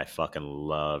guest that I fucking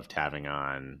loved having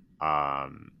on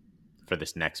for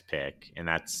this next pick. And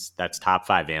that's top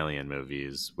 5 alien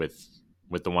movies with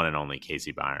the one and only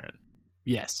Casey Byron.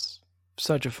 Yes.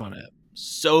 Such a fun ep.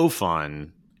 So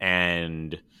fun.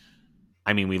 And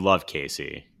I mean, we love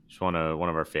Casey. She's one of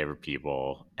our favorite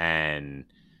people. And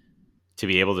to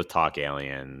be able to talk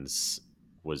aliens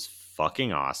was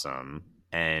fucking awesome.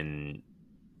 And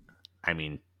I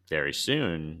mean, very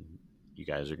soon you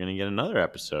guys are going to get another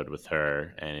episode with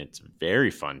her, and it's a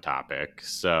very fun topic.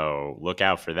 So look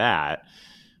out for that.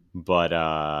 But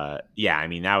yeah, I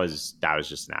mean, that was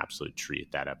just an absolute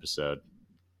treat, that episode.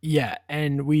 Yeah,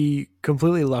 and we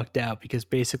completely lucked out because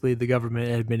basically the government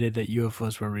admitted that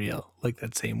UFOs were real, like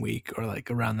that same week or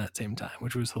like around that same time,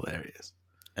 which was hilarious.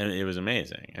 And it was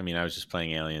amazing. I mean, I was just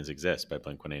playing Aliens Exist by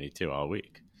Blink-182 all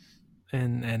week.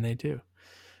 And they do.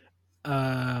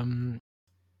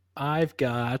 I've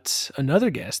got another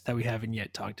guest that we haven't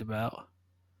yet talked about,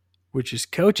 which is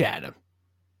Coach Adam,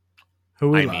 who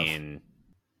we I love. mean,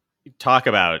 talk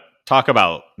about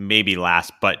maybe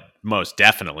last, but most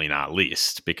definitely not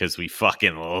least, because we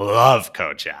fucking love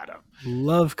Coach Adam.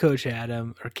 Love Coach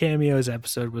Adam. Our cameos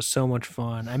episode was so much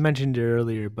fun. I mentioned it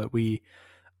earlier, but we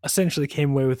essentially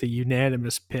came away with a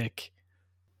unanimous pick.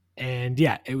 And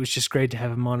yeah, it was just great to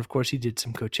have him on. Of course, he did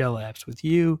some Coachella apps with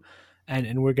you,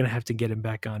 and we're going to have to get him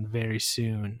back on very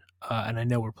soon. And I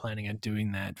know we're planning on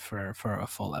doing that for a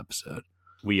full episode.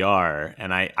 We are.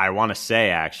 And I want to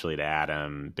say actually to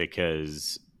Adam,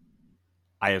 because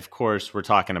of course, we're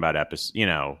talking about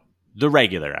the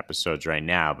regular episodes right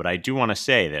now, but I do want to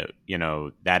say that,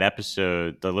 that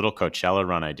episode, the little Coachella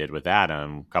run I did with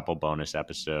Adam, a couple bonus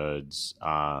episodes,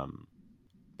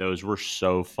 those were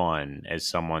so fun as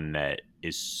someone that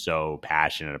is so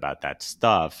passionate about that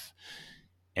stuff.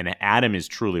 And Adam is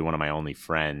truly one of my only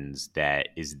friends that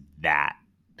is that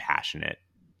passionate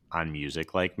on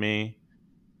music like me.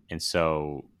 And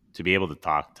so to be able to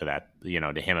talk to that,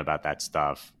 to him about that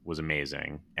stuff was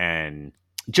amazing. And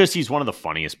just, he's one of the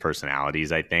funniest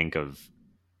personalities, I think, of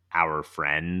our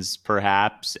friends,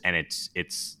 perhaps. And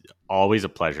it's always a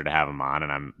pleasure to have him on.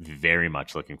 And I'm very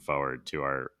much looking forward to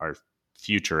our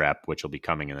future ep, which will be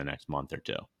coming in the next month or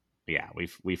two. But yeah,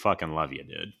 we fucking love you,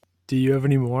 dude. Do you have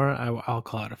any more? I'll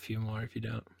call out a few more if you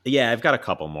don't. Yeah, I've got a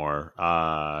couple more.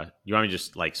 You want me to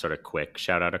just sort of quick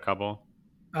shout out a couple?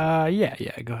 Yeah,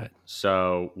 go ahead.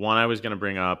 So one I was going to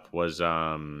bring up was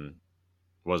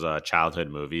childhood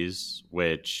movies,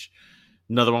 which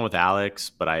another one with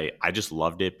Alex, but I just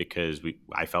loved it because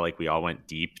I felt like we all went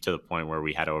deep to the point where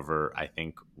we had I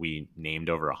think we named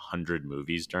over 100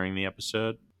 movies during the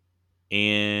episode.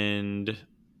 And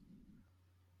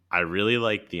I really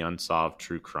liked the Unsolved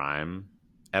True Crime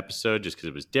episode just because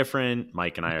it was different.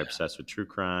 Mike and I are obsessed with true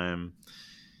crime.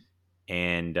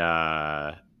 And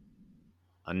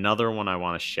another one I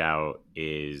want to shout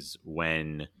is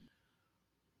when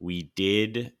we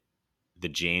did the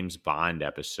James Bond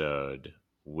episode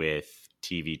with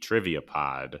TV Trivia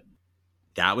Pod.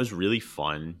 That was really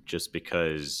fun just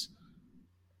because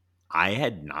I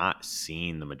had not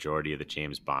seen the majority of the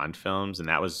James Bond films, and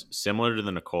that was similar to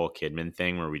the Nicole Kidman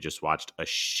thing where we just watched a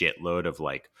shitload of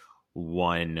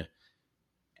one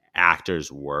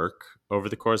actor's work over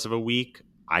the course of a week.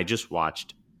 I just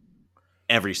watched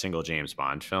every single James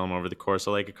Bond film over the course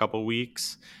of a couple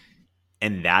weeks,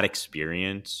 and that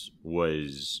experience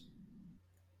was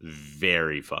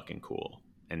very fucking cool.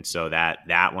 And so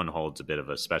that one holds a bit of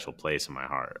a special place in my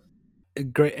heart.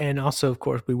 Great. And also, of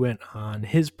course, we went on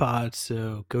his pod,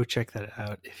 so go check that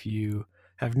out if you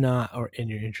have not and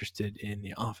you're interested in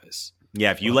The Office.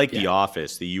 Yeah, if you The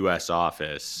Office, the U.S.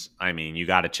 Office, I mean, you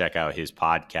got to check out his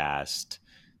podcast,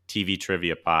 TV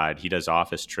Trivia Pod. He does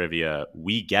Office trivia.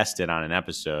 We guested on an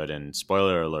episode, and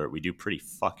spoiler alert, we do pretty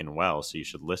fucking well, so you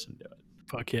should listen to it.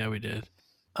 Fuck yeah, we did.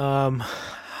 I'm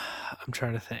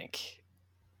trying to think.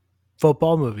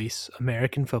 Football movies,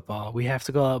 American football. We have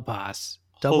to go out, boss.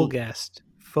 Double guest,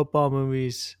 football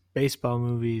movies, baseball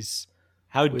movies.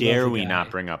 How dare we not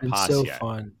bring up Paz so yet?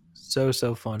 Fun.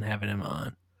 So fun having him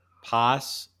on.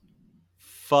 Paz,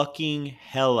 fucking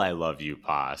hell, I love you,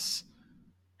 Paz.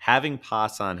 Having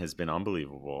Paz on has been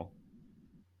unbelievable.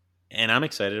 And I'm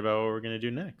excited about what we're going to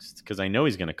do next because I know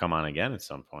he's going to come on again at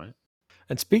some point.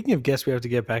 And speaking of guests we have to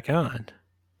get back on,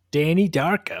 Danny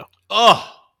Darko.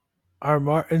 Oh! Our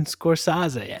Martin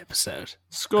Scorsese episode.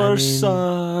 It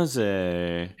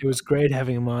was great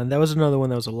having him on. That was another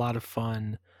one that was a lot of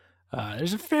fun.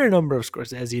 There's a fair number of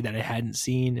Scorsese that I hadn't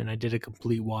seen, and I did a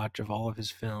complete watch of all of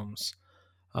his films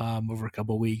over a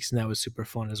couple of weeks, and that was super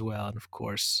fun as well. And of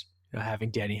course, having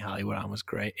Danny Hollywood on was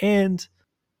great. And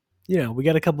we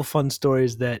got a couple fun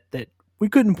stories that we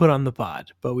couldn't put on the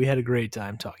pod, but we had a great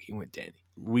time talking with Danny.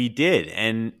 We did.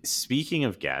 And speaking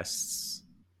of guests,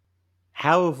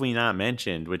 how have we not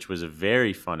mentioned, which was a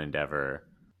very fun endeavor,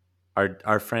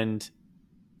 our friend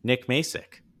Nick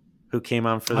Masick, who came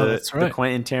on for the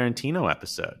Quentin Tarantino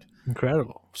episode.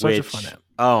 Incredible. Such a fun app.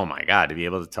 Oh my God, to be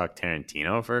able to talk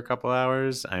Tarantino for a couple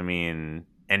hours. I mean,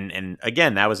 and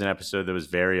again, that was an episode that was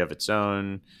very of its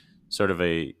own, sort of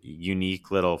a unique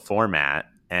little format,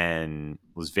 and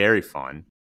was very fun.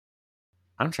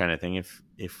 I'm trying to think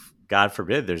if God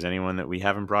forbid there's anyone that we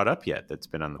haven't brought up yet that's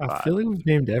been on the pod. I feel like we've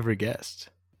named every guest.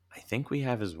 I think we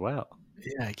have as well.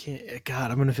 Yeah, I can't. God,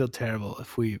 I'm gonna feel terrible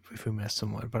if we miss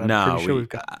someone. But I'm pretty sure we've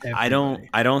got everybody.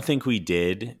 I don't think we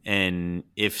did. And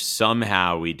if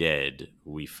somehow we did,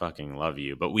 we fucking love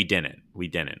you. But we didn't.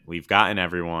 We've gotten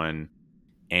everyone,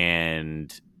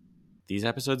 and these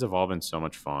episodes have all been so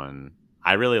much fun.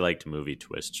 I really liked Movie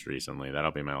Twists recently.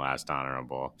 That'll be my last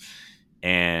honorable.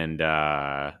 And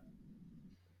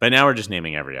but now we're just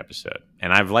naming every episode,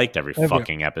 and I've liked every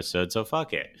fucking episode, so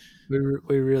fuck it.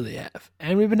 We really have,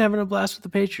 and we've been having a blast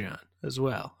with the Patreon as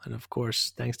well. And of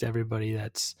course, thanks to everybody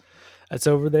that's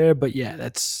over there. But yeah,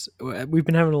 we've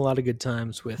been having a lot of good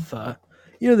times with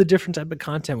the different type of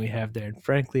content we have there. And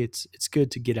frankly, it's good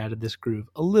to get out of this groove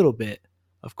a little bit.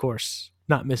 Of course,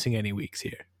 not missing any weeks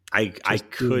here. I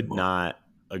could not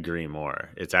agree more.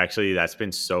 It's actually, that's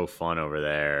been so fun over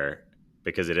there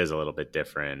because it is a little bit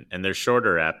different. And they're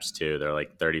shorter eps too. They're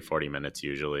like 30, 40 minutes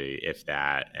usually, if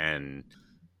that. And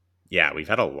yeah, we've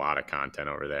had a lot of content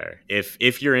over there.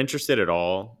 If you're interested at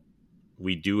all,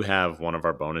 we do have one of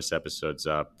our bonus episodes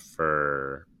up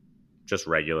for just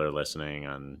regular listening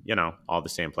on, all the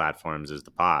same platforms as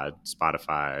the pod,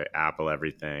 Spotify, Apple,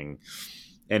 everything.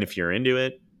 And if you're into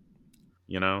it,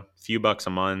 a few bucks a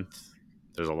month,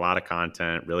 there's a lot of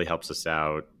content, really helps us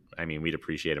out. I mean, we'd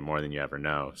appreciate it more than you ever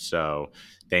know. So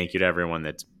thank you to everyone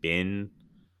that's been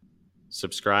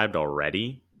subscribed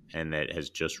already and that has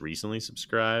just recently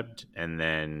subscribed. And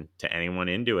then to anyone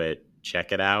into it,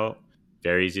 check it out.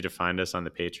 Very easy to find us on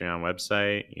the Patreon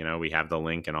website. We have the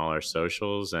link in all our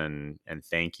socials, and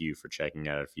thank you for checking it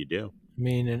out if you do. I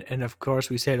mean, and of course,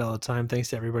 we say it all the time. Thanks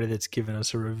to everybody that's given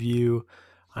us a review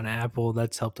on Apple.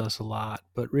 That's helped us a lot.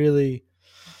 But really,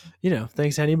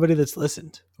 thanks to anybody that's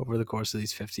listened over the course of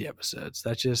these 50 episodes.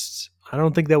 I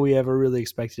don't think that we ever really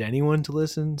expected anyone to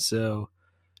listen. So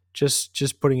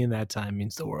just putting in that time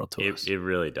means the world to us. It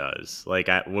really does. Like,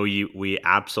 we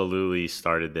absolutely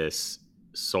started this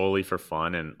solely for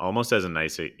fun and almost as a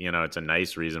nice, it's a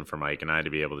nice reason for Mike and I to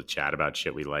be able to chat about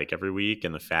shit we like every week.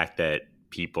 And the fact that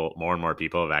more and more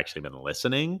people have actually been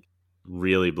listening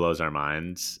really blows our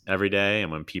minds every day.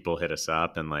 And when people hit us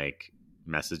up and like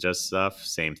message us stuff,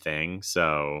 same thing.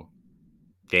 So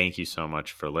thank you so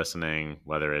much for listening,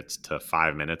 whether it's to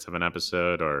 5 minutes of an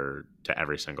episode or to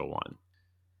every single one.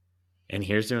 And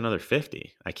here's to another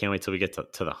 50. I can't wait till we get to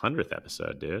the 100th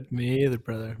episode, dude. Me either,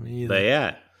 brother. Me either. But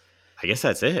yeah, I guess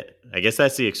that's it. I guess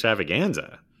that's the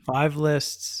extravaganza. 5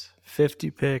 lists,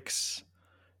 50 picks.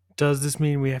 Does this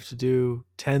mean we have to do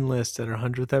 10 lists at our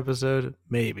 100th episode?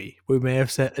 Maybe. We may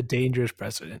have set a dangerous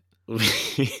precedent.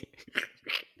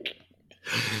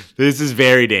 This is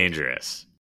very dangerous.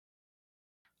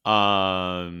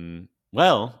 Well,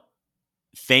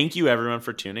 thank you everyone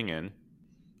for tuning in.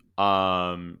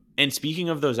 And speaking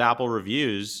of those Apple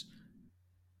reviews,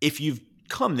 if you've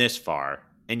come this far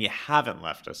and you haven't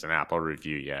left us an Apple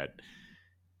review yet,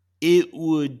 it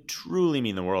would truly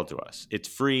mean the world to us. It's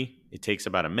free. It takes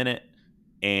about a minute.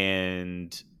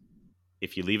 And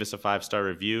if you leave us a 5-star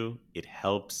review, it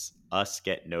helps us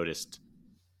get noticed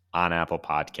on Apple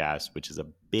Podcasts, which is a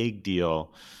big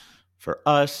deal for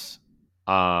us.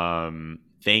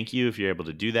 Thank you if you're able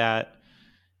to do that.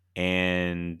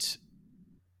 And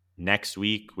next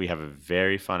week, we have a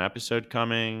very fun episode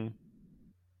coming.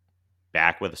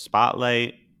 Back with a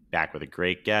spotlight, back with a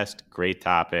great guest, great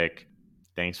topic.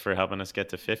 Thanks for helping us get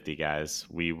to 50, guys.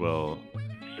 We will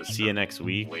see you next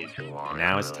week.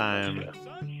 Now it's time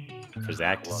for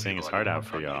Zach to sing his heart out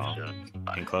for y'all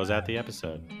and close out the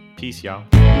episode. Peace, y'all.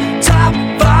 Top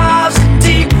 5s and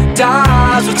deep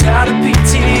dives without a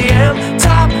PTM.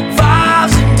 Top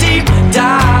 5s and deep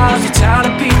dives without a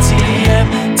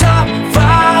PTM. Top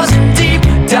 5s and deep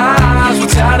dives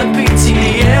without a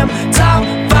PTM. Top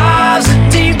 5s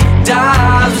and deep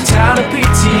dives without a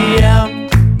PTM.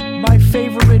 My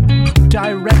favorite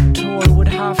director would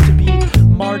have to be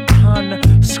Martin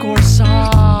Scorsese,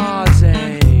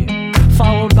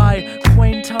 followed by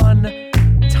Quentin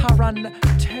Tarantinius.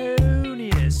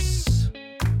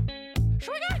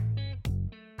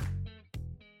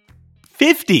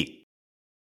 50.